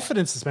the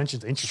indefinite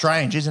suspension's interesting.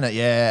 strange, isn't it?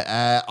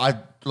 Yeah.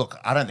 look,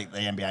 I don't think the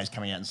NBA is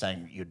coming out and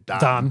saying you're done.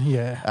 Done,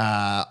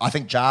 yeah. I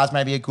think Jar's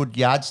maybe a good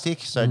yardstick.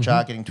 So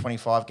Jar getting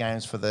 25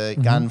 games for the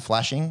gun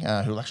flashing,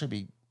 who'll actually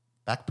be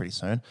back pretty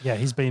soon. Yeah, I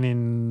think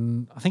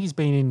he's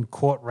been in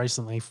court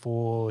recently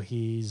for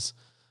his,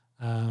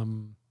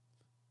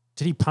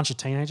 did he punch a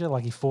teenager?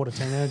 Like he fought a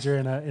teenager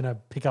in a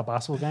pickup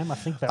basketball game? I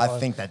think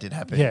that did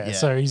happen. Yeah,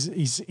 so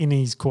he's in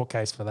his court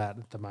case for that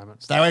at the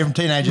moment. Stay away from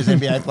teenagers,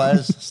 NBA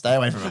players. Stay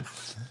away from them.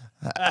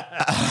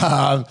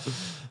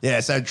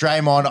 So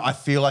Draymond, I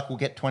feel like we'll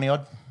get 20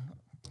 odd.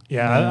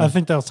 Yeah, I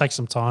think they'll take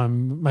some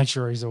time, make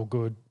sure he's all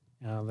good.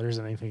 There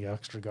isn't anything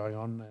extra going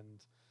on,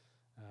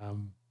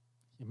 and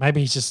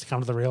maybe he's just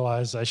come to the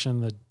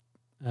realization that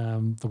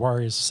the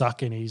Warriors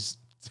suck and he's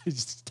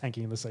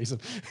tanking in the season.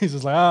 He's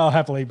just like, I'll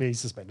happily be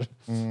suspended.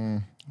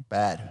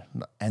 Bad.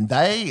 And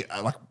they,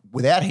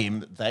 without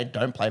him, they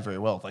don't play very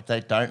well. Like, they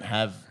don't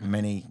have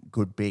many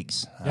good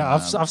bigs. Yeah,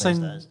 I've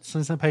seen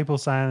some people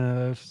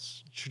saying,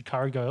 should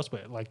Curry go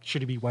elsewhere? Like,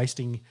 should he be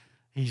wasting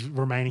his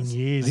remaining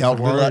years? The old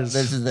Warriors?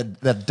 This is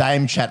the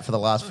Dame chat for the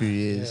last few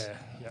years.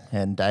 Yeah.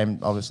 And Dame,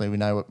 obviously, we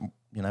know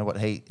what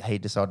he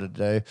decided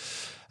to do.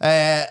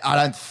 I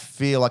don't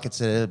feel like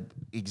it's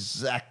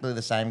exactly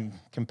the same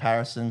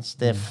comparison.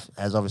 Steph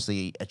has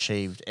obviously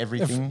achieved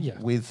everything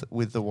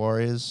with the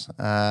Warriors.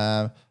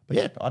 But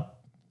yeah,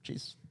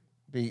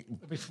 be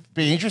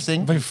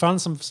interesting. It'd be fun.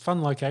 Some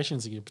fun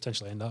locations you could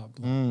potentially end up.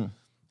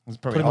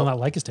 Put him on that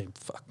Lakers team.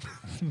 Fuck.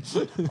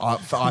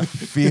 I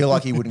feel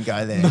like he wouldn't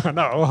go there.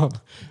 No,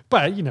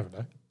 but you never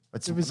know.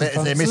 It's their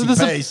missing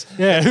piece.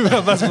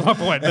 Well, that's my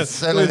point. That's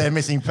certainly their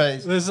missing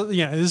piece.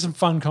 There's some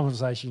fun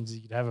conversations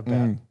you could have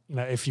about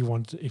if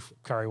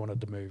Curry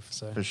wanted to move.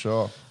 So for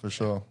sure.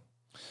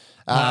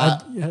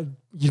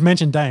 You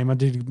mentioned Dame. I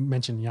did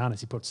mention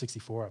Giannis. He put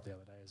 64 up the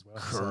other day as well.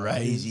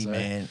 Crazy,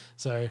 man.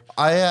 So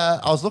I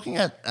was looking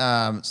at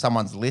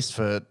someone's list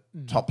for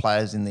top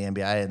players in the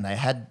NBA, and they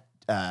had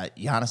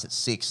Giannis at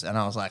 6, and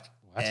I was like,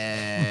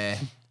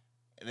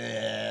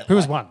 who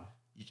was one?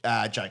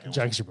 Joker.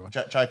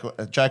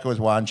 Joker was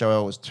 1.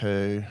 Joel was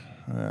 2.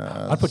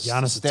 I'd put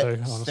Giannis at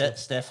 2. Honestly,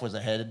 Steph was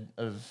ahead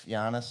of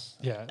Giannis.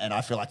 Yeah, and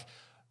I feel like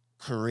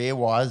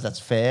career-wise that's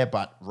fair,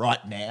 but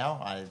right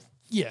now I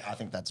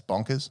think that's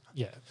bonkers.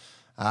 Yeah,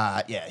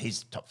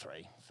 he's top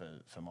 3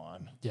 for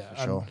mine. Yeah,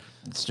 for sure.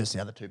 It's just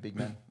the other 2 big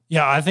men.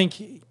 Yeah, I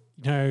think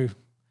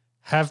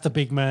have the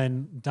big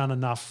men done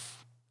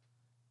enough?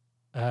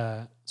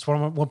 So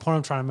what point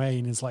I'm trying to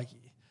mean is like.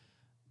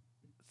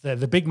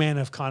 The big men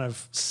have kind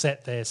of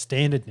set their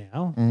standard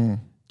now.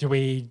 Do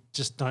we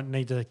just don't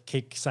need to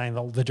keep saying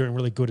that they're doing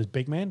really good as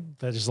big men?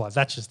 They're just like,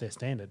 that's just their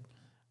standard.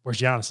 Whereas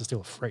Giannis is still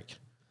a freak.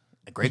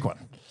 A Greek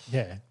one.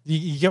 Yeah.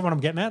 You get what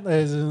I'm getting at?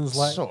 It's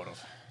like, sort of.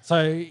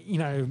 So,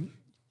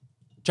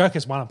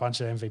 Joker's won a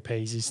bunch of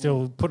MVPs. He's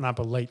still putting up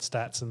elite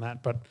stats and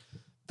that, but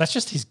that's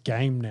just his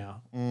game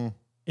now.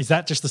 Is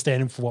that just the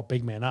standard for what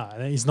big men are?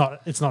 It's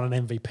not an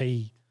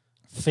MVP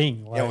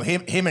thing.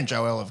 Him and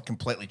Joel have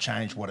completely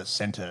changed what a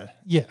centre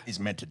is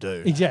meant to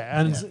do.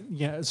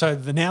 So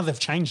now they've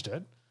changed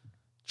it.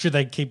 Should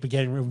they keep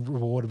getting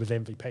rewarded with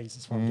MVPs?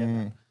 That's what I'm getting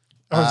at.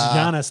 Or is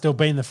Giannis still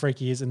being the freak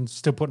he is and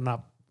still putting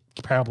up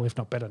comparable, if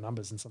not better,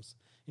 numbers in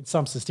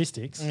some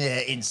statistics? Yeah,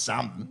 in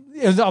some.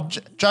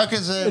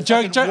 Joker's a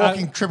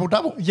walking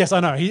triple-double. Yes, I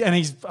know.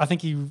 I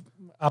think he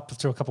up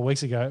to a couple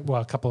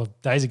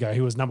of days ago, he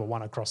was number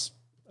 1 across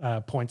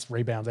points,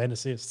 rebounds, and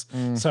assists.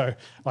 So,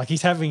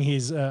 he's having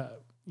his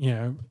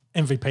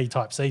MVP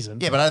type season.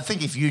 Yeah, but I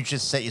think if you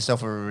just set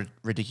yourself a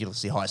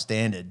ridiculously high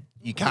standard,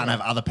 you can't have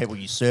other people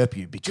usurp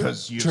you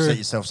because you've set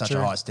yourself such a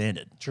high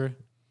standard. True.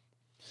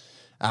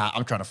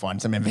 I'm trying to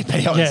find some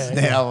MVP odds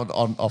now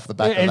off the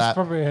back of that. It's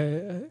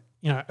probably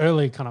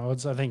early kind of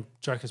odds. I think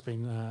Joker's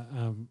been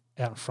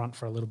out in front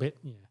for a little bit.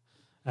 Yeah,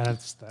 and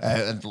it's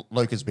and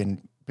Luke has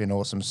been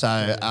awesome. So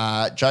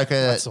Joker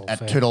at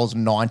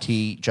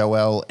 $2.90,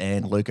 Joel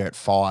and Luca at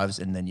 5s,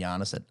 and then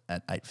Giannis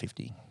at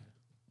 $8.50.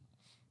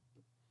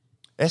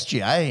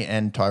 SGA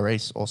and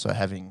Tyrese also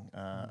having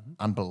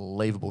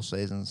unbelievable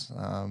seasons.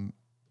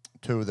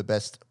 2 of the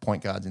best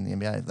point guards in the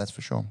NBA, that's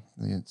for sure.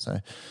 So,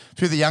 a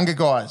few of the younger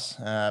guys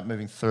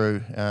moving through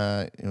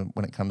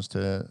when it comes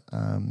to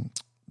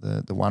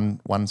the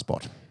one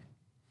spot.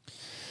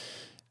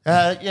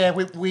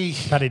 We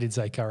Paddy did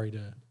say Curry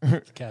to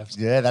the Cavs.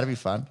 Yeah, that'd be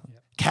fun.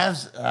 Yep.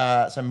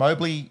 Cavs. So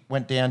Mobley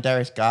went down.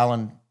 Darius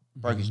Garland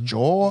broke his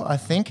jaw, I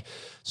think.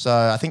 So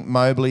I think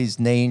Mobley's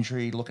knee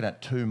injury, looking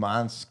at 2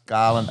 months.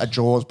 Garland, a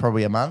jaw's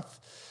probably a month.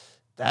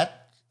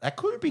 That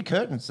could be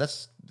curtains.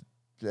 That's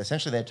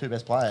essentially their 2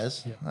 best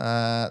players. Yep.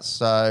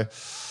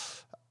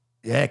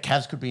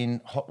 Cavs could be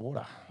in hot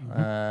water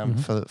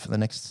for the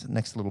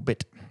next little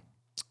bit.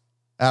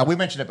 We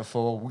mentioned it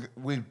before.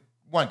 We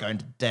won't go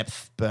into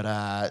depth, but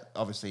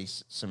obviously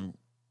some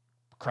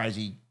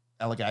crazy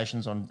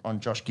allegations on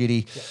Josh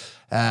Giddey.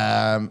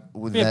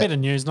 With a bit of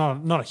news,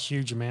 not a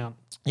huge amount.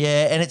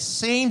 Yeah, and it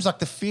seems like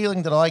the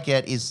feeling that I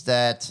get is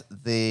that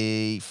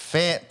the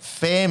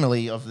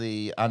family of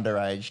the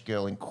underage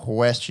girl in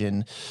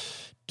question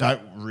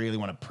don't really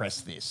want to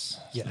press this.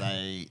 Yeah.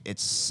 It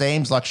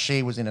seems like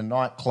she was in a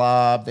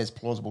nightclub. There's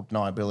plausible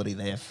deniability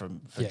there for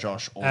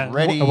Josh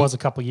already. It was a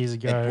couple of years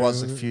ago. It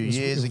was a few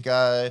years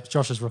ago.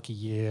 Josh's rookie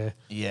year.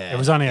 Yeah. It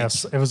was only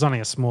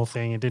a small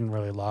thing. It didn't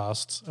really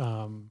last.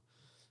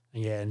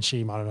 And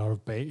she might not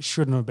have been,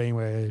 shouldn't have been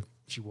where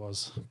she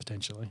was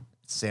potentially.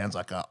 Sounds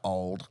like a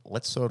old.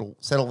 Let's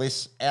settle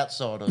this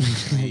outside of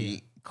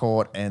the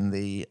court and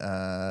the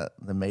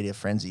media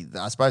frenzy.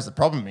 I suppose the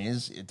problem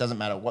is it doesn't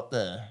matter what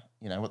the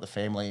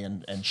family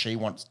and she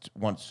wants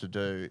to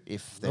do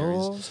if there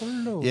is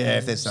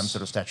if there's some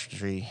sort of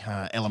statutory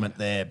element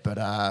there. But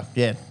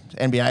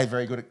NBA is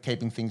very good at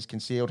keeping things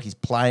concealed. He's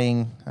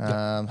playing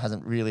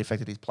hasn't really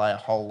affected his play a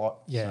whole lot.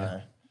 Yeah,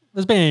 so.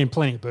 There's been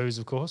plenty of boos,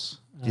 of course.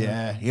 He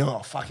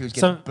was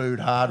getting booed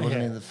hard,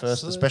 wasn't he?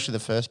 Especially the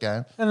first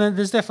game. And then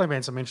there's definitely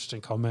been some interesting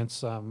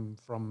comments from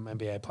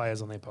NBA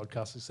players on their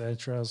podcasts,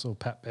 etc. So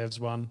Pat Bev's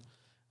one.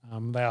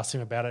 They asked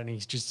him about it, and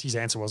his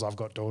answer was, "I've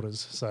got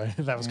daughters." So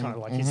that was kind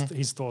of like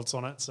his thoughts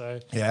on it. So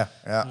yeah.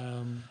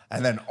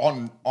 And then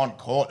on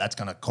court, that's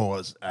going to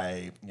cause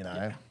a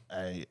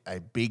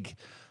big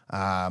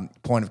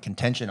point of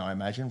contention, I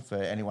imagine, for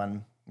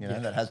anyone.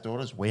 That has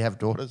daughters. We have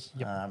daughters.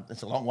 Yep.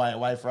 It's a long way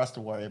away for us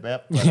to worry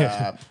about. But,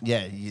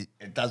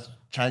 it does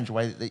change the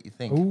way that you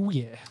think. Oh,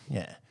 yeah.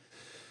 Yeah.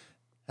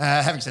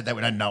 Having said that,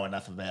 we don't know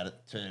enough about it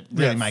to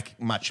really make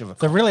much of a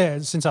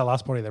comment. Since our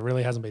last party, there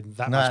really hasn't been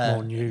that much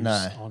more news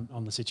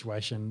on the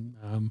situation.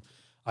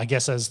 I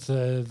guess as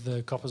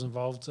the coppers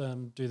involved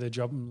do their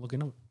job and look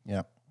into it.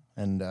 Yeah.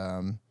 And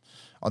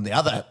on the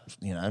other,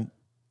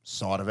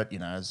 side of it,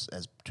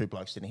 as two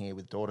blokes sitting here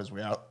with daughters,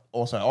 we are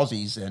also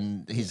Aussies,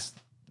 and he's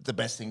the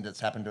best thing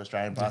that's happened to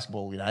Australian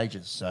basketball in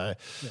ages. So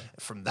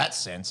from that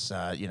sense,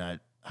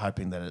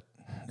 hoping that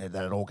it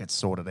all gets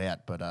sorted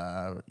out. But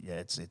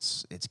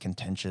it's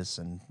contentious,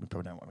 and we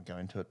probably don't want to go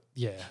into it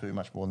too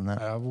much more than that.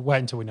 We'll wait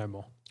until we know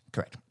more.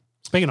 Correct.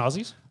 Speaking of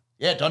Aussies.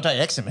 Yeah, Dante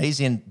Exum, he's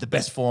in the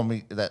best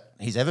form that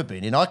he's ever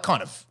been in. I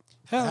kind of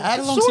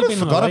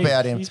forgot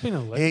about him. He's been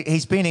in the league.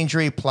 He's been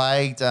injury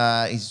plagged.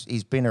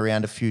 He's been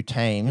around a few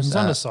teams. He was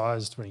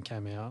undersized when he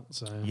came out.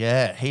 So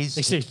he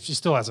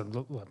still hasn't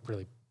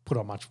really put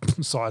on much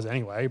size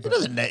anyway. But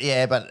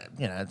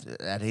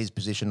at his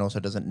position also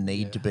doesn't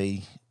need to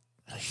be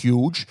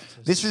huge.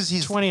 This is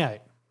his 28.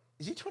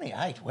 Is he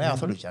 28? Wow, I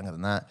thought he was younger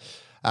than that.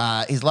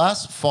 His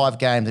last 5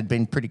 games had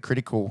been pretty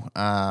critical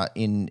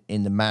in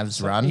the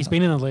Mavs run. He's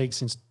been in the league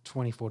since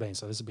 2014,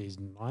 so this will be his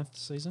 9th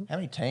season. How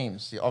many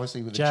teams?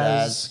 Obviously with the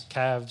Jazz,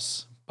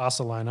 Cavs,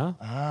 Barcelona,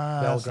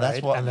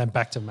 Belgrade, and then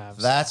back to Mavs.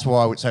 That's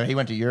why. So he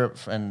went to Europe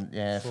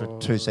for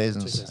 2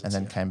 seasons, and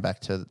then came back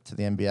to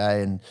the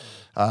NBA. And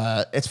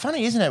it's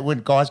funny, isn't it,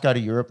 when guys go to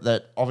Europe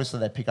that obviously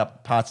they pick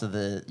up parts of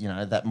the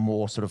that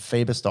more sort of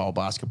FIBA style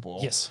basketball.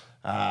 Yes.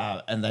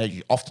 And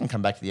they often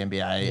come back to the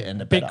NBA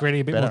and a bit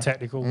gritty, a bit more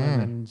technical,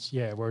 and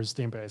whereas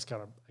the NBA is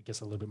kind of, I guess,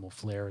 a little bit more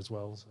flair as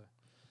well.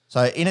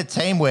 So in a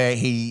team where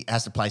he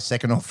has to play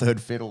second or third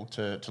fiddle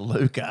to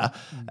Luka,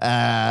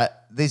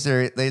 these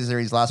are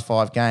his last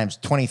 5 games.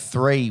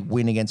 23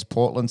 win against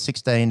Portland,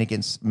 16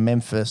 against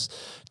Memphis,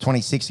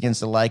 26 against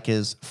the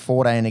Lakers,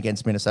 14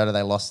 against Minnesota,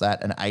 they lost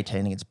that, and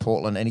 18 against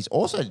Portland. And he's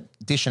also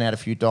dishing out a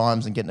few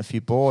dimes and getting a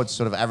few boards,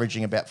 sort of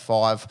averaging about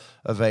 5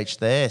 of each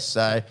there.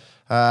 So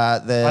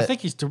I think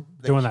he's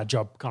doing that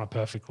job kind of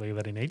perfectly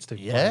that he needs to.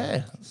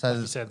 Yeah. So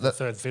like you said, the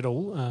third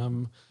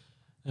fiddle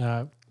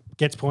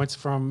gets points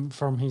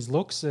from his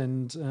looks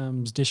and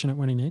is dishing it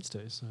when he needs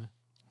to. So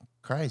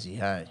crazy,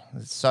 hey?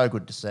 It's so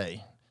good to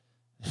see.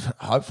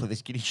 Hopefully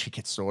this giddy shit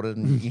gets sorted,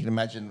 and you can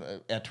imagine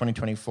our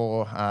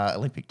 2024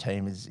 Olympic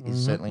team is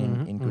certainly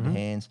in good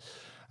hands.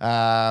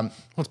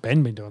 What's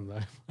Ben been doing though?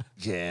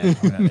 Yeah,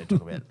 we don't need to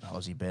talk about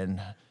Aussie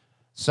Ben.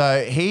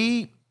 So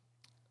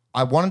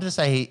I wanted to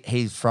say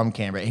he's from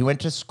Canberra. He went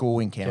to school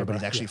in Canberra, but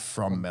he's actually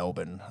from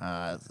Melbourne.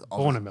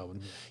 Born in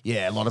Melbourne.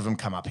 Yeah, a lot of them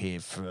come up here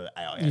for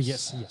AIS.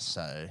 Yes.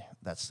 So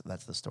that's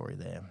the story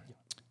there.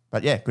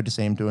 But yeah, good to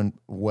see him doing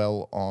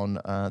well on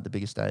the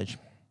bigger stage.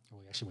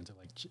 We actually went to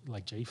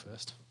Lake G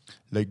first.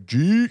 Lake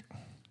G.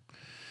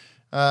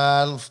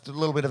 A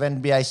little bit of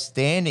NBA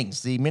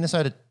standings. The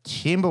Minnesota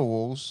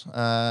Timberwolves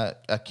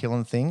are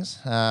killing things.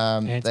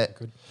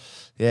 Good.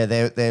 Yeah,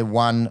 they're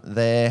one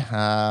there.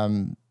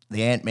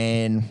 The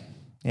Ant-Man,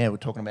 we're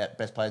talking about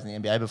best players in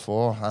the NBA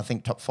before. I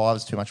think top 5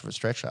 is too much of a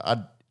stretch.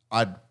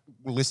 I'd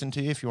listen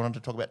to you if you wanted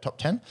to talk about top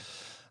 10.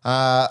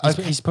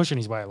 He's pushing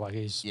his way.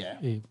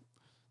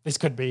 This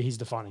could be his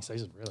defining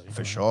season, really.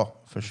 For sure.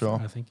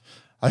 I think.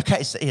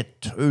 Okay, so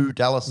 2,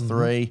 Dallas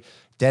 3.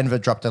 Denver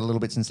dropped a little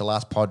bit since the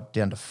last pod,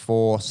 down to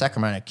 4.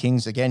 Sacramento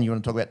Kings, again, you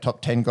want to talk about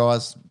top 10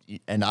 guys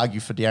and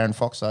argue for De'Aaron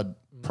Fox, I'd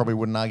probably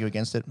wouldn't argue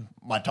against it.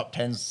 My top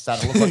 10's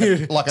starting to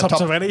look like a top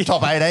 20.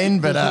 Top 18,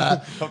 but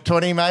top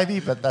 20 maybe,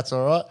 but that's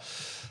all right.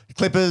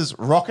 Clippers,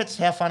 Rockets,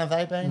 how fun have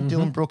they been?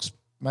 Dylan Brooks,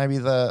 maybe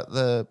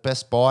the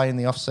best buy in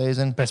the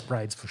off-season. Best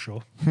braids for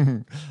sure.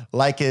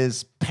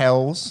 Lakers,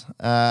 Pels,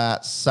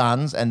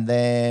 Suns, and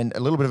then a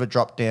little bit of a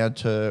drop down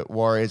to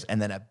Warriors,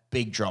 and then a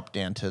big drop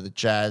down to the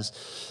Jazz.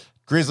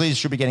 Grizzlies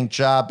should be getting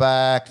Jar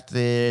back.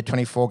 The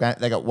 24 game,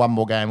 they got one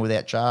more game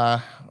without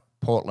Jar.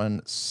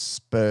 Portland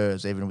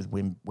Spurs, even with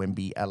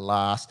Wemby at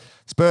last.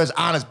 Spurs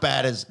aren't as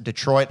bad as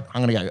Detroit.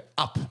 I'm going to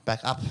go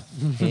back up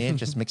here,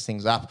 just mix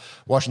things up.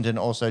 Washington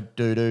also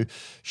doo-doo.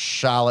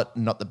 Charlotte,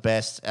 not the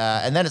best.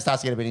 And then it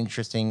starts to get a bit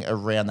interesting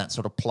around that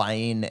sort of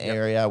play-in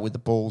area with the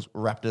Bulls,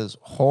 Raptors,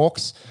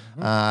 Hawks,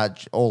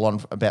 all on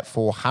about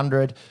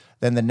 400.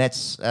 Then the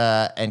Nets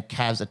and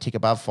Cavs a tick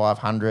above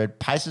 500.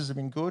 Pacers have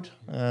been good.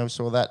 We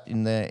saw that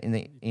in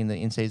the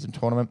in-season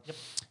tournament.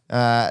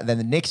 Then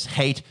the Knicks,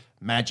 Heat,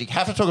 Magic.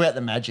 Have to talk about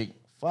the Magic.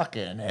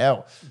 Fucking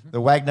hell. The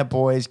Wagner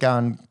boys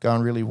going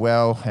really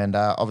well. And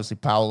obviously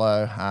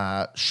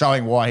Paolo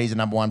showing why he's a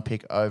number one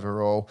pick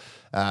overall.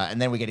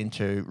 And then we get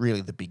into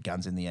really the big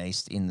guns in the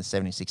East in the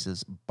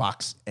 76ers,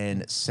 Bucks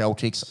and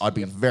Celtics. I'd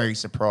be very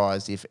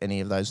surprised if any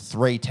of those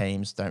three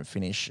teams don't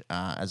finish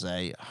as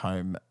a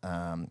home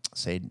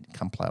seed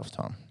come playoff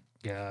time.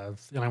 Yeah,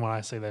 the only one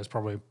I see there is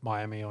probably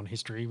Miami on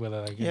history,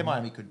 whether they can,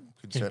 Miami could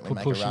certainly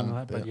make a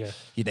run. But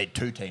you need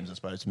two teams, I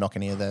suppose, to knock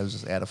any of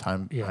those out of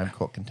home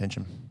court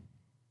contention.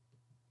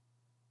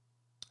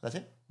 That's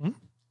it?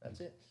 That's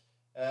it.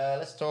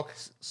 Let's talk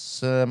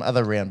some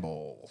other round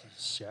ball.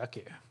 Shaka.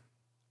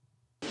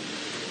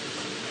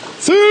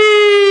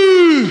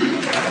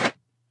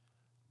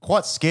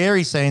 Quite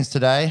scary scenes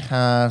today.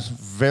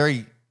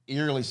 Very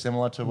eerily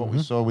similar to what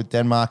we saw with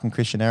Denmark and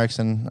Christian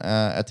Eriksen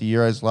at the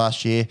Euros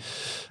last year.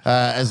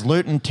 As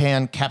Luton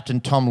Town captain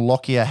Tom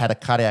Lockyer had a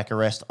cardiac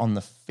arrest on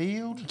the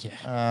field.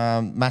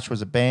 Match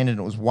was abandoned.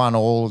 It was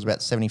 1-1. It was about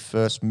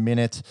 71st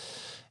minute.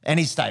 And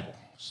he's stable.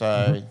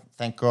 So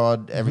thank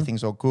God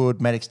everything's all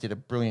good. Medics did a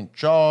brilliant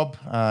job.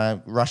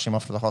 Rushed him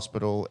off to the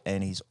hospital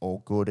and he's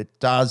all good. It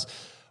does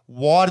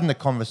widen the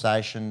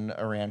conversation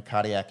around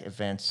cardiac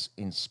events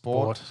in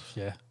sport.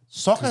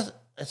 Soccer,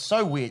 it's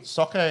so weird.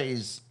 Soccer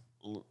is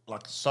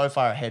like so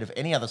far ahead of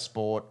any other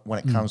sport when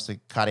it comes to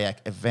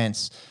cardiac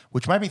events,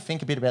 which made me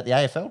think a bit about the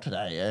AFL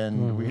today.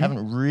 And we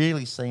haven't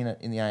really seen it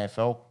in the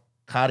AFL.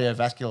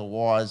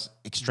 Cardiovascular-wise,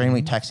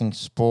 extremely taxing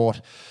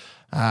sport.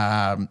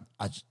 I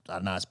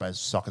don't know, I suppose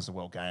soccer's a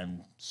world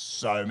game.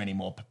 So many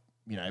more,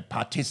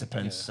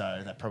 participants,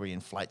 so that probably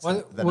inflates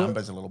the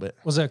numbers a little bit.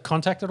 Was it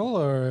contact at all,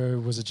 or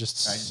was it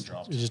just... No, it just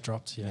dropped. It just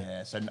dropped,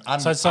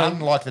 So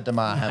unlike the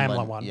Damar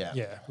Hamlin one,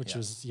 which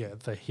was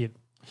the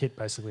hit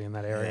basically in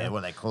that area. Yeah,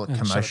 what they call it,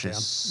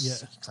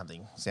 commotious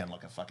something. Sound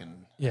like a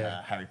fucking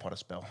Harry Potter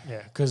spell.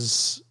 Yeah,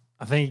 because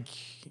I think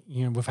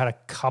we've had a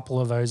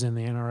couple of those in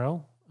the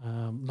NRL.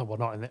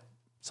 Not in the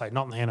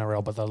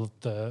NRL, but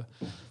the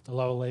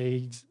lower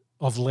leagues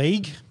of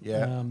league.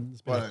 Yeah,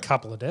 there's been a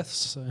couple of deaths.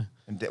 So.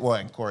 And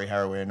Corey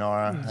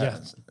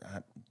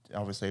Harawira-Naara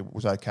obviously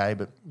was okay,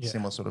 but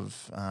similar sort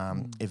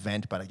of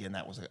event. But again,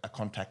 that was a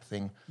contact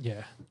thing.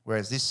 Yeah.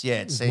 Whereas this,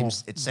 it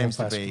seems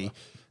to be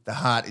the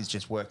heart is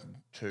just working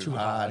too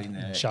hard in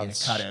a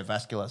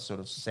cardiovascular sort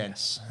of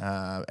sense.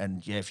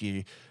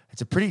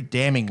 It's a pretty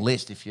damning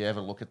list if you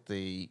ever look at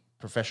the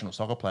professional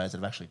soccer players that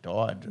have actually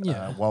died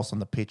whilst on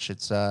the pitch.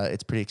 It's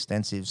pretty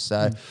extensive.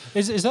 So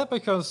is that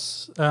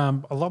because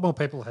a lot more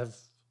people have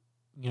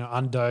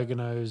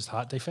undiagnosed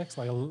heart defects?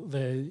 Like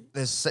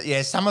there's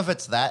some of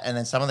it's that, and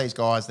then some of these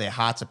guys, their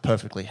hearts are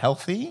perfectly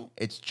healthy.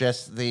 It's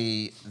just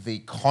the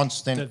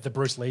constant the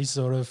Bruce Lee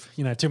sort of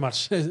too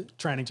much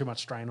training, too much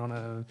strain on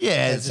it.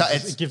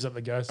 It gives up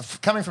the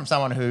ghost. Coming from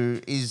someone who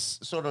is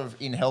sort of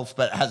in health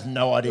but has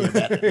no idea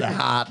about the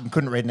heart and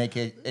couldn't read an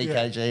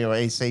EKG or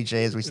ECG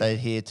as we say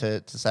here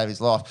to save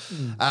his life.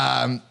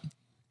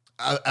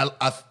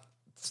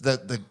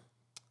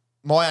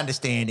 My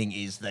understanding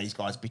is these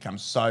guys become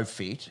so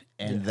fit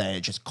and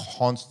they're just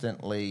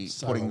constantly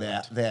putting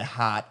their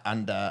heart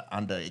under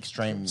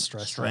extreme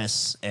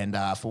stress. And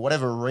for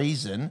whatever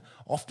reason,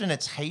 often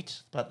it's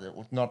heat, but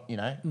not,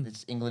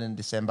 it's England in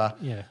December.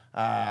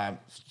 Yeah.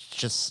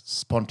 Just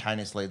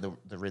spontaneously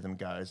the rhythm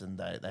goes and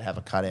they have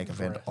a cardiac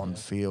event on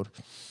field.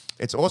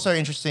 It's also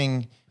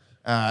interesting,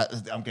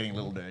 I'm getting a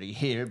little nerdy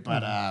here,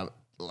 but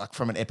like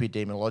from an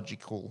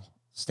epidemiological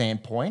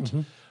standpoint,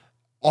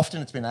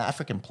 often it's been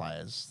African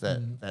players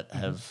that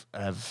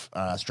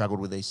have struggled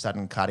with these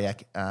sudden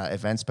cardiac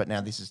events, but now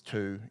this is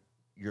two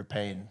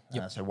European,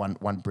 so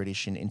one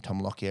British in Tom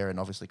Lockyer and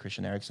obviously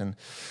Christian Eriksen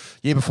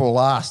year before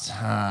last.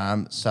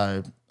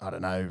 So I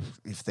don't know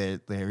if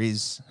there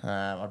is,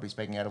 I'd be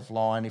speaking out of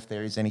line, if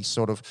there is any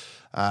sort of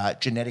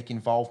genetic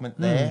involvement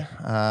there.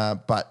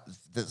 But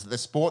the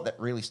sport that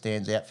really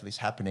stands out for this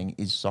happening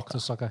is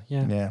soccer.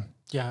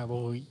 Yeah,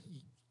 well, you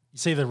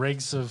see the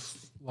regs of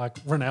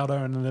like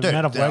Ronaldo and the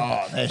amount of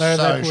work they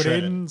put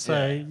in.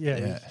 So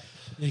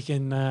you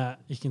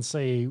can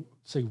see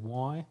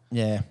why.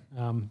 Yeah.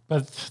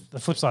 But the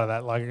flip side of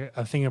that, like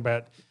I think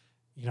about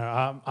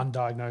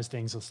undiagnosed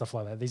things or stuff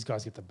like that. These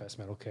guys get the best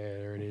medical care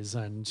there it is,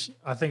 and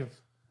I think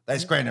they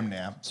screen them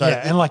now. So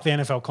and like the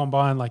NFL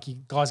Combine, like you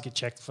guys get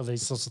checked for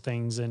these sorts of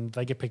things, and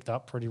they get picked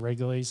up pretty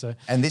regularly. So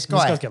these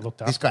guys get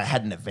looked up. This guy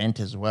had an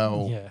event as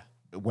well.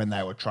 When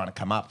they were trying to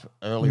come up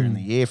earlier in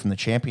the year from the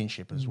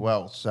championship as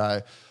well.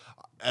 So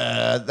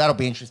that'll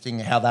be interesting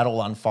how that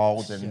all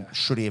unfolds and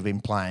should he have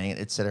been playing,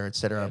 et cetera, et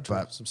cetera.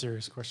 But some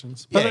serious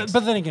questions. Yeah,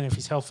 But then again, if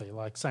he's healthy,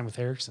 like same with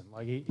Ericsson,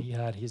 like he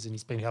had his and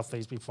he's been healthy,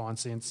 he's been fine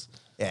since.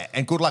 yeah,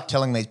 and good luck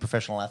telling these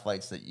professional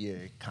athletes that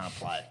you can't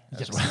play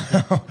as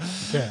well.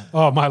 Yeah.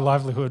 Oh, my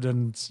livelihood,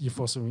 and you're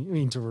forcing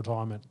me into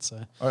retirement. So,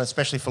 Or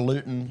especially for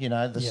Luton, you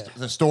know,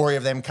 the story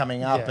of them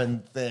coming up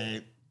and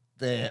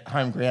their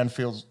home ground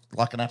feels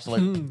like an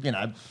absolute, you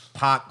know,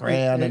 park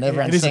ground, and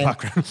everyone's it is seen, a park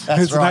ground.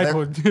 That's It's right.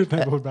 a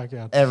neighborhood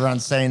backyard.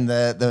 Everyone's seen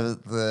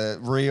the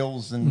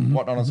reels and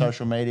whatnot on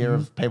social media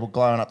of people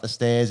glowing up the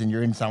stairs, and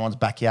you're in someone's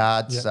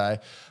backyard. Yeah. So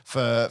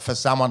for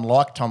someone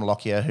like Tom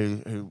Lockyer,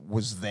 who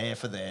was there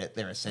for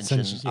their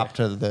ascension up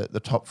to the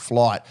top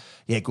flight,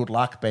 good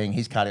luck being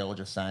his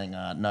cardiologist saying,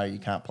 no, you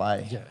can't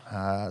play.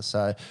 Yeah.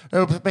 So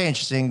it'll be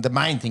interesting. The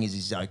main thing is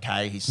he's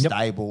okay. He's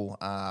stable.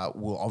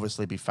 Will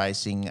obviously be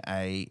facing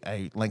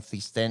a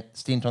lengthy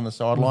stint on the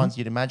sidelines,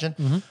 you'd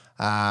imagine.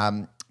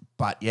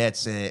 But yeah,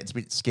 it's a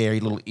bit scary,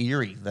 little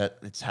eerie that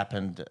it's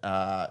happened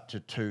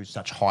to two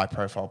such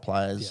high-profile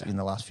players in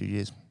the last few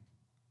years.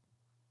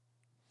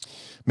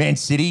 Man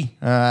City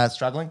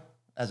struggling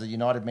as a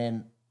United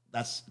man.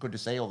 That's good to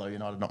see, although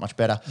United not much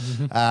better.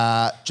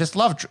 Just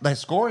love they're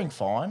scoring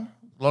fine.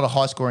 A lot of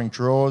high-scoring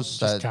draws.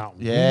 Just can't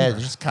win. They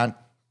just can't.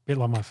 Bit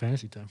like my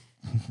fantasy team.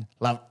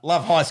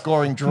 Love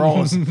high-scoring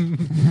draws.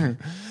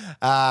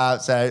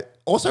 So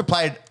also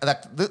played.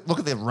 Look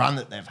at the run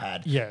that they've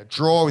had. Yeah.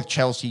 Draw with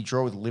Chelsea,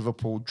 draw with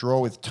Liverpool, draw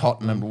with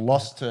Tottenham,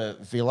 lost to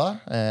Villa,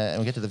 and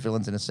we'll get to the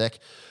villains in a sec.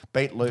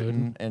 Beat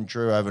Luton and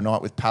drew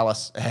overnight with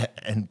Palace,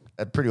 and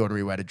a pretty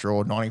ordinary way to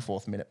draw.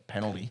 94th minute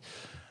penalty.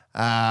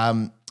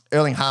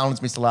 Erling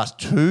Haaland's missed the last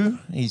two.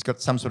 He's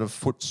got some sort of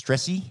foot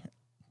stressy.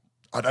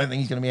 I don't think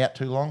he's going to be out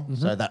too long.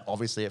 So that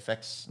obviously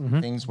affects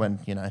things when,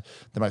 you know,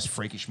 the most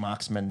freakish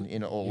marksman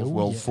in all of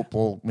world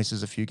football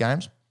misses a few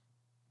games.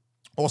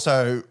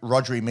 Also,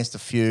 Rodri missed a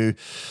few.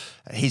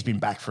 He's been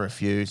back for a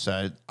few,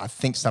 so I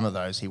think some of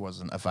those he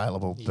wasn't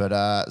available.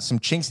 But some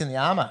chinks in the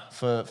armour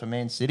for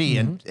Man City,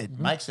 and it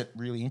makes it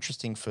really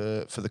interesting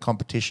for the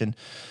competition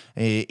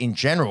in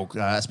general,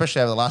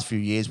 especially over the last few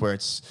years where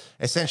it's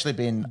essentially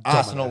been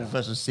Arsenal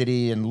versus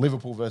City and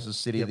Liverpool versus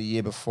City the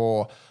year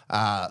before.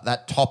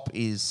 That top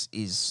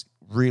is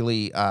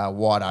really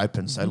wide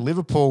open. So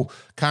Liverpool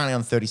currently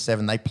on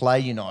 37. They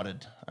play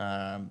United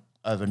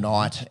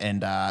overnight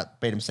and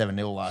beat them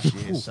 7-0 last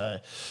year.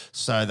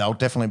 So they'll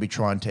definitely be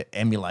trying to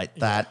emulate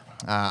that.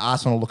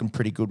 Arsenal looking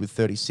pretty good with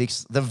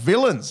 36. The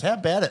Villains, how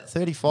about it?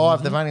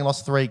 35. They've only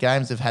lost 3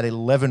 games. They've had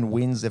 11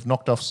 wins. They've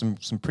knocked off some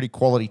pretty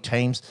quality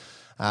teams.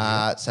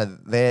 So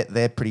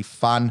they're pretty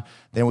fun.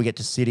 Then we get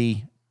to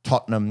City,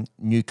 Tottenham,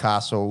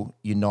 Newcastle,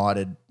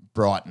 United,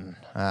 Brighton,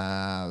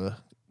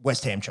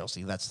 West Ham,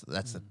 Chelsea. That's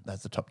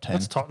the top 10.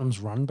 What's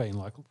Tottenham's run been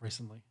like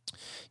recently?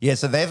 Yeah,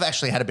 so they've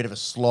actually had a bit of a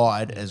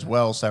slide as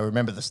well. So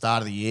remember the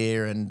start of the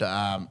year and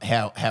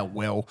how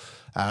well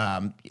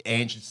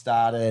Ange had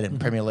started and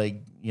Premier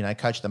League, you know,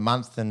 coach of the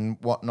month and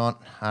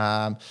whatnot.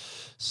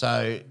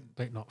 So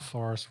Beat not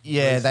Forest.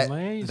 yeah,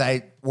 recently.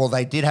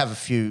 they did have a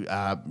few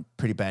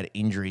pretty bad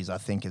injuries, I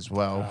think, as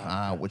well,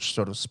 which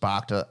sort of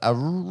sparked a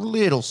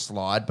little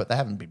slide, but they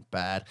haven't been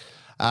bad.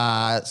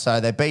 So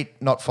they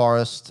beat Not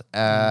Forest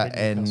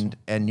and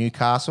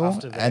Newcastle,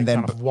 and then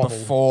kind of wobbled.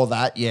 before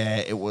that,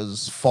 it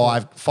was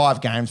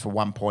five games for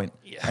 1 point,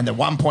 and the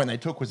 1 point they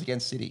took was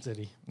against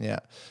City. Yeah,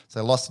 so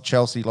they lost to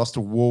Chelsea, lost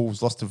to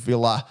Wolves, lost to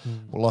Villa,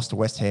 lost to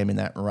West Ham in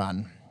that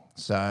run.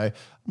 So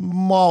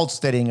mild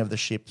steadying of the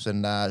ships,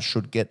 and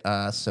should get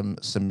some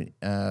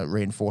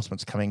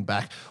reinforcements coming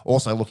back.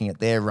 Also looking at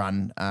their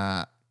run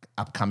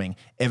upcoming: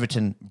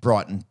 Everton,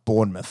 Brighton,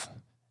 Bournemouth.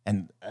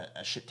 And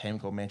a shit team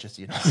called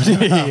Manchester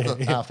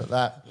United after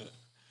that.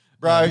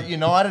 Bro,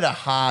 United are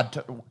hard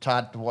to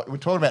watch. We were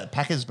talking about the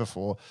Packers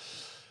before.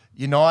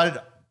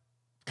 United,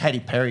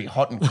 Katy Perry,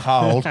 hot and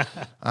cold,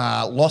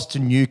 lost to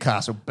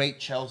Newcastle, beat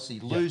Chelsea,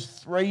 lose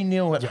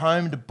 3-0 at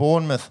home to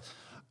Bournemouth.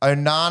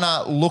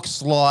 Onana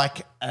looks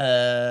like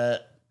a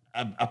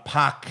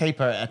park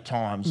keeper at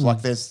times.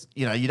 Like there's,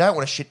 you don't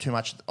want to shit too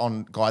much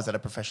on guys that are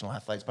professional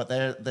athletes, but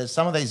there's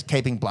some of these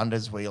keeping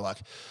blunders where you're like,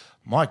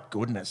 my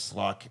goodness,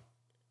 like,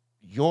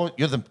 You're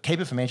the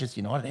keeper for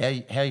Manchester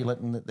United. How are you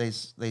letting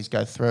these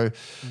go through?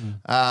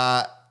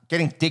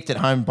 Getting dicked at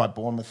home by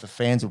Bournemouth, the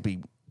fans will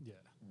be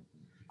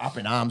up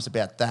in arms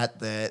about that.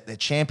 The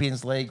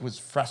Champions League was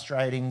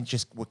frustrating.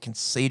 Just were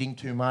conceding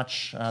too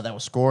much. They were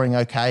scoring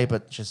okay,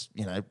 but just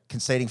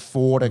conceding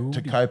 4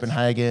 to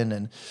Copenhagen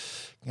and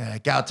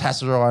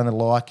Galatasaray and the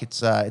like.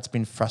 It's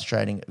been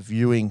frustrating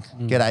viewing.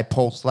 G'day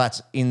Paul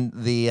Slats in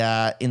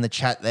the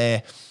chat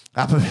there.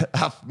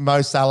 Up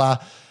Mo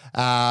Salah.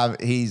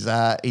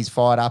 He's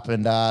fired up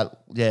and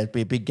it'd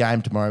be a big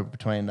game tomorrow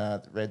between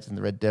the Reds and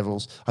the Red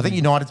Devils. I think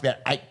United's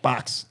about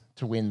 $8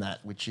 to win that,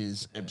 which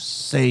is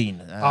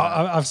obscene.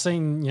 I've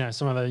seen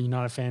some of the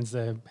United fans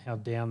there, how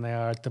down they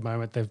are at the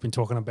moment. They've been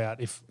talking about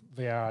if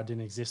VAR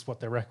didn't exist, what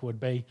their record would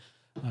be.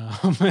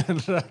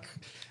 And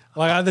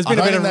There's been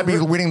a bit of they'd be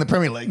winning the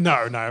Premier League.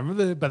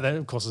 No, but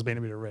of course there's been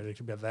a bit of rhetoric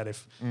about that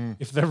if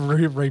the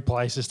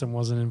replay system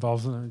wasn't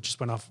involved and it just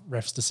went off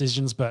refs'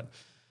 decisions. But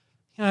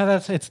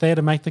it's there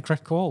to make the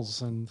correct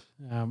calls, and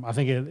I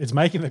think it's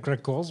making the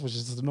correct calls, which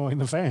is annoying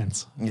the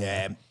fans.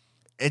 Yeah,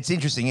 it's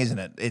interesting, isn't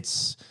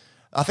it?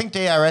 I think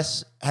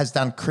DRS has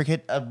done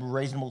cricket a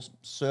reasonable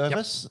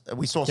service. Yep.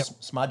 We saw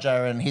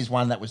Smudger and his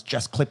one that was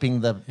just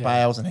clipping the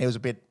bails, and he was a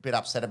bit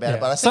upset about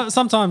it. But I think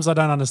sometimes I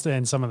don't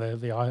understand some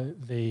of the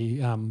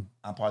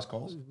umpires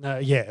calls.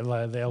 Like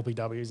the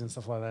LBWs and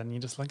stuff like that, and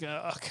you're just like,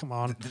 oh, come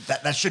on,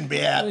 that shouldn't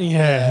be out.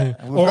 Yeah,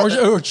 or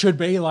it should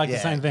be like the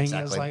same thing.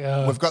 Exactly. It's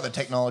like we've got the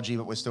technology,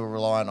 but we're still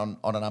relying on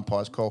an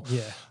umpire's call.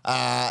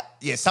 Yeah,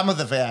 some of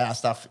the VAR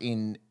stuff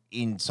in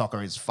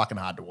soccer is fucking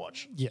hard to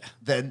watch. Yeah.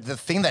 The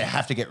thing they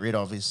have to get rid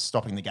of is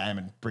stopping the game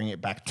and bringing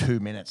it back 2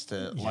 minutes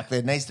to like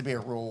there needs to be a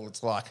rule.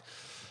 It's like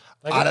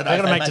I don't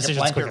know. They make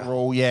decisions a blanket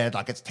rule,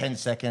 like it's 10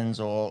 seconds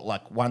or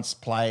like once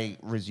play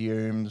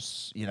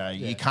resumes,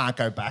 you can't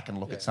go back and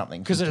look at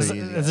something. Because it's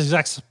the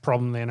exact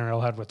problem the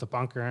NRL had with the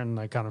bunker, and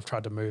they kind of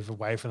tried to move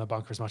away from the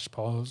bunker as much as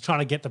possible, trying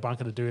to get the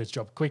bunker to do its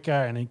job quicker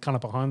and kind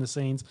of behind the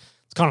scenes.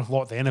 It's kind of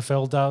what the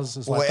NFL does.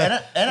 It's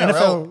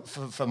NRL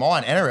for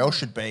mine, NRL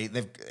should be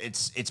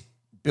it's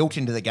built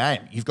into the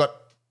game. You've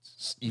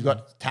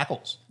got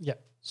tackles. Yeah.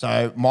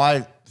 So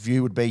my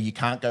view would be you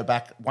can't go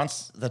back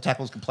once the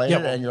tackle's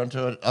completed and you're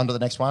onto the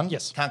next one.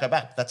 Yes. Can't go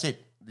back. That's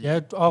it.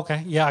 Yeah.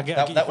 Okay. Yeah. I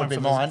get that would be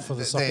mine. For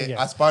the soccer,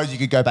 I suppose you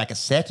could go back a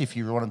set if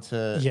you wanted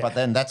to, but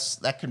then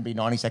that can be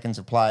 90 seconds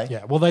of play.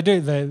 Yeah. Well, they do.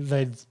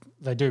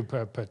 They do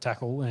per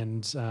tackle,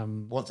 and it's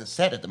a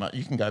set at the moment.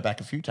 You can go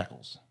back a few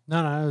tackles.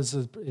 No.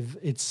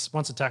 It's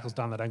once a tackle's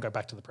done, they don't go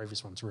back to the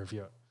previous one to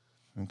review it.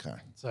 Okay.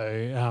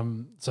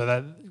 So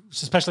that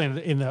especially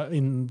in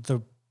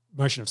the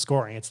motion of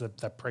scoring, it's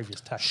that previous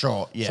tackle.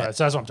 Sure. Yeah.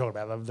 So that's what I'm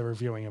talking about. The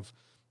reviewing of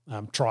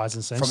tries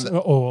and sense,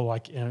 or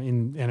like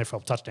in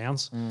NFL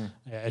touchdowns.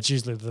 It's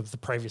usually the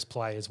previous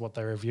play is what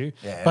they review.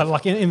 Yeah. But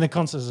like in the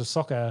context of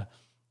soccer,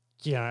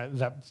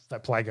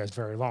 that play goes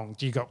very long.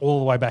 Do you go all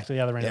the way back to the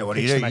other end? Yeah. What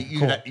do you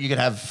do? You could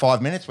have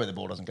 5 minutes where the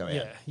ball doesn't go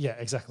out. Yeah.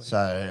 Exactly.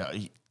 So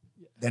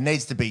there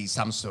needs to be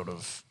some sort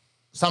of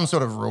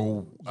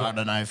rule. Yeah. I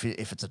don't know if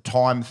it's a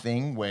time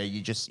thing where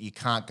you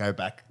can't go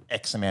back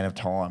X amount of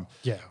time.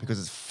 Yeah. Because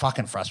it's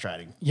fucking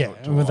frustrating. Yeah.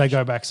 And when they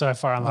go back so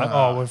far and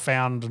like, we've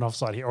found an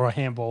offside here or a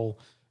handball,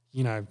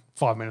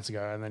 5 minutes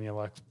ago, and then you're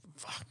like,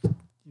 fuck,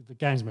 the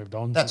game's moved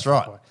on. That's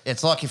right.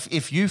 It's like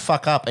if you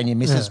fuck up and your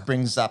missus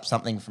brings up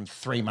something from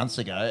 3 months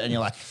ago and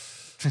you're like,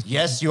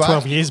 yes, you are.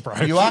 12 years, bro.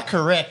 You are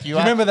correct. You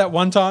remember that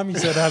one time you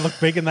said I look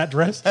big in that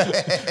dress?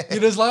 You're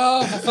just like,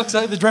 oh, for fuck's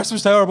sake, the dress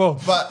was terrible.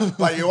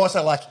 But you're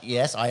also like,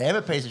 yes, I am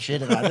a piece of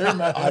shit, and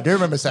I do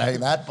remember saying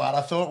that, but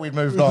I thought we'd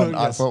moved on.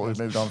 I thought we'd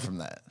moved on from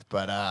that.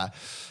 But,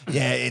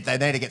 they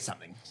need to get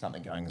something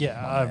going.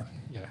 Yeah.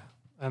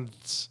 And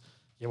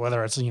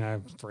whether it's, 3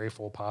 or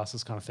 4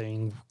 passes kind of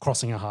thing,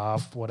 crossing a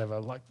half, whatever,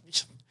 like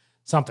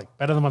something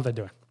better than what they're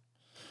doing.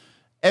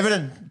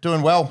 Everton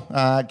doing well,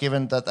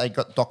 given that they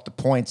got docked the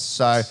points.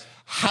 So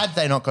had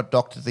they not got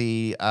docked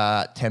the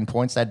 10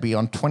 points, they'd be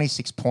on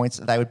 26 points.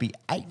 They would be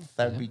 8th.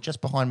 They would be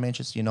just behind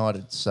Manchester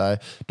United. So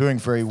doing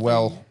very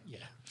well. Yeah.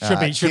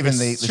 Should be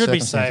the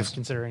safe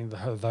considering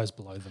those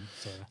below them.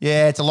 So.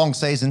 Yeah, it's a long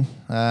season,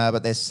 but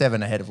they're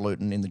 7 ahead of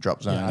Luton in the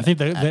drop zone. Yeah, I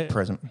think at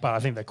present. But I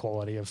think the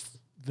quality of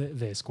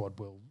their squad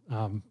will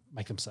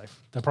make them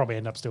safe. They'll probably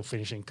end up still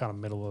finishing kind of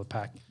middle of the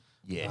pack.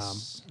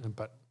 Yes,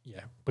 but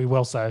be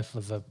well safe for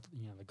the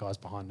guys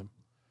behind them,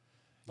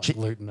 like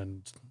Luton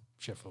and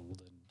Sheffield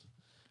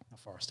and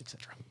Forest,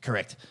 etc.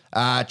 Correct.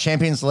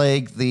 Champions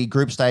League, the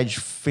group stage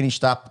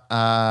finished up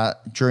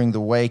during the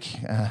week.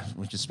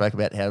 We just spoke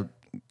about how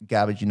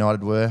garbage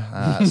United were,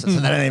 so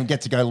they don't even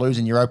get to go lose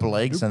in Europa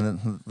League, so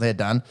they're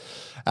done.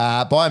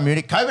 Bayern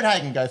Munich,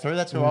 Copenhagen go through.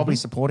 That's who I'll be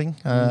supporting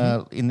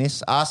in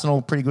this.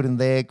 Arsenal, pretty good in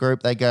their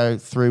group. They go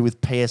through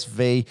with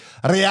PSV.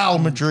 Real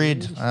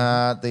Madrid,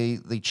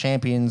 the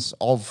champions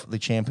of the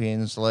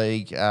Champions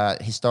League,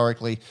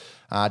 historically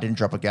didn't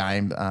drop a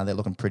game. They're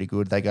looking pretty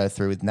good. They go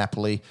through with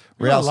Napoli.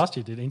 Real last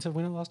year, did Inter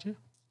win it last year?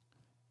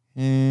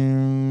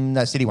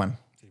 No, City won.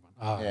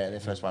 Oh. Yeah, their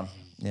first one.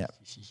 Yeah.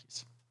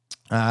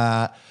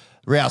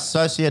 Real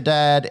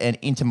Sociedad and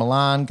Inter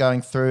Milan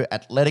going through,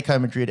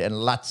 Atletico Madrid and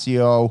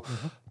Lazio,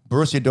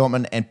 Borussia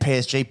Dortmund and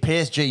PSG.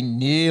 PSG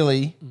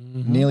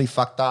nearly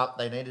fucked up.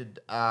 They needed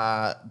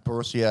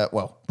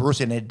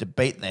Borussia needed to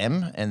beat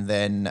them, and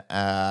then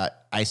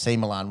AC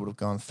Milan would have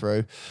gone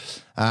through.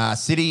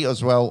 City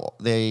as well,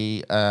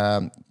 they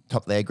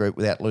top their group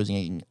without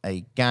losing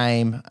a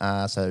game.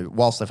 So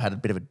whilst they've had a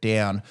bit of a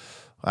down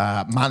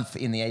month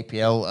in the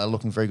APL,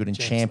 looking very good in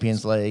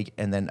Champions League,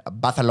 and then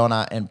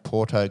Barcelona and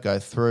Porto go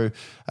through.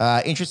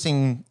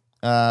 Interesting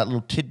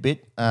little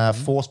tidbit: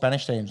 4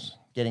 Spanish teams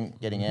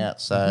getting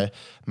out. So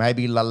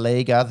maybe La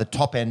Liga, the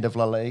top end of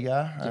La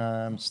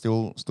Liga,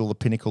 still the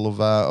pinnacle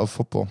of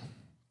football.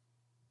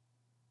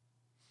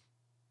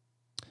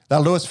 Now,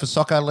 Lewis, for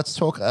soccer, let's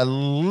talk a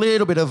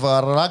little bit of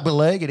rugby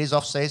league. It is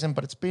off-season,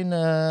 but it's been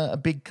a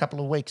big couple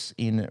of weeks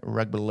in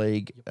rugby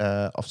league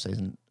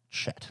off-season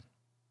chat.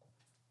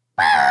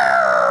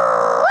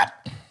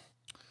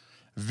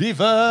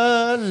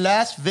 Viva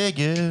Las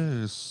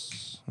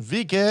Vegas.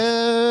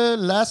 Viva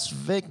Las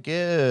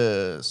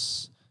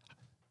Vegas.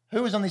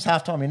 Who was on this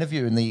halftime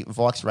interview in the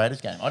Vikes Raiders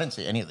game? I didn't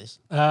see any of this.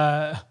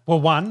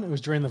 One, it was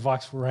during the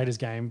Vikes Raiders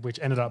game, which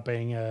ended up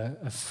being a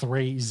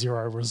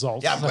 3-0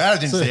 result. Yeah, I'm glad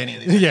I didn't see any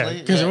of this. Yeah,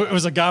 because it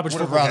was a garbage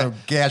Would have football rather game.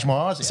 gouge my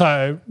eyes out.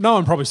 So no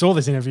one probably saw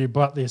this interview,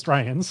 but the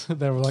Australians.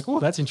 They were like, "Oh,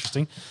 that's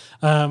interesting."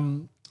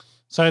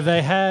 So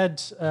they had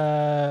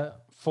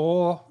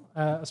 4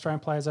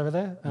 Australian players over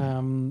there: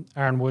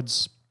 Aaron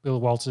Woods,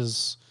 Bill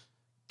Walters,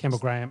 Campbell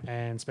Graham,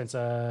 and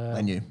Spencer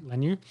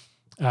Lanu.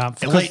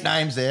 Elite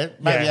names there.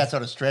 Maybe Yeah.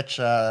 outside of stretch,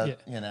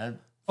 you know.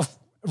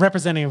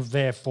 Representing of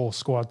their 4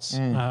 squads,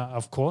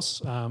 of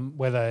course,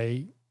 where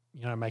they,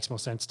 it makes more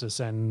sense to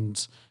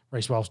send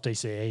Reece Welsh,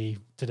 DCE,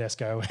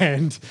 Tedesco,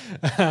 and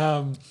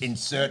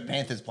Insert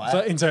Panthers player.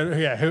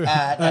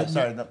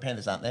 Sorry, not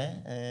Panthers aren't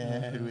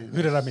there.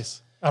 Who did I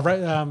miss?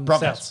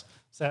 Broncos.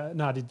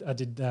 No, I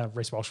did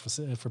Reece Walsh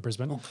for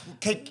Brisbane.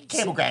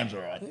 Campbell Graham's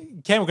all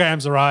right. Campbell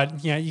Graham's all right.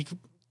 Yeah, do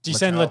you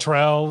send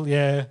Latrell. Latrell?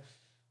 Yeah.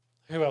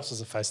 Who else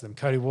is a face of them?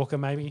 Cody Walker,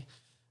 maybe.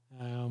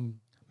 Why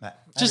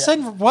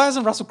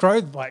isn't Russell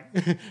Crowe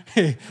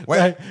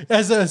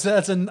as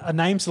a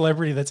name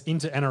celebrity that's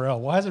into NRL?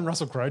 Why isn't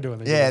Russell Crowe doing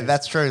this? Yeah,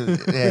 that's true.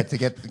 Yeah, to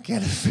get a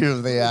few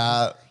of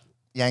the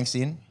Yanks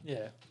in. Yeah.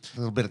 A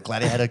little bit of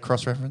gladiator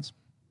cross reference.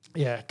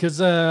 Yeah,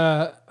 because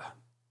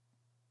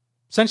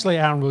essentially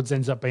Aaron Woods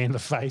ends up being the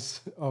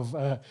face of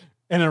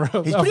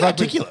NRL. He's pretty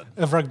articulate.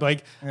 Of rugby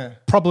league. Yeah.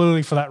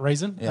 Probably for that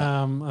reason.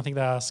 Yeah. I think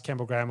they asked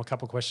Campbell Graham a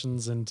couple of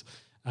questions and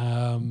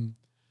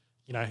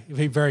it'd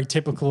be very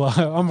typical.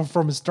 I'm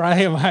from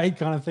Australia, mate,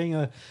 kind of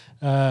thing,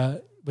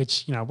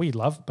 which we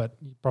love, but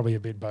probably a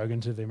bit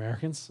bogan to the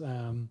Americans.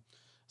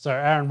 So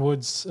Aaron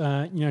Woods,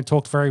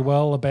 talked very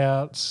well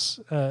about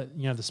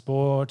the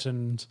sport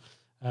and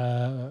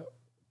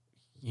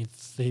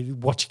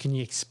what can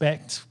you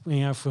expect,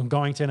 from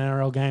going to an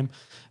NRL game.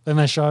 Then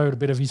they showed a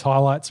bit of his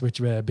highlights, which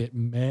were a bit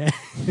meh.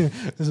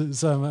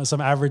 some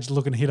average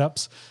looking hit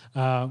ups,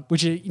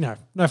 which no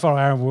fault of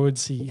Aaron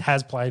Woods. He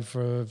has played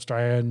for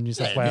Australia and New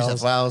South Wales. New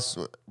South Wales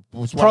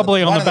was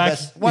probably one of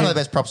the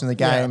best props in the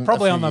game.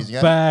 Probably on the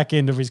back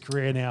end of his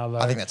career now, though.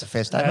 I think that's a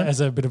fair statement.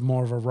 As a bit of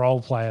more of a role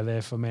player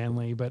there for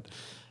Manly, but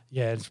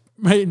yeah, it's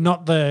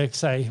not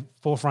the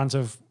forefront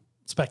of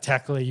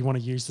spectacular you want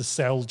to use to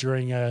sell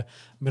during a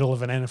middle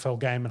of an NFL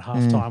game at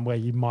halftime where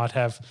you might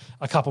have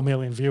a couple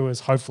million viewers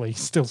hopefully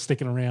still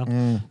sticking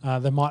around.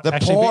 They might the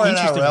actually poor be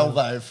interested NRL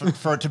though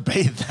for it to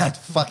be that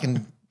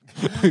fucking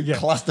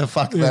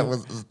clusterfuck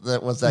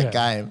that was that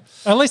game.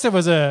 At least it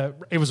was a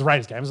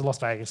Raiders game. It was a Las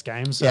Vegas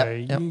game, so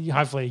you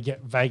hopefully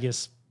get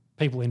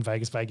people in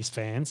Vegas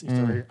fans if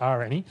there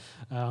are any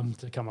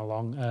to come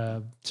along.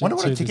 Wonder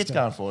what a ticket's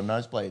going for,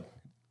 nosebleed.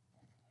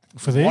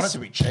 For this? Want it to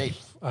be cheap.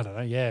 I don't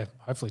know. Yeah,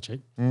 hopefully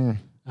cheap. And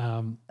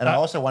I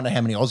also wonder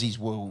how many Aussies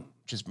will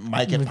just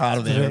make it part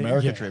of their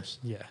America trips.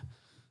 Yeah.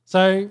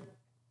 So,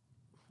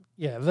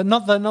 yeah, they're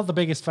not the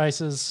biggest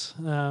faces,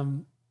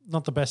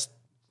 not the best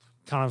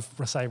kind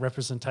of,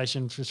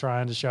 representation for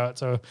trying to show it.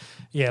 So,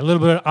 yeah, a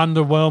little bit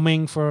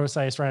underwhelming for,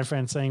 Australian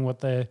fans seeing what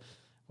they're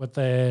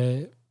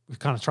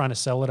kind of trying to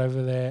sell it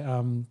over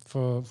there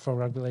for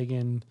rugby league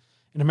in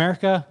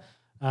America.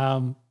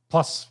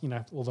 Plus,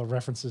 all the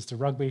references to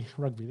rugby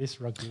this,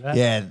 rugby that.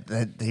 Yeah,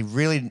 they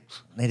really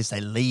need to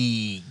say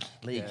league.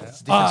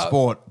 It's a different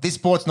sport. This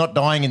sport's not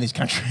dying in this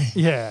country.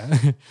 Yeah.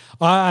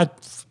 I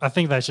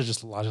think they should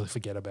just largely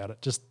forget about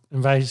it. Just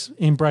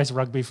embrace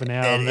rugby for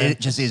now. And then,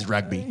 it just is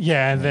rugby.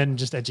 Yeah, and then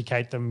just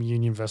educate them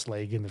union versus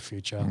league in the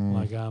future.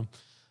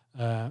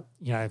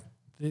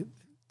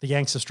 The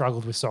Yanks have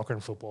struggled with soccer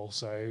and football,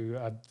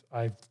 so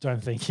I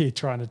don't think you're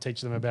trying to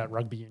teach them about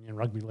rugby union,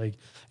 rugby league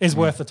is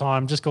worth the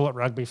time. Just call it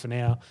rugby for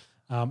now.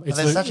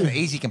 There's such an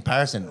easy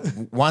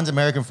comparison. One's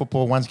American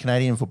football, one's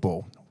Canadian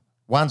football.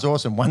 One's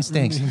awesome, one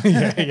stinks.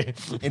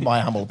 In my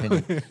humble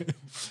opinion.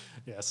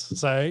 Yes.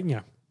 So,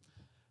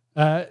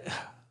 I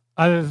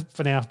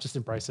for now just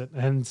embrace it.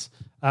 And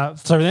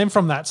so then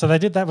from that, so they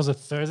did that was a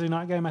Thursday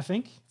night game, I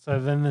think. So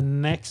then the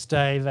next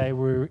day they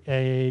were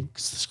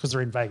because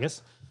they're in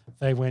Vegas.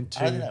 They went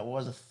to. I think that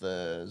was a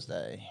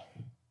Thursday.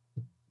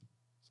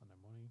 Sunday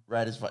morning.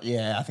 Raiders.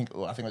 Yeah, I think it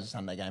was a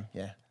Sunday game.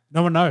 Yeah.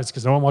 No one knows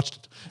because no one watched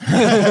it.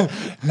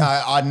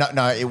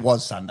 No, it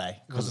was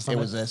Sunday because it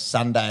was a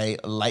Sunday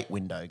late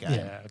window game.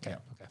 Yeah. Okay.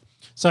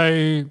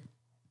 So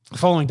the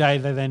following day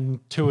they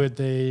then toured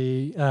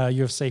the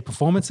UFC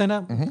Performance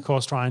Center, of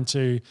course, trying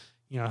to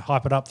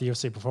hype it up. The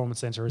UFC Performance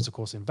Center is of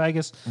course in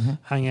Vegas.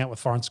 Hanging out with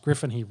Forrest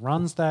Griffin, he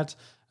runs that.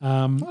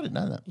 I didn't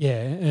know that.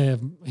 Yeah,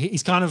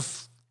 he's kind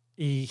of.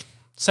 He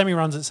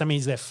semi-runs it,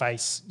 semi's their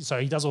face. So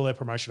he does all their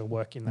promotional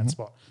work in that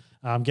spot.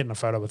 Getting a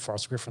photo with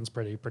Forrest Griffin's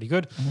pretty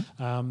good.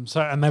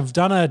 And they've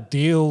done a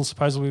deal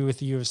supposedly with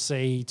the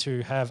UFC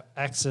to have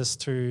access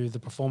to the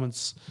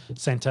Performance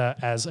Center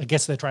as, I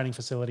guess, their training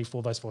facility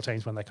for those 4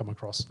 teams when they come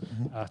across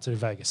to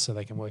Vegas, so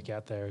they can work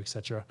out there,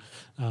 etc.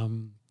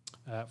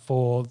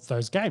 For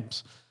those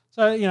games.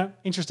 So,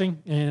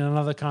 interesting, and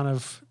another kind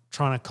of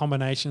trying a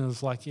combination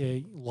of like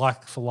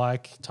for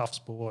like, tough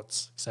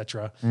sports,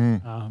 etc.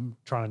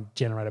 Trying to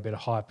generate a bit of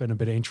hype and a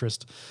bit of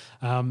interest.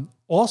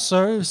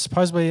 Also,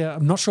 supposedly,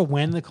 I'm not sure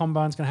when the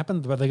combine's going to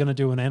happen, but they're going to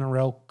do an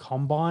NRL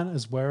combine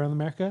as well in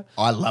America.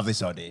 I love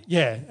this idea.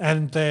 Yeah,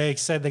 and they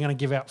said they're going to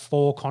give out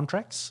 4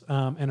 contracts,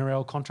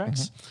 NRL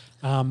contracts.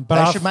 But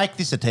they should make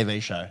this a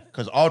TV show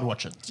because I'd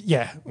watch it.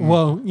 Yeah,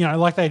 well,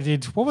 like they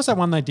did. What was that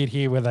one they did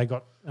here where they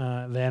got the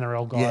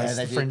NRL guys,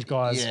 the fringe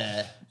guys?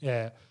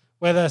 Yeah.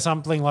 Whether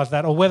something like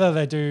that, or whether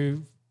they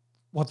do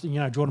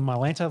Jordan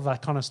Mailata,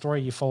 that kind of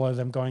story. You follow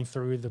them going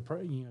through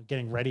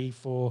getting ready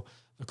for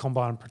the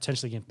combine,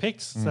 potentially getting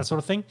picks, that sort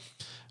of thing.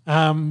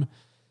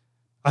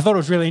 I thought it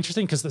was really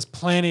interesting because there's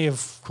plenty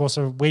of course,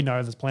 we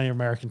know there's plenty of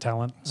American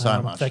talent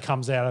much that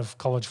comes out of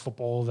college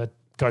football that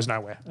goes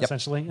nowhere,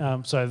 essentially.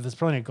 So there's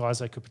plenty of guys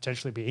that could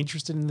potentially be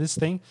interested in this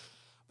thing.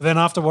 But then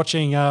after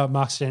watching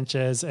Mark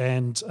Sanchez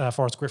and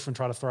Forrest Griffin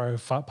try to throw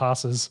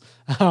passes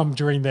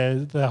during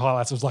their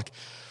highlights, it was like,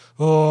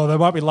 oh, they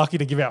might be lucky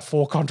to give out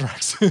 4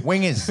 contracts.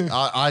 Wingers,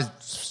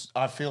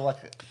 I feel like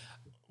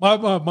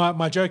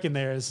my joke in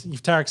there is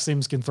if Tarek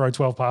Sims can throw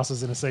 12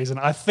 passes in a season,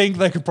 I think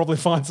they could probably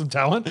find some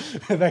talent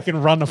that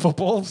can run the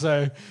football.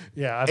 So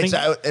yeah, I think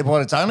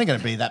it's only going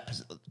to be that.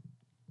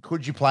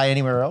 Could you play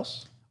anywhere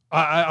else?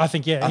 I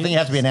think I think you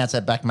have to be an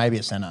outside back, maybe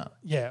a centre.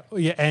 Yeah,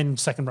 and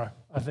second row.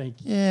 I think.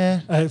 Yeah.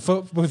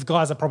 With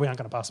guys that probably aren't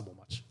going to pass the ball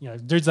much.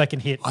 Dudes they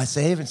can hit. I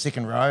see even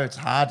second row, it's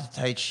hard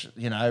to teach,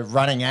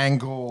 running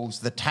angles,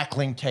 the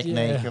tackling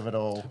technique of it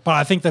all. But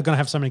I think they're going to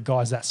have so many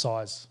guys that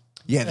size.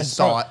 Yeah, the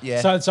size,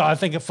 yeah. So I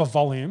think for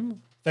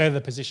volume, they're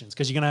the positions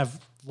because you're going to have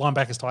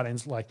linebackers, tight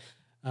ends, like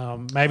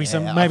maybe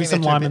some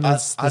linemen. I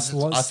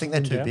think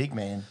they're too big,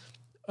 man.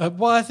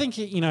 Well, I think,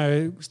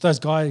 those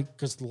guys,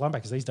 because the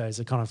linebackers these days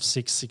are kind of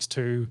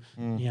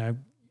 6'2",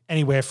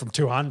 anywhere from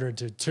 200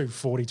 to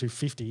 240,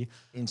 250.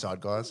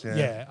 Inside guys, yeah.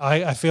 Yeah,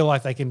 I feel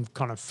like they can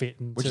kind of fit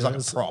into... Which is like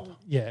a prop.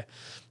 Yeah.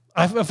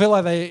 I feel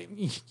like they,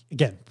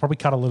 again, probably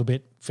cut a little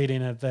bit, fit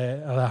in at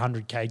the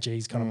 100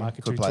 kgs kind of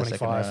market,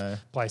 225,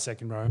 play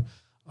second row.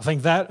 I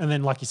think that, and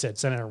then like you said,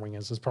 centre and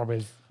wingers is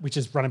probably, which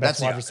is running back,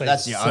 wide receivers.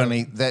 That's the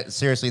only,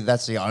 seriously,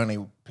 that's the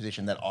only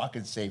position that I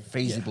could see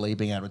feasibly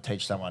being able to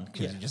teach someone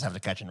because you just have to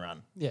catch and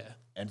run. Yeah.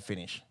 And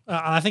finish. And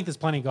I think there's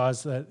plenty of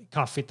guys that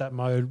kind of fit that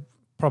mode,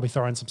 probably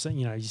throw in some,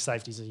 your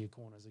safeties or your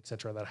corners,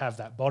 etc., that have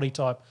that body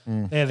type.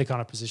 They're the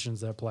kind of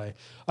positions they'll play.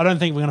 I don't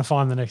think we're going to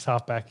find the next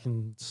halfback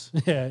and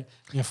 5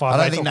 I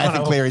don't think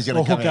Nathan Cleary's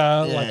going to come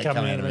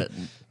out of it.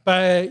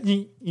 But,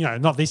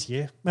 not this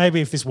year.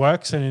 Maybe if this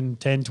works and in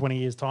 10, 20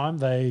 years' time,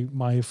 they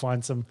may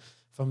find some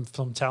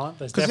talent.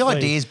 Because the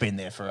idea's been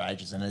there for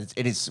ages, and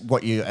it is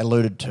what you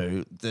alluded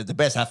to. The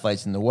best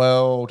athletes in the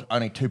world,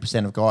 only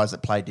 2% of guys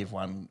that play Div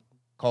 1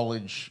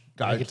 college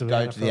go to the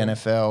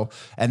NFL.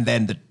 And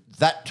then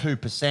that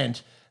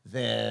 2%,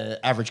 their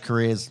average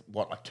career is,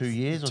 like 2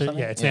 years or something?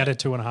 Yeah, it's now to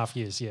 2.5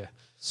 years, yeah.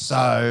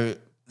 So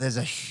there's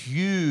a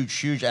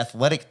huge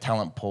athletic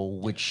talent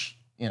pool, which,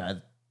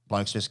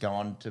 blokes just go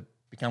on to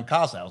become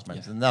car salesmen.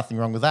 Yeah. There's nothing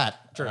wrong with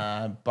that. True.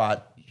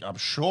 But I'm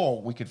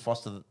sure we could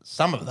foster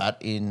some of that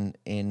in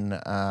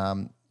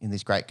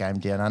this great game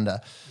down under.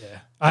 Yeah,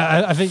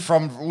 I think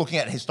from looking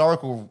at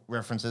historical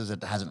references,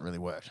 it hasn't really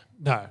worked.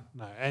 No,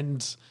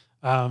 and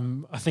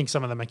I think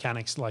some of the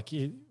mechanics,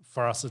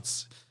 for us,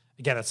 it's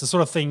the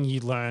sort of thing you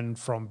learn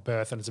from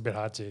birth, and it's a bit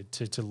hard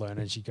to learn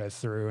as you go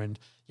through, and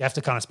you have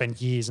to kind of spend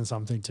years in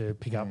something to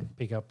pick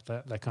up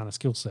that kind of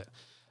skill set.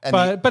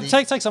 And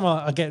take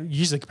someone, again,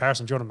 use the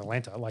comparison, Jordan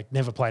Mailata,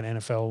 never played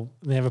NFL,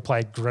 never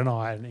played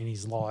gridiron in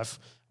his life,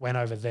 went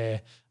over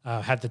there,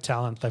 had the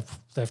talent.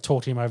 They've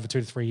taught him over 2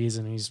 to 3 years,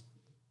 and he's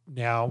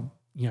now,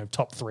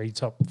 top 3,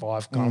 top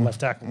 5 kind of left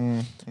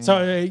tackle.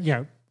 So,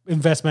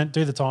 investment,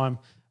 do the time.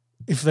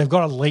 If they've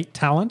got elite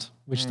talent,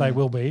 which they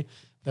will be,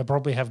 they'll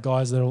probably have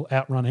guys that will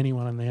outrun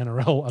anyone in the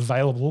NRL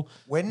available.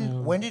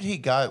 When did he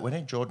go? When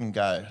did Jordan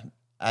go?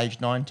 Age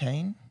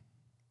 19?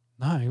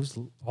 No, he was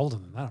older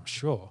than that, I'm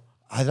sure.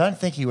 I don't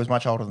think he was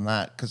much older than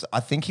that because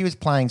I think he was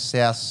playing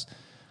South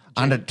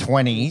under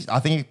 20s. I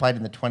think he played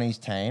in the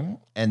 20s team,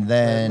 and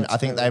then I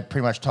think they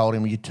pretty much told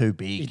him, you're too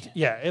big.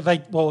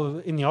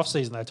 In the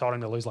off-season, they told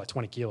him to lose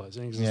 20 kilos,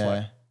 and he was just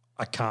like,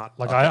 I can't.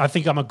 I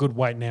think I'm a good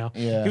weight now.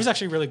 Yeah. He was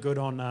actually really good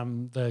on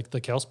the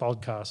Kels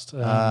podcast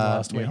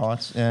last week.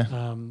 Heights,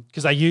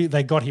 because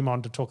they got him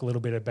on to talk a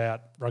little bit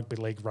about rugby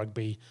league,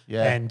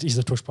 and is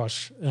a tush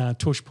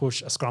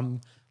push, a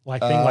scrum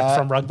thing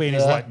from rugby, and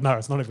he's like, no,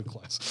 it's not even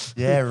close.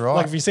 Yeah,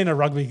 right. If you've seen a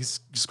rugby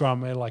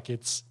scrum,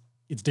 it's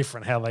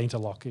different how they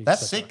interlock.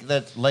 That's sick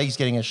that League's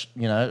getting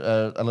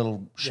a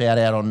little shout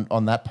out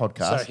on that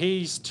podcast. So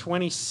he's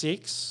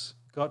 26,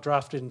 got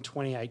drafted in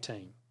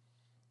 2018.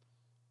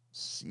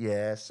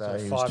 Yeah, so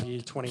he was 5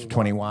 year, 21.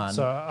 21.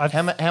 So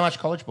How much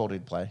college ball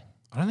did he play?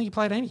 I don't think he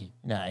played any.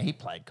 No, he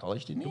played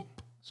college, didn't he?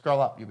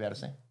 Scroll up, you'll be able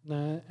to see.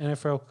 No,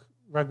 NFL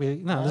rugby.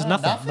 No, there's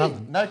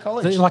nothing. No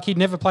college. Like he'd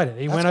never played it.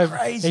 He went over.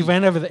 crazy. He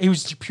went over. He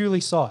was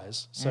purely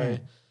size. So,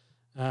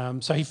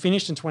 so he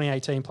finished in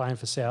 2018 playing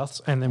for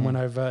Souths, and then went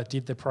over,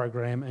 did the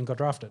program, and got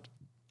drafted.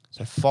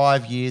 So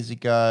 5 years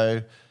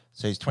ago.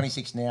 So he's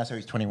 26 now, so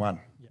he's 21.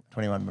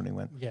 21 when he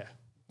went. Yeah.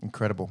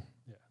 Incredible.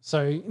 Yeah.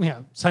 So,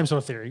 same sort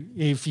of theory.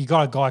 If you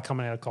got a guy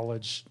coming out of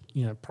college,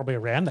 probably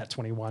around that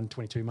 21,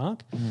 22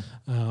 mark,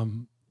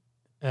 bring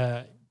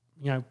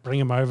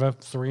him over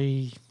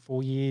 3-4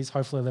 years.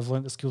 Hopefully they've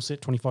learned the skill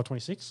set, 25,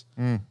 26.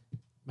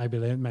 Maybe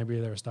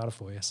they're a starter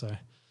for you. So,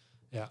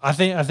 yeah, I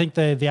think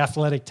the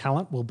athletic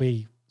talent will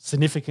be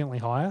significantly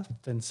higher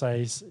than,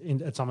 say,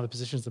 at some of the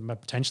positions that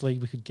potentially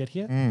we could get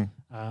here,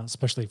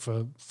 especially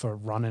for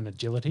run and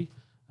agility.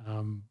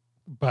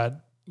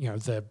 But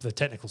the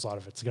technical side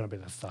of it's going to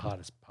be the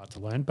hardest part to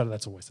learn, but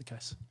that's always the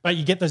case. But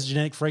you get those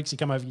genetic freaks, you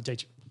come over, you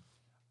teach them.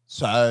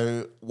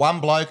 So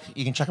one bloke,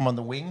 you can chuck him on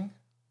the wing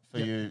for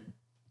your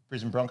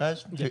Brisbane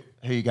Broncos. Yep.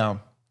 Who you going?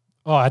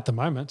 Oh, at the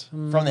moment.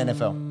 From the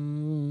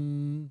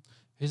NFL.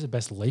 Who's the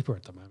best leaper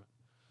at the moment?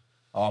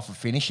 Oh, for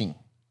finishing.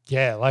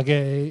 Yeah,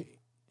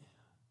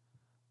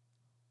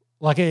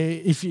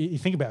 if you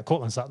think about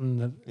Cortland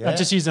Sutton,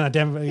 just using a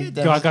Denver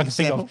guy I can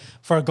think of,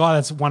 for a guy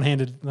that's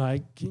one-handed,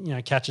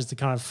 catches to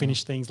kind of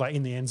finish things like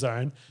in the end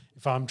zone.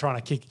 If I'm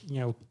trying to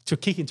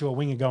kick into a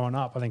winger going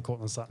up, I think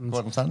Cortland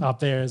Sutton's up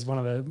there as one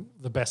of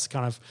the best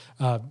kind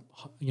of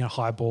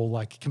high ball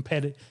like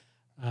competitive.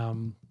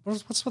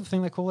 What's the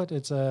thing they call it?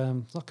 It's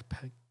not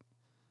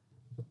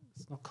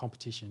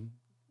competition.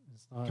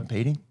 It's not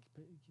competing.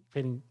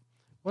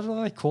 What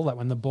do they call that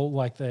when the ball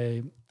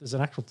there's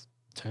an actual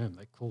term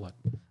they call it.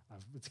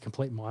 It's a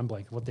complete mind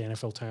blank what the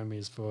NFL term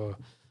is for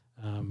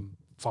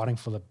fighting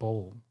for the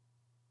ball.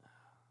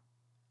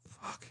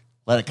 Fuck.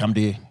 Let it come to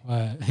you.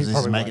 This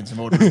is making some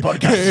order of the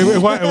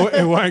podcast.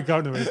 it won't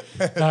come to me.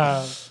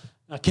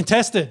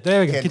 Contested.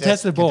 There we go.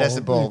 Contested ball.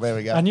 Contested ball. There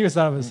we go. I knew it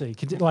started with a C.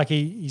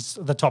 He's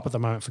at the top at the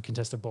moment for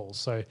contested balls.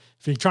 So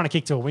if you're trying to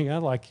kick to a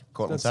winger,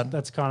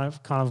 that's kind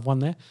of one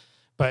there.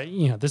 But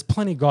there's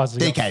plenty of guys.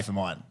 DK for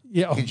mine.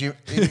 Yeah. Could you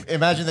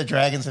imagine the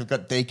Dragons have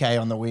got DK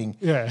on the wing?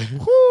 Yeah.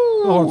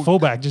 Or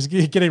fullback, just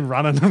get him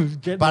running.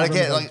 But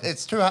again,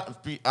 it's too hard.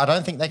 I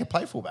don't think they can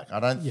play fullback.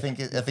 I think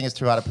it's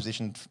too hard a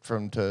position for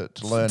him to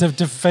learn.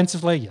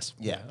 Defensively, yes.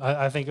 Yeah,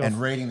 I think.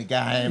 And reading the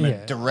game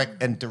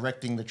and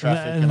directing the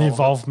traffic and the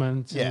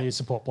involvement and the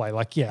support play.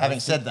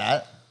 Having said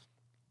that,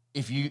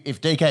 if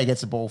DK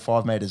gets the ball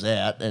 5 meters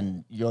out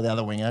and you're the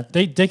other winger,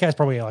 DK is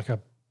probably like a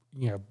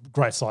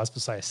great size for,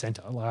 say, a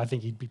centre. I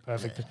think he'd be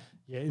perfect.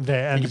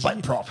 There and he can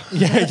play prop.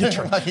 Yeah,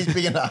 like he's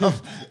big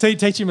enough.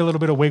 Teach him a little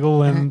bit of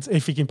wiggle, and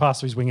if he can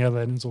pass to his winger,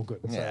 then it's all good.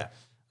 Yeah.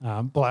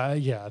 So,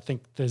 I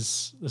think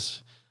there's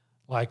this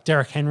like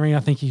Derek Henry. I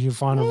think you can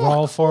find a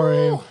role for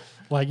him.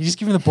 Like you just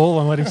give him the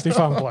ball and let him stiff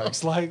arm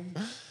blokes. Like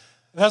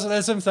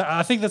that's something.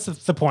 I think that's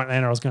the point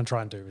that I was going to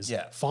try and do is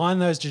find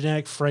those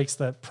genetic freaks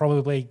that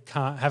probably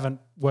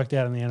haven't worked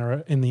out in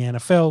the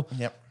NFL.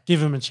 Yep. Give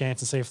them a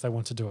chance and see if they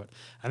want to do it.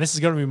 And this is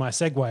going to be my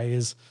segue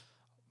is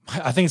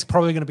I think it's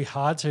probably going to be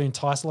hard to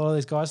entice a lot of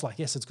these guys. Like,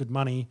 yes, it's good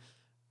money.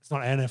 It's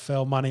not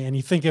NFL money. And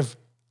you think of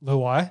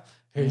Luai,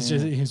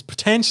 who's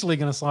potentially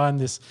going to sign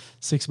this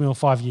 $6 million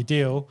 5-year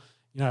deal.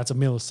 It's $1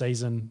 million a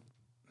season.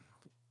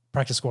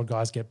 Practice squad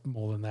guys get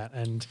more than that.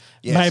 And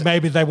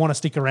maybe they want to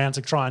stick around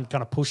to try and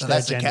kind of push their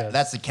agenda.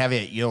 That's the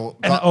caveat.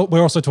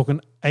 We're also talking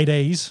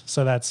 8Es.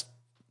 So that's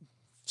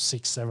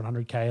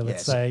 600-700K,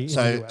 let's say.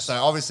 So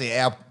obviously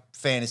our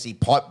fantasy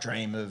pipe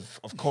dream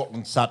of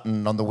Cortland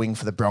Sutton on the wing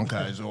for the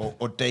Broncos or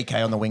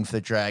DK on the wing for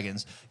the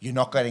Dragons, you're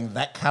not getting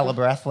that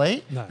caliber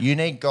athlete. No. You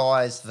need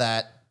guys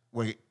that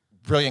were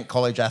brilliant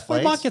college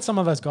athletes. We might get some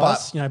of those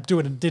guys, did an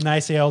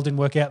ACL, didn't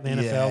work out in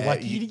the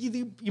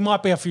NFL. You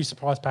might be a few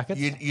surprise packets.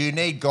 You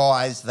need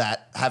guys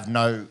that have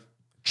no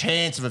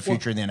chance of a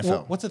future in the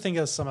NFL. What's the thing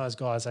of some of those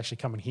guys actually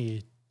coming here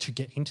to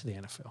get into the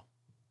NFL?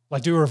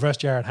 Like do a reverse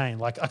Jared Hayne.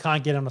 Like I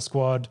can't get on a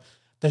squad.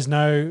 There's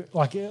no,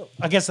 I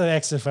guess the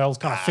XFL is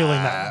kind of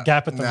filling that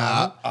gap at the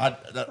moment.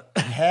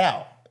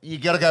 How? You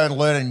got to go and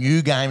learn a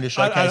new game to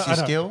showcase your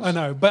skills? I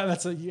know, but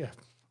that's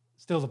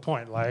still the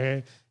point. Like,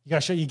 you got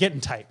to show you're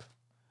getting tape.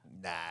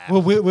 Nah.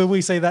 Will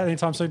we see that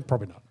anytime soon?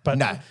 Probably not.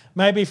 But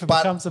maybe if it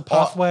becomes a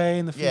pathway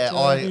in the future. Yeah,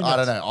 I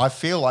don't know. I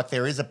feel like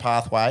there is a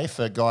pathway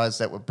for guys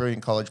that were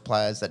brilliant college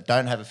players that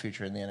don't have a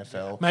future in the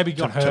NFL. Maybe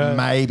got hurt. To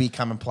maybe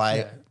come and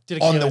play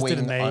on the wing. Did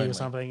a knee or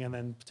something and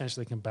then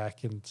potentially come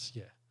back and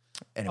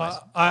Anyways,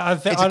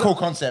 it's a cool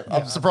concept.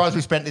 I'm surprised we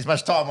spent this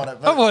much time on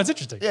it. Well, it's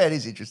interesting. Yeah, it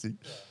is interesting.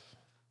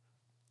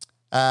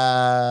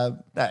 No,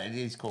 it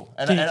is cool.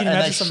 And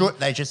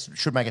they just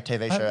should make a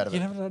TV show out of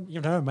it.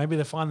 You know, maybe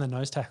they find the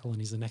nose tackle and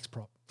he's the next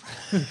prop.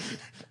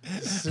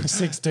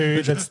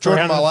 6'2", that's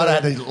Jordan Mailata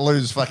had to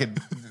lose fucking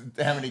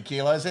how many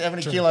kilos? How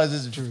many kilos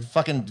is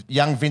fucking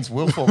young Vince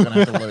Wilfork going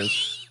to have to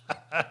lose?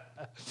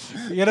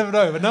 You never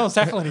know, but no one's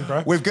tackling him,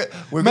 bro. We've got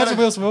Imagine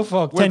Wilson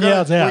Wilfog 10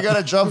 yards out. We've got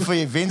a job for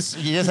you, Vince.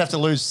 You just have to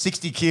lose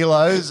 60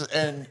 kilos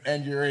and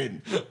you're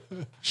in.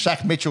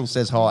 Shaq Mitchell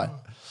says hi.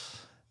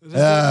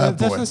 There's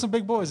definitely some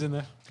big boys in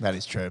there. That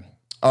is true.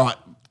 All right.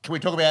 Can we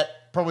talk about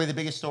probably the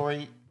biggest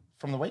story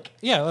from the week?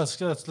 Yeah, let's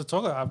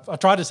talk. I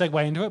tried to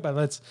segue into it, but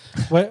let's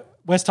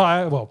West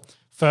Tigers. Well,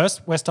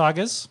 first West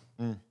Tigers.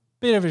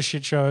 Bit of a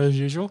shit show as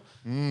usual.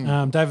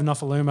 David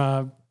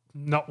Nofaluma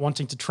not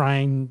wanting to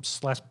train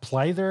 /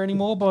 play there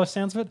anymore by the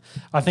sounds of it.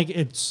 I think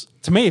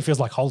to me it feels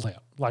like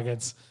holdout. Like I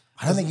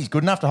don't think he's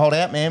good enough to hold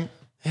out, man.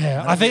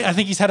 Yeah, I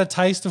think he's had a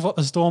taste of what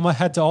the Stormer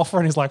had to offer,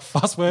 and he's like,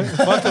 fuck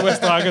the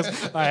West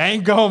Tigers. I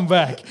ain't going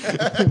back.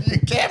 You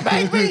can't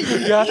make me.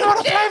 Yeah, I don't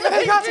want to play for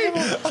the guys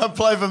anymore. I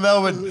play for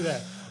Melbourne. Yeah.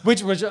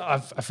 Which I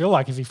feel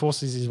like if he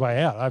forces his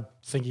way out, I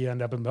think he'd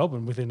end up in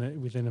Melbourne within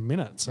a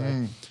minute.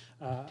 So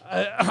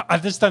I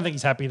just don't think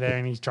he's happy there,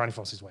 and he's trying to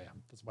force his way out.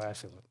 That's the way I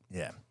feel it.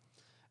 Yeah.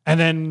 And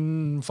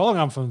then following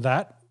on from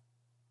that,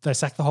 they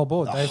sacked the whole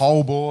board. The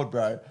whole board,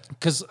 bro.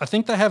 Because I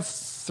think they have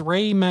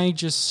 3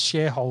 major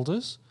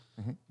shareholders.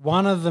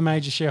 One of the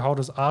major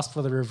shareholders asked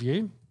for the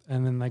review,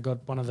 and then they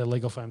got one of their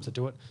legal firms to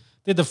do it.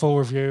 Did the full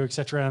review,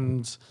 etc.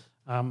 And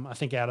I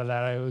think out of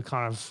that, it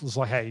kind of was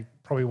like, hey,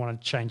 probably want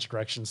to change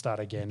direction, start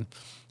again.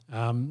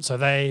 So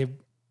they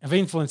have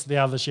influenced the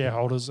other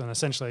shareholders and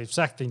essentially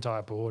sacked the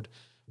entire board.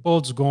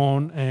 Board's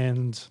gone,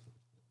 and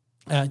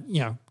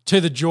to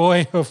the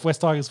joy of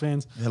West Tigers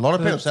fans, A lot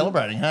of people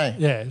celebrating, hey?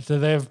 yeah, so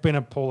they've been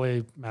a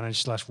poorly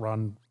managed /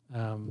 run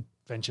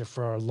venture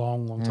for a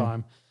long, long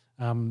time.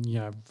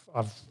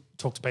 I've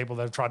talked to people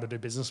that have tried to do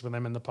business with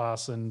them in the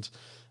past, and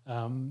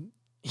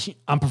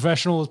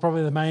unprofessional is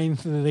probably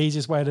the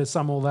easiest way to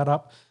sum all that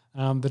up.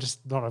 They're just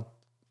not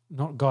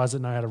guys that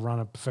know how to run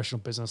a professional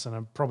business, and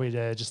are probably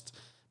just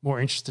more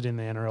interested in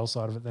the NRL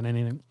side of it than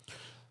anything.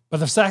 But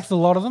they've sacked a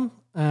lot of them.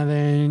 And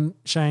then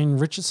Shane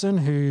Richardson,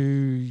 who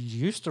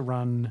used to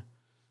run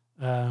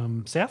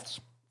Souths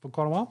for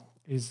quite a while,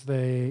 is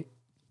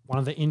one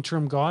of the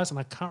interim guys, and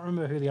I can't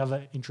remember who the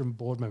other interim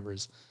board member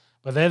is.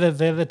 But they're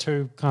the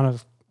two kind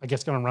of, I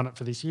guess, going to run it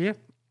for this year,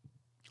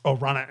 or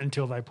run it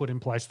until they put in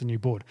place the new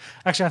board.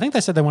 Actually, I think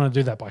they said they want to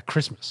do that by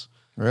Christmas.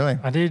 Really?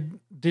 I did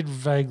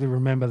vaguely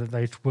remember that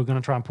they were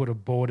going to try and put a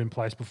board in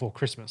place before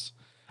Christmas.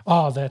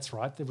 Oh, that's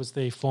right. There was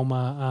the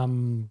former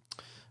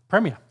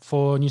Premier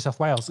for New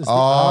South Wales. Is the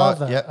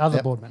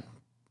other board member.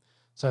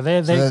 So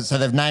so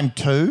they've named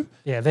 2.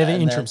 Yeah, they're the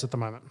interims at the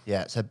moment.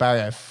 Yeah, so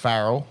Barry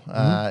O'Farrell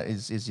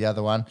is the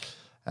other one.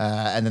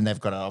 And then they've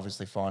got to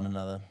obviously find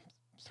another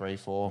 3,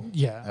 4,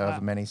 however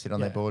many sit on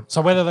their board.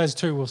 So whether those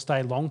 2 will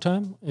stay long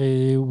term,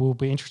 it will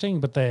be interesting.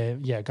 But they're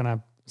going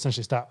to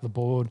essentially start the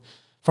board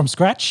from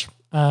scratch,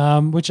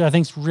 which I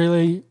think is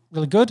really,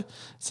 really good.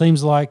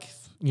 Seems like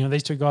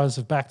these 2 guys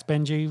have backed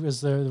Benji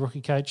as the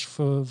rookie coach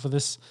for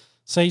this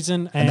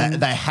season, and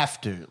they have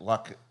to.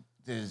 Like,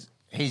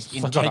 he's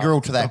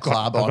integral to that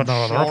club. I've got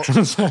no other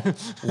options.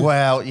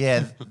 Well,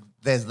 yeah.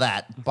 There's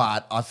that,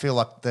 but I feel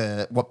like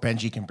what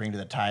Benji can bring to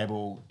the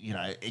table,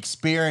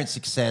 experience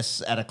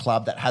success at a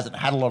club that hasn't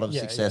had a lot of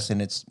success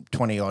in its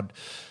 20-odd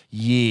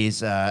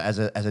years as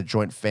a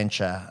joint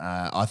venture.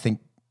 I think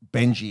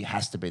Benji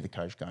has to be the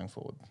coach going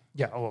forward.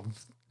 Yeah, well,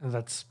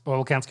 that's by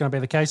all accounts going to be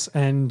the case.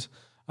 And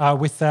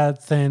with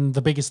that, then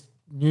the biggest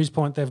news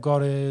point they've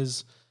got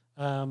is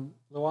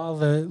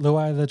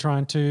Luai, they're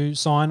trying to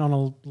sign on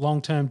a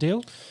long-term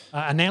deal.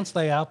 Announced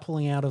they are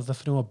pulling out of the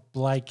Fanua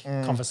Blake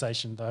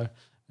conversation, though,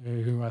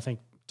 who I think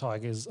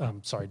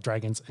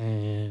Dragons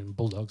and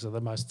Bulldogs are the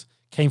most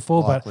keen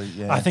for. Likely,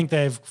 but I think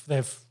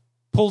they've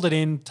pulled it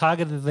in,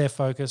 targeted their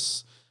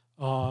focus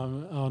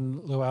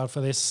on Luai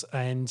for this,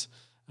 and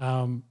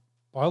by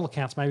all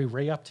accounts,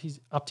 maybe upped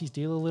his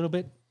deal a little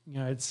bit.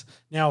 It's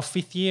now a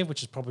 5th year,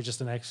 which is probably just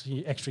an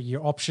extra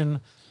year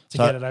option to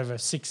get it over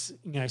 6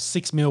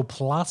 mil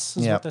plus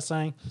is what they're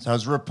saying. So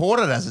it's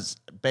reported as it's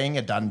being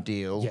a done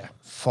deal. Yeah.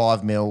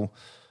 5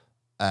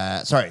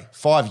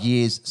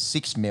 years,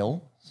 6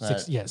 mil. So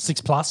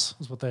 6 plus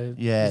is what they.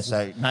 Yeah,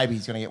 so maybe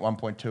he's going to get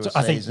 1.2 a season.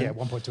 I think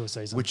 1.2 a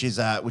season, which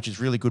is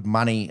really good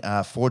money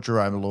for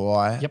Jerome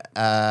Luai. Yep.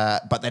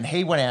 But then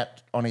he went out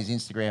on his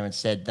Instagram and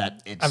said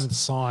that he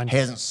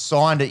hasn't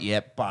signed it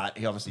yet, but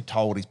he obviously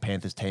told his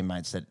Panthers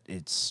teammates that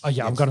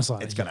I'm going to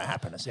sign it. It's going to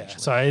happen essentially. Yeah.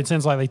 So it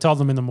sounds like they told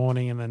them in the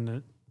morning, and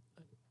then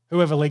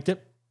whoever leaked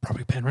it,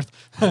 probably Penrith,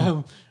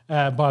 by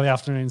the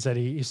afternoon said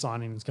he's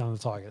signing. He's going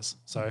to the Tigers.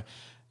 So.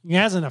 He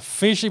hasn't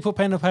officially put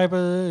pen to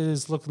paper.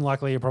 It's looking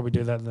likely he'll probably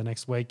do that the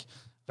next week.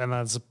 Then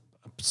there's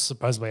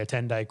supposedly a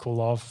 10-day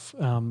cool-off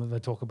that they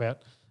talk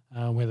about,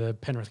 whether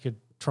Penrith could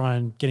try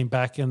and get him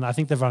back. And I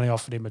think they've only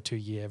offered him a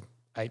 2-year,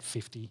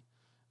 $850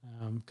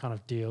 kind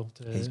of deal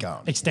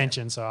to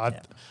extension. So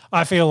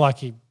I feel like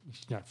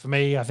for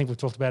me, I think we've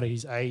talked about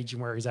his age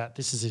and where he's at.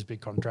 This is his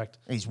big contract.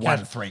 He's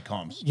won 3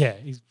 comps. Yeah,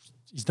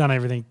 he's done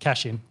everything.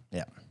 Cash in.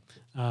 Yeah.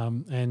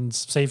 And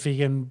see if he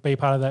can be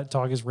part of that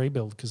Tigers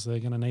rebuild, because they're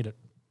going to need it.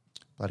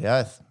 Bloody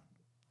oath.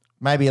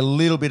 Maybe a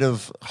little bit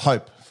of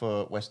hope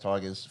for West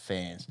Tigers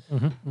fans.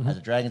 As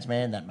a Dragons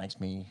man, that makes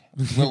me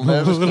a little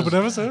nervous. A little bit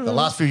nervous. The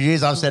last few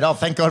years I've said, oh,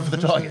 thank God for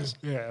the Tigers.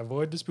 Yeah,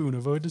 avoid the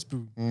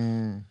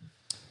spoon.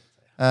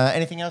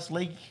 Anything else,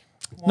 league?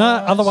 No,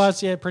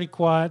 otherwise, yeah, pretty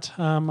quiet.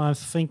 I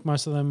think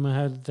most of them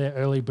had their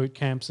early boot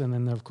camps and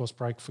then they'll, of course,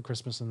 break for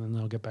Christmas and then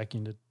they'll get back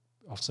into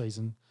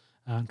off-season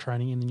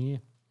training in the new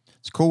year.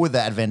 It's cool with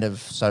the advent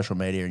of social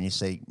media and you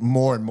see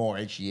more and more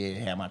each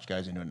year how much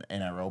goes into an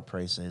NRL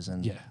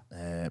preseason.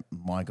 Yeah.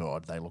 My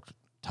God, they looked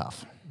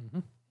tough.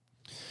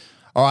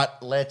 All right,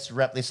 let's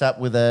wrap this up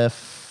with a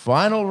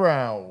final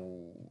round.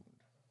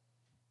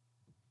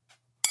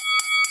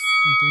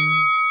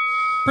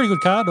 Pretty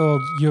good card, or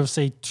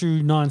UFC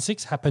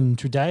 296 happened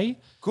today.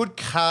 Good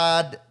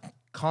card,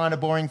 kind of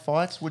boring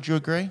fights. Would you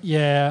agree?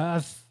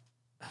 Yeah.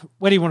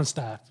 Where do you want to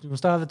start? Do you want to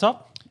start at the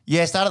top?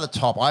 Yeah, start at the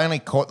top. I only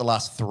caught the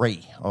last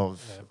three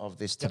of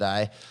this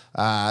today.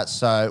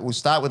 So we'll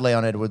start with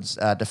Leon Edwards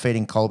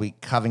defeating Colby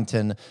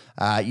Covington.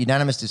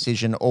 Unanimous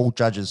decision. All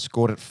judges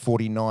scored at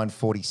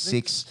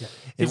 49-46.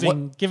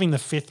 Yeah. Giving the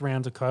fifth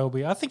round to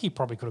Colby. I think he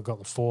probably could have got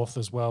the fourth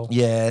as well.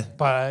 Yeah.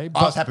 But I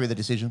was happy with the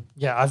decision.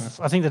 Yeah, I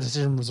think the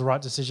decision was the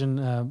right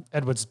decision.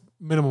 Edwards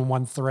minimum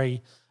 1-3,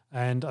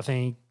 and I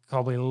think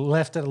Colby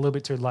left it a little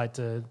bit too late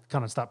to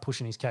kind of start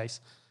pushing his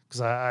case.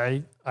 Because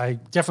I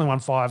definitely won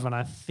 5 and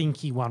I think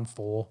he won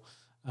 4.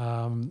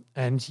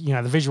 And, you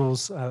know, the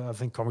visuals, I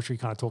think commentary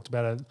kind of talked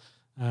about it,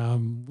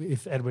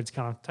 with Edwards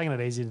kind of taking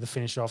it easy to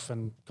finish off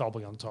and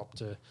Colby on top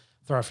to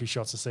throw a few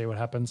shots to see what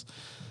happens.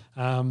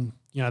 You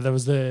know, there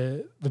was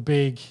the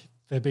big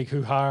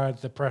hoo-ha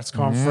at the press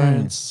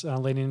conference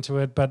leading into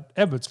it, but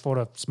Edwards fought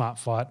a smart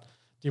fight,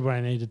 did what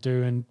he needed to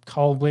do, and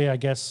Colby, I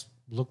guess,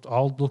 looked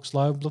old, looked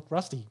slow, looked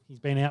rusty. He's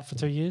been out for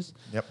 2 years.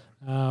 Yep.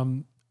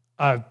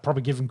 I'd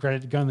probably give him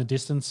credit to going the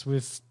distance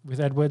with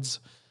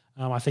Edwards.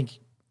 I think,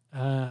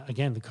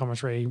 again, the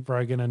commentary,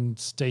 Rogan and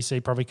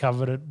DC probably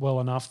covered it well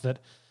enough that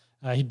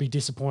he'd be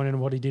disappointed in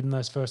what he did in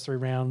those first 3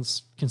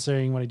 rounds,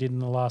 considering what he did in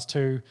the last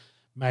 2.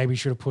 Maybe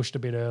should have pushed a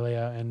bit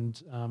earlier and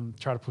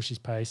try to push his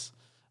pace,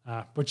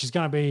 which is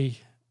going to be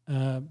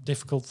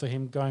difficult for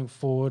him going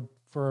forward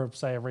for,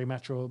 say, a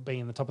rematch or being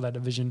in the top of that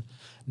division,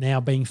 now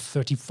being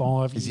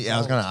 35 years old. I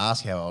was going to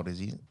ask how old is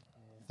he?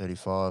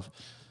 35.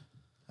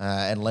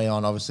 And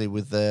Leon, obviously,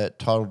 with the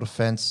title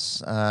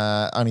defence,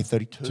 only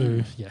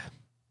 32. Yeah.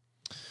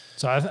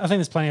 So I think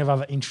there's plenty of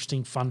other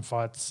interesting, fun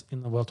fights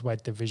in the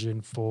welterweight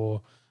division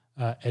for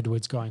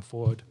Edwards going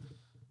forward.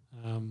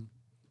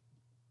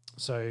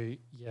 So,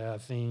 yeah, I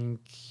think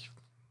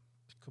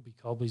it could be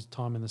Colby's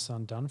time in the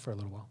sun done for a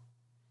little while.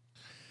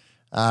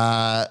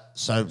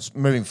 So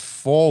moving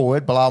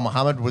forward, Bilal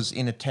Muhammad was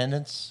in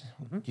attendance.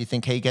 Do you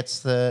think he gets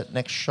the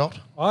next shot?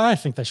 I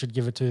think they should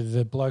give it to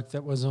the bloke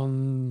that was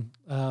on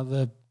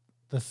the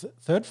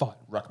third fight.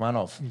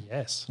 Rachmanov.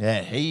 Yes.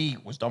 Yeah, he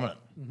was dominant.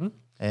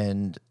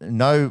 And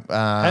no...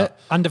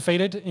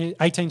 undefeated,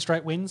 18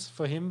 straight wins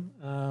for him.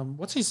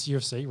 What's his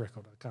UFC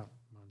record? I can't.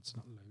 It's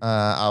not.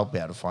 I'll be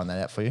able to find that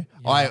out for you.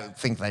 Yeah. I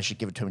think they should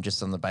give it to him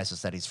just on the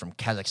basis that he's from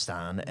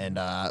Kazakhstan, and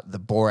the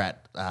Borat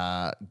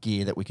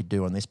gear that we could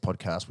do on this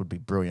podcast would be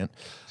brilliant.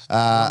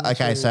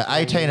 Okay, so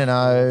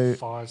 18-0,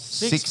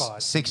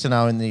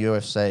 6-0 in the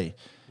UFC,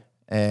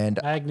 and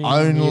Magny,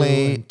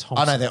 only and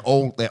Thompson.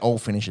 they're all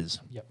finishes.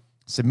 Yep.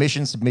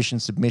 Submission,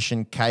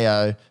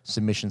 KO,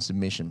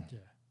 submission.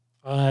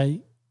 Yeah.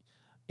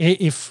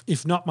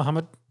 If not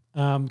Muhammad,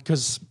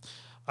 because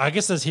I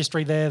guess there's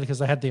history there because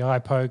they had the eye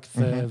poke,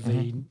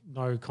 the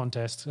no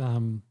contest,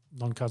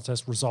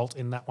 non-contest result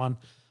in that one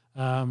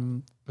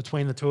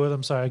between the two of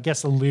them. So I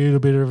guess a little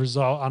bit of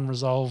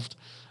unresolved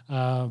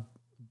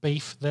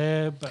beef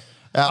there. But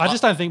I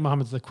just don't think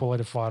Muhammad's the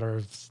quality fighter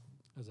as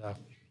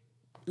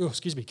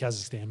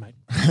Kazakhstan, mate.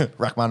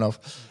 Rachmanov.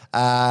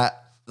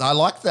 I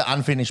like the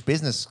unfinished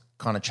business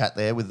kind of chat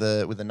there with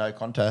the no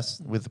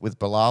contest with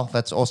Bilal.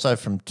 That's also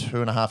from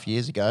 2.5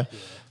 years ago.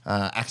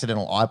 Yeah.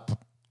 Accidental eye poke.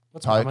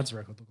 What's Muhammad's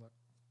record look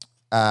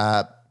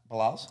like?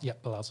 Bilal's? Yeah,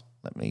 Bilal's.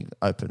 Let me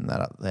open that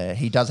up there.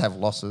 He does have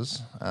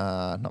losses,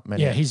 not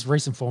many. Yeah, his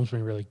recent form's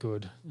been really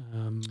good.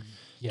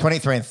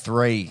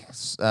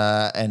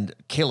 23-3, and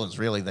killers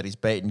really that he's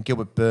beaten.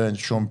 Gilbert Burns,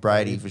 Sean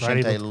Brady,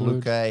 Vicente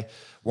Luque,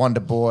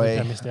 Wonder Boy.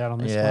 Luque missed out on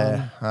this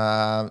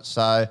one.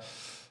 So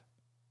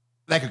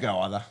they could go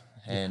either,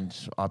 and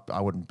I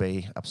wouldn't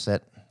be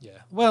upset. Yeah.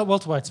 Well,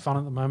 welterweight's fun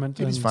at the moment.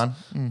 It is fun.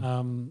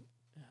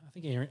 I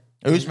think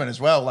Usman as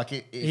well. Like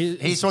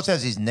he sorts out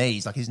his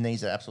knees. Like his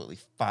knees are absolutely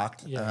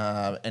fucked,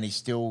 and he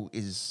still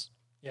is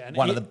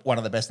one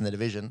of the best in the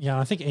division. Yeah,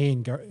 I think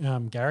Ian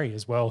Gary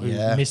as well, who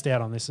missed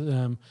out on this.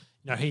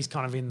 He's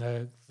kind of in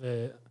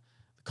the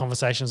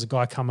conversation as a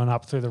guy coming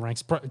up through the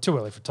ranks. Too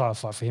early for title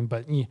fight for him,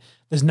 but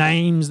there's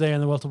names there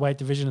in the welterweight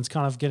division. It's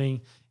kind of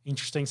getting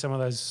interesting. Some of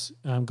those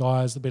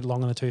guys a bit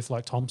long in the tooth,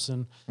 like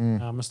Thompson,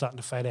 are starting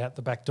to fade out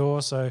the back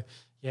door. So.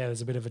 Yeah,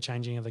 there's a bit of a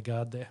changing of the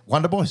guard there.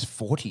 Wonder Boy's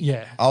 40.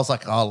 Yeah. I was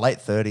like, late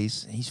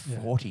 30s. He's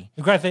 40.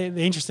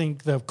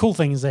 The cool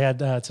thing is they had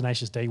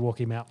Tenacious D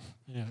walk him out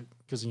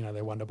because,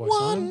 they're Wonder Boy.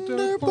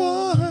 Wonder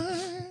Boy.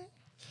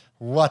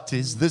 What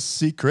is the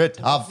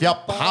secret of your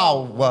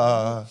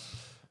power?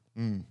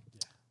 You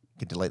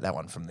can delete that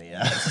one from the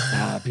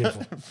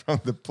Beautiful.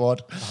 from the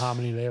pod. The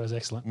harmony there was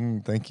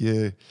excellent. Thank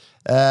you.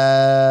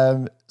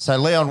 So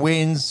Leon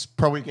wins,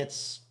 probably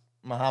gets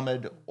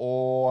Muhammad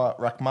or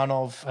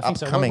Rakhmonov I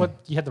think upcoming. so.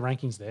 You had the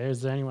rankings there.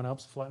 Is there anyone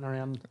else floating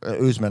around?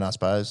 Usman, I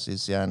suppose,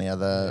 is the only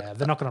other. Yeah,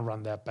 they're not going to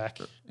run that back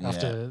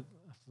after the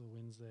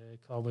wins there.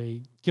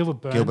 Colby,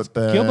 Gilbert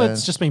Burns.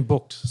 Gilbert's just been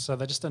booked, so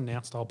they just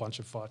announced a whole bunch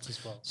of fights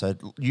as well. So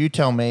you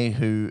tell me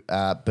who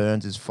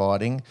Burns is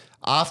fighting.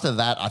 After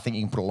that, I think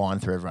you can put a line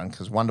through everyone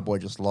because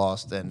Wonderboy just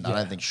lost, and I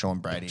don't think Sean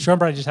Brady. Sean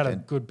Brady just had a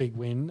good big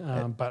win,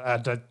 but I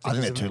don't I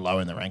think they're too low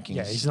in the rankings.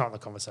 Yeah, he's not in the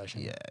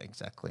conversation. Yeah,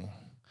 exactly.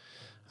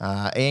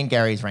 Ian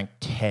Gary's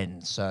ranked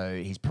 10,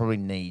 so he probably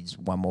needs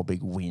one more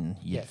big win,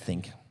 you'd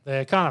think.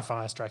 They're kind of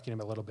fast-tracking him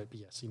a little bit, but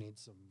yes, he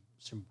needs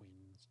some wins.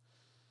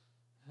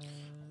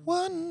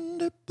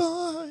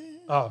 Wonderboy.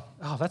 Oh,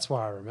 that's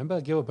why I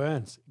remember. Gilbert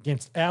Burns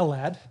against our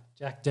lad,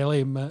 Jack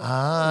Della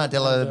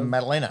Della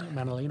Maddalena.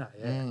 Manolina,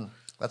 yeah.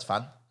 That's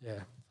fun. Yeah.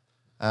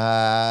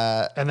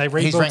 And they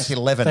rebooked. He's ranked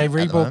 11. They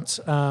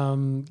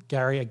rebooked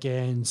Gary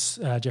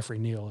against Jeffrey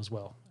Neal as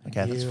well.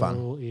 Okay, that's fun.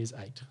 Neal is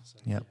 8. So,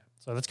 Yep.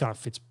 So that's kind of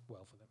fits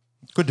well for them.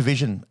 Good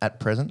division at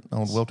present,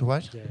 old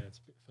welterweight. Yeah, it's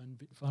a bit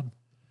fun.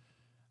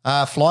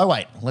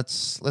 Flyweight.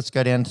 Let's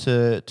go down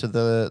to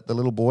the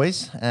little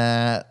boys.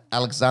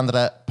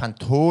 Alexandra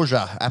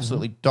Pantoja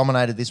absolutely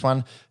dominated this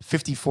one.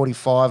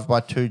 50-45 by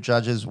 2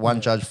 judges.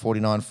 One judge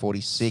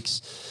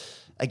 49-46.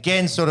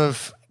 Again, sort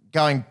of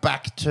going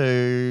back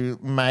to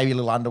maybe a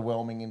little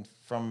underwhelming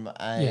from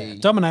a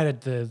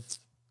dominated the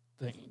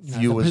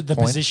viewer's the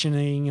point.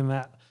 positioning and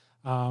that.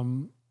 How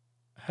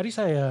do you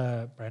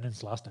say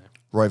Brandon's last name?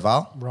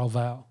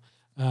 Royval.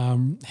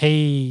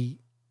 He,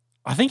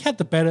 I think, had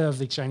the better of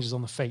the exchanges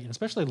on the feet, and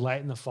especially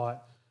late in the fight,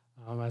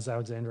 as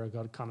Alexandra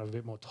got kind of a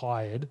bit more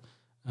tired.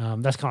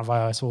 That's kind of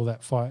why I saw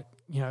that fight.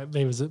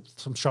 There was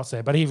some shots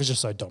there, but he was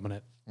just so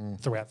dominant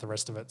throughout the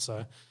rest of it.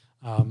 So,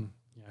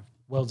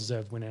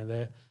 well-deserved winner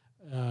there.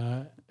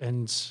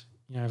 And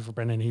for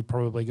Brendan, he'd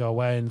probably go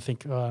away and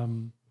think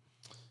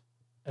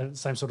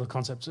same sort of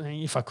concept.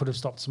 If I could have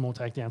stopped some more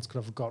takedowns,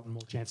 could have gotten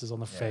more chances on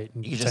the feet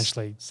and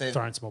potentially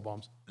thrown some more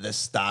bombs. The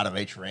start of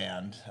each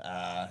round,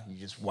 you're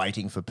just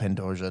waiting for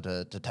Pantoja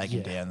to take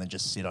him down and then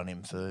just sit on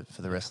him for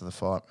the rest of the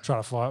fight. Try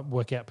to fight,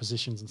 work out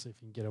positions and see if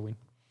you can get a win.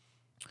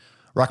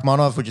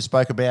 Rakhmonov, which you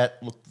spoke about,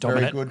 looked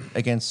very good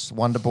against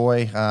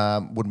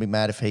Wonderboy. Wouldn't be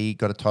mad if he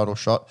got a title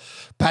shot.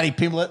 Paddy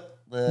Pimblett,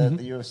 the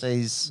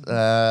UFC's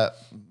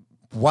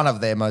one of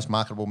their most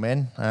marketable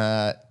men,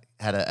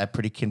 had a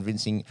pretty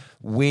convincing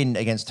win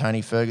against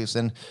Tony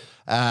Ferguson.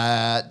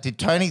 Did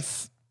Tony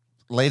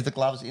leave the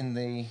gloves in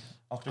the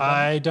octagon?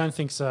 I don't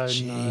think so.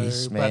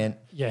 Jeez, no, man.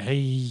 But yeah,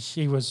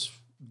 he was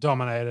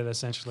dominated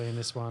essentially in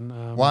this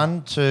one.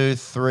 1, 2,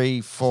 3,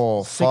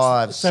 4,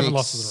 5, 7 6,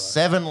 losses in a row.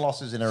 7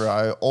 losses in a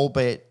row,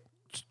 albeit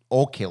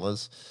all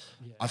killers.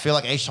 Yeah. I feel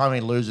like each time he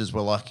loses,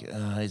 we're like,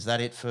 is that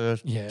it for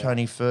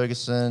Tony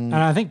Ferguson? And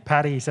I think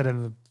Paddy said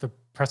in the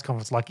press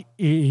conference,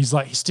 he's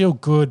still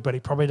good, but he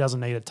probably doesn't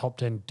need a top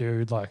 10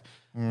 dude.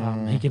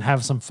 He can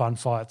have some fun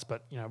fights,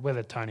 but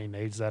whether Tony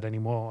needs that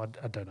anymore,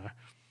 I don't know.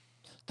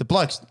 The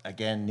bloke's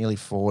again nearly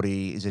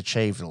 40. He's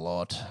achieved a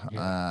lot.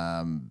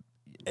 Yeah.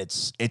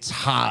 It's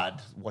hard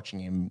watching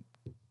him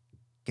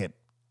get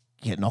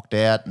knocked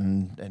out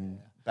and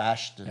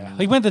bashed.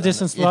 And, he went the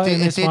distance in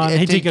this one.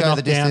 He did get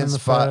knocked down in the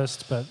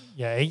first, but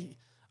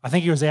I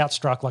think he was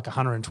outstruck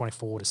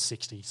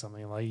 124-60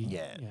 something like.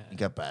 Yeah, he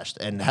got bashed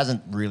and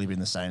hasn't really been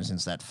the same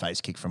since that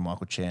face kick from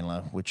Michael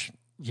Chandler, which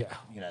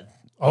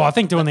I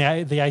think doing the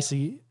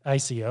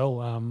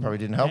ACL probably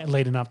didn't help.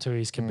 Leading up to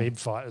his Khabib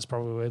fight is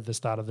probably the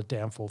start of the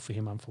downfall for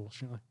him,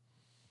 unfortunately.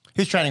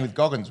 He was training with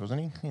Goggins,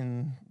 wasn't he,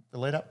 in the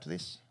lead up to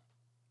this?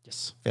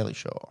 Yes, fairly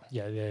sure.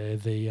 Yeah,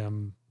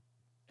 the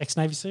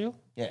ex-Navy SEAL.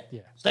 Yeah.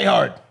 Stay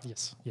hard.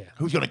 Yes, yeah.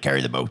 Who's going to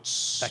carry the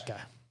boats?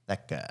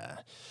 That guy.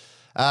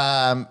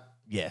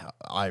 Yeah,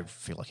 I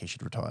feel like he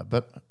should retire.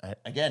 But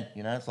again,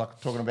 it's like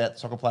talking about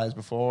soccer players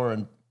before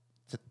and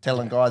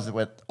telling guys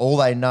that all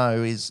they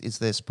know is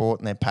their sport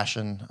and their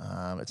passion.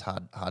 It's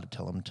hard to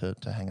tell them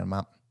to hang them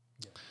up.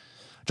 Yeah.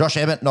 Josh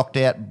Emmett knocked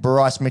out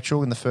Bryce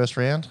Mitchell in the first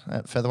round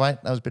at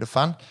featherweight. That was a bit of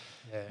fun.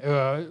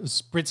 Yeah, it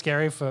was a bit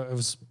scary. It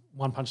was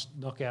one punch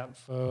knockout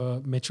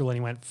for Mitchell and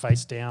he went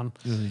face down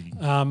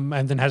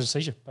and then had a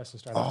seizure basically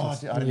straight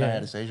after. I didn't know he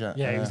had a seizure.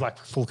 Yeah, he was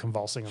full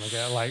convulsing and they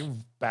go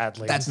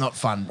badly. That's not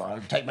fun, bro.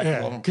 Take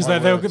back the because they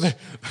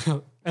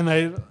and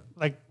they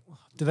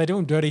did they do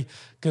him dirty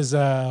because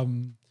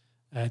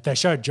they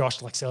showed Josh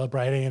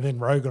celebrating and then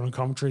Rogan on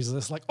commentaries and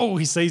it's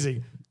he sees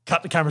he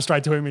cut the camera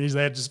straight to him and he's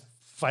there just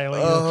failing.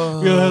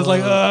 I was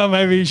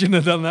maybe he shouldn't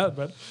have done that,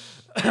 but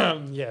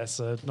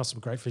so not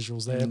some great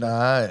visuals there.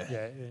 No.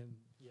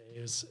 He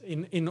was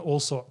in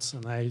all sorts,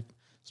 and they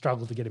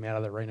struggled to get him out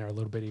of the arena a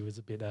little bit. He was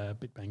a bit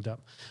banged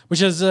up,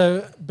 which is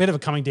a bit of a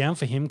coming down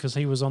for him because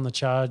he was on the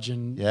charge,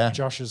 and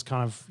Josh is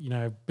kind of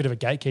a bit of a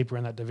gatekeeper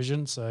in that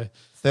division. So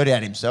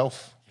 38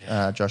 himself,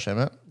 Josh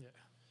Emmett.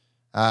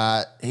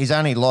 His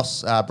only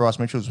loss, Bryce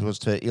Mitchell's, was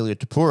to Ilya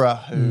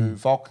Tapura, who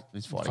Volk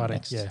is fighting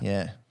next.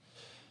 yeah.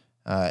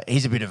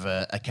 He's a bit of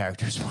a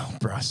character as well.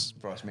 Bryce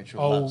Mitchell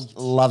Oh.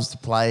 loves to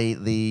play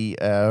the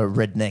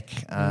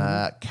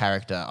redneck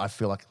character. I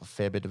feel like a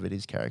fair bit of it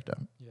is character.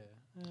 Yeah.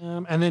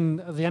 And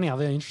then the only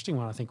other interesting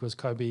one I think was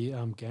Kobe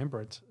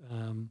Garbrandt,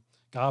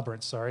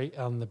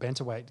 on the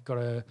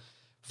bantamweight.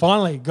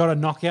 Finally got a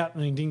knockout,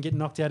 and he didn't get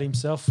knocked out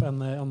himself on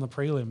the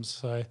prelims.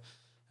 So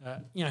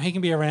he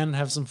can be around and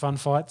have some fun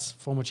fights.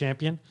 Former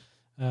champion.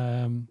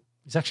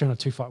 He's actually on a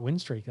 2-fight win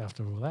streak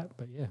after all that.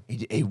 But yeah,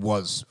 He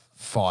was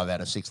 5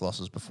 out of 6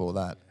 losses before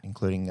that,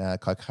 including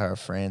Kaikara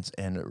France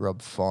and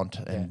Rob Font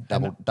and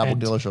double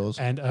Dillashaws.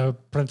 And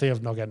plenty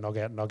of knockout.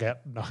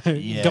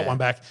 Yeah. Got one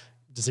back,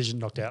 decision,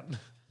 knocked out.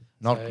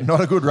 Not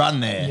a good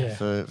run there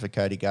for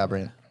Cody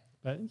Garbrandt.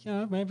 But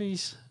maybe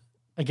he's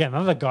again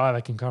another guy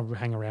that can kind of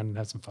hang around and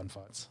have some fun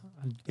fights.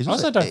 I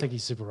also don't think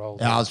he's super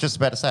old. I was just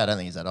about to say I don't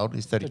think he's that old.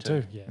 He's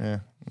 32. Yeah.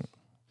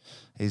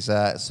 He's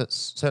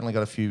certainly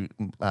got a few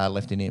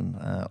left in him.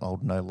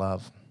 Old no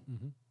love.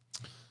 Mm-hmm.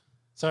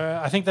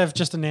 So I think they've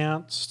just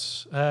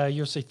announced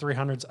UFC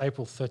 300's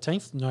April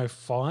 13th. No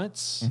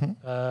fights.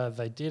 Mm-hmm.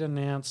 They did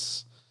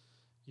announce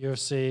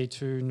UFC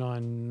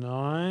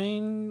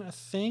 299, I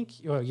think.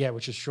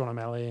 Which is Sean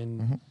O'Malley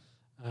and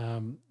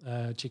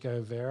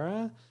Chico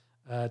Vera.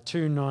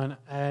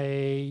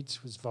 298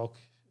 was Volk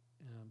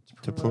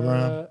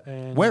Tapura.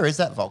 And where is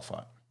that Volk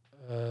fight?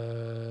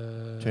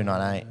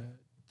 298.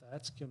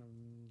 That's going to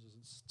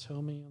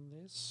tell me on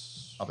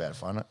this. I'll be able to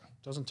find it.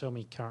 Doesn't tell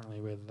me currently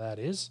where that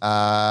is.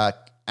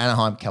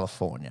 Anaheim,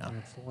 California.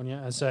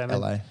 And so,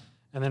 LA.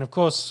 And then, of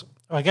course,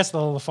 I guess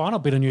the final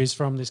bit of news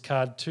from this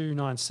card,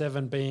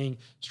 297 being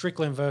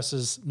Strickland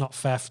versus not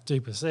Faf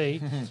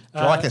Duplessis.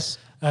 Dreykus.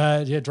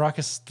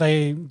 Dreykus,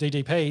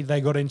 DDP,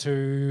 they got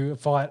into a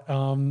fight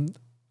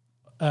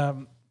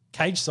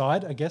cage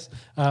side, I guess,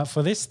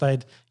 for this.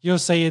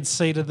 UFC had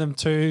seeded them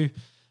two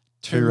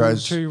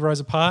rows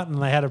apart,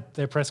 and they had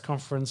their press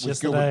conference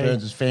yesterday. Gilbert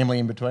Burns' family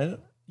in between it?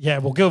 Yeah,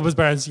 well, Gilbert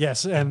Burns,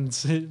 yes. And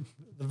the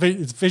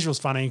visual's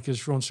funny because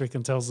Sean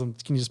Strickland tells them,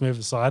 can you just move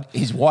aside?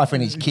 His wife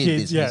and his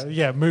kid.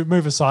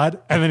 Move aside.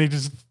 And then he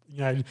just,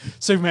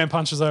 Superman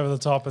punches over the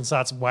top and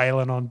starts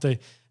wailing on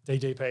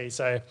DDP.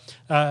 So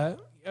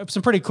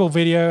some pretty cool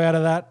video out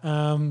of that.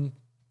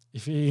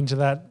 If you're into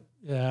that,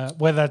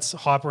 whether that's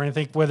hype or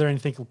anything, whether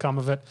anything will come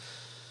of it.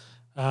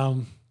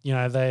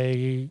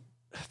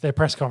 Their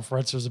press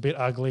conference was a bit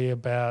ugly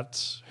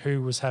about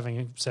who was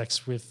having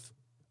sex with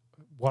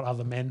what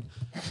other men.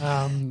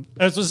 It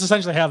was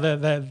essentially how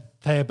their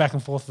back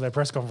and forth of their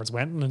press conference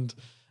went. And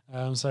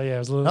it was a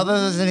little... Not that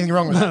there's anything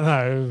wrong with that.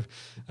 No.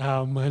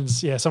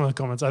 Some of the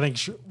comments, I think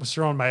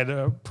Sharon made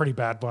a pretty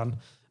bad one.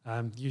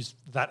 Used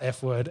that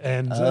F word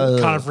and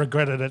kind of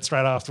regretted it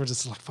straight afterwards.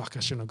 It's like, fuck, I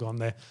shouldn't have gone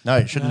there. No,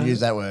 you shouldn't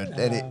use that word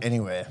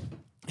anywhere.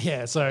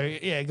 Yeah, so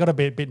it got a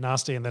bit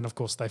nasty, and then of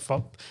course they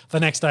fought the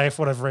next day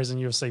for whatever reason.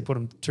 UFC put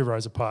them 2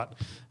 rows apart,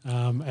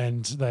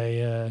 and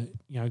they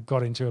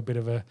got into a bit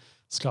of a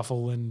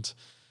scuffle, and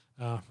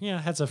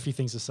had a few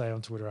things to say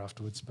on Twitter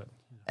afterwards.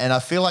 And I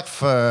feel like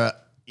for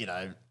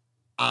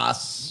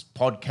us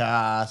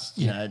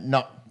podcast,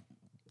 not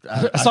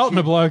assaulting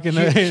a bloke in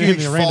the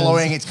huge in the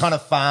following. It's kind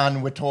of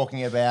fun. We're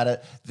talking about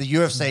it. The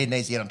UFC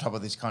needs to get on top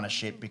of this kind of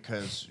shit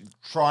because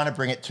trying to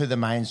bring it to the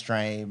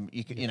mainstream.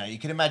 You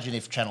can imagine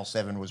if Channel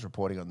 7 was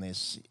reporting on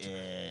this.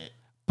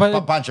 But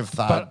a bunch of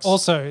thugs. But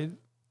also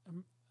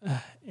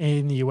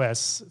in the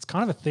US, it's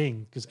kind of a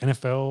thing because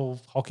NFL,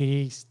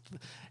 hockey.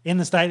 In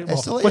the state,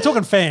 we're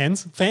talking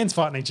fans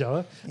fighting each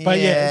other.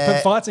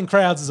 But fights in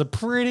crowds is a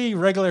pretty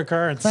regular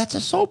occurrence. That's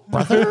assault,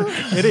 brother.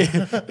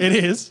 It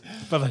is,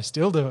 but they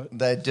still do it.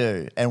 They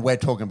do, and we're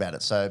talking about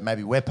it, so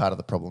maybe we're part of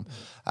the problem.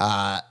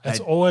 It's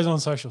always on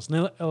socials.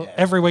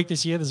 Every week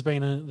this year, there's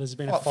been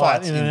a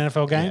fight in an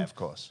NFL game. Yeah, of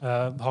course.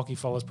 Hockey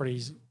follows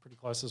pretty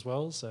close as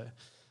well. So,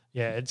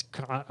 it's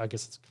I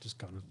guess it's just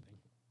kind of thing.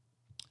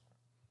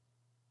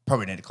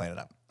 Probably need to clean it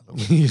up.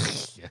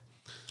 Yeah.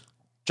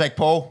 Jake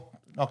Paul.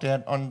 Knocked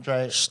out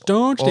Andre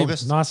Staunched him.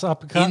 August. Nice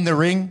uppercut. In the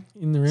ring.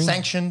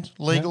 Sanctioned,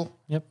 legal.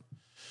 Yep.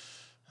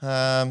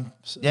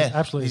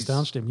 Absolutely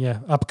staunched him. Yeah.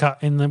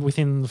 Uppercut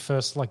within the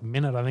first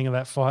minute, I think, of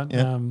that fight.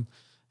 Yeah.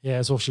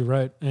 That's all she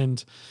wrote.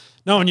 And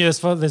no one knew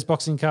this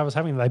boxing card was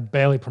happening. They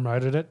barely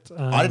promoted it.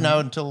 I didn't know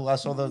until I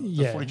saw the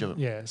footage of it.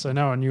 Yeah. So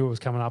no one knew it was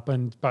coming up.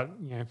 But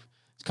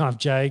it's kind of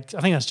Jake.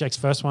 I think that's Jake's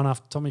first one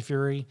after Tommy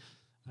Fury.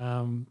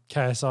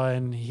 KSI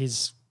and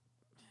his,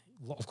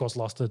 of course,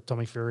 lost to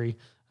Tommy Fury.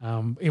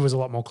 It was a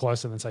lot more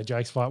closer than, say,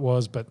 Jake's fight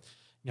was, but,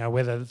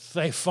 whether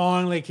they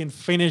finally can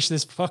finish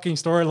this fucking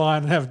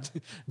storyline and have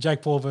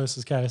Jake Paul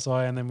versus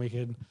KSI, and then we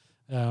could,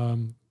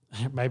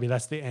 maybe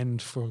that's the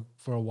end for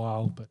a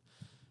while, but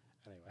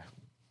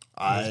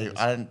anyway.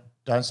 I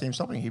don't see him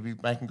stopping. He'd be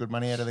making good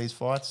money out of these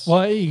fights.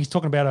 Well, he's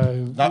talking about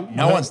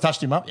no one's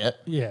touched him up yet.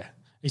 Yeah.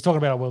 he's talking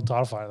about a world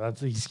title fight.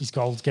 That's his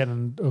goal is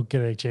getting a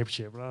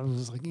championship. And I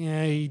was like,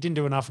 yeah, he didn't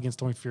do enough against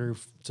Tommy Fury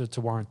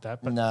to warrant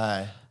that. But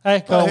no.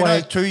 Hey, Well, who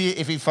knows, 2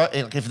 years,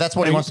 if that's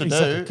what he wants to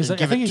do, because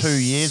give it 2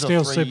 years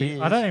or 3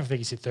 years. I don't even think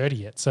he's hit 30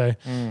 yet. So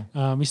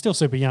he's still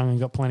super young and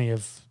got plenty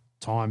of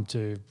time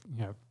to,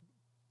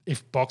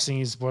 if boxing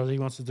is what he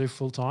wants to do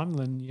full time,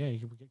 then yeah, he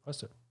can get close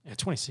to it. Yeah,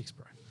 26,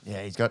 bro.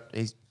 Yeah,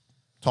 his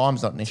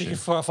time's not an So issue. he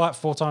can fight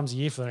 4 times a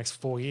year for the next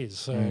 4 years.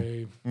 So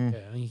yeah,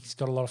 he's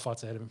got a lot of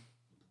fights ahead of him.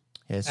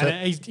 Yeah, so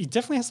And he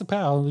definitely has the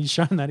power. He's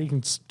shown that he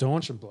can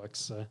staunch some blokes.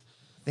 So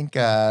I think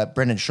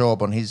Brendan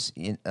Schaub on his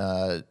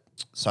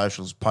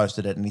socials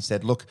posted it, and he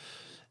said, "Look,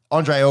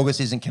 Andre August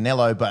isn't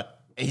Canelo,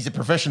 but he's a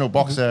professional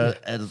boxer,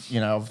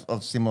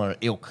 of similar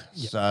ilk.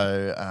 Yep.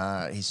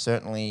 So he's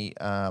certainly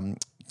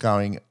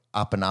going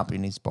up and up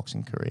in his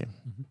boxing career."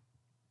 Mm-hmm.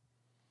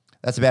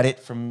 That's about it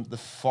from the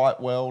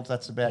fight world.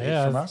 That's about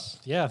it from us.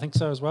 Yeah, I think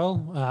so as well.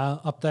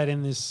 Update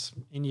in this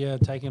India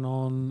taking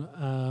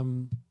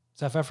on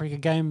South Africa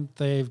game.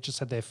 They've just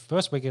had their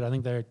first wicket. I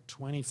think they're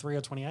 23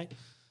 or 28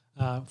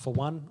 for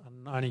one,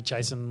 and only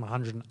chasing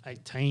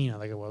 118, I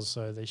think it was.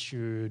 So they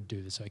should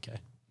do this okay.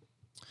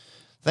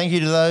 Thank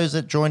you to those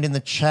that joined in the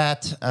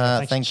chat.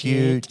 Thank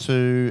you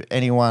to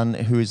anyone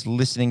who is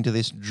listening to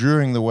this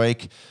during the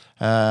week.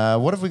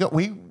 What have we got?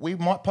 We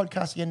might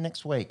podcast again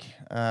next week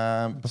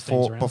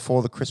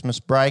before the Christmas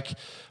break.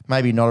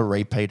 Maybe not a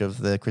repeat of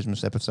the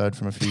Christmas episode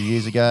from a few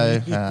years ago.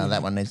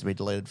 That one needs to be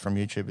deleted from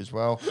YouTube as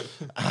well.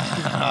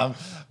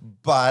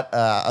 But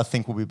I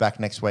think we'll be back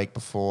next week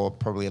before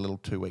probably a little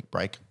 2-week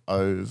break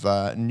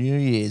over New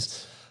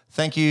Year's.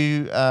 Thank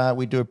you.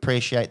 We do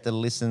appreciate the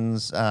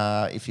listens.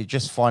 If you're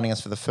just finding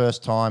us for the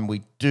first time,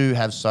 we do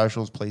have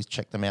socials. Please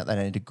check them out. They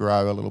need to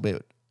grow a little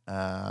bit.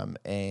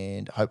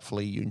 And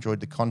hopefully you enjoyed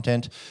the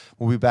content.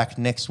 We'll be back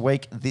next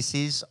week. This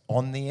is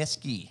On the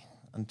Esky.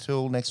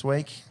 Until next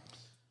week,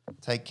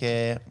 take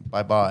care.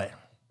 Bye-bye.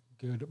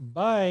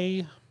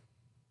 Goodbye.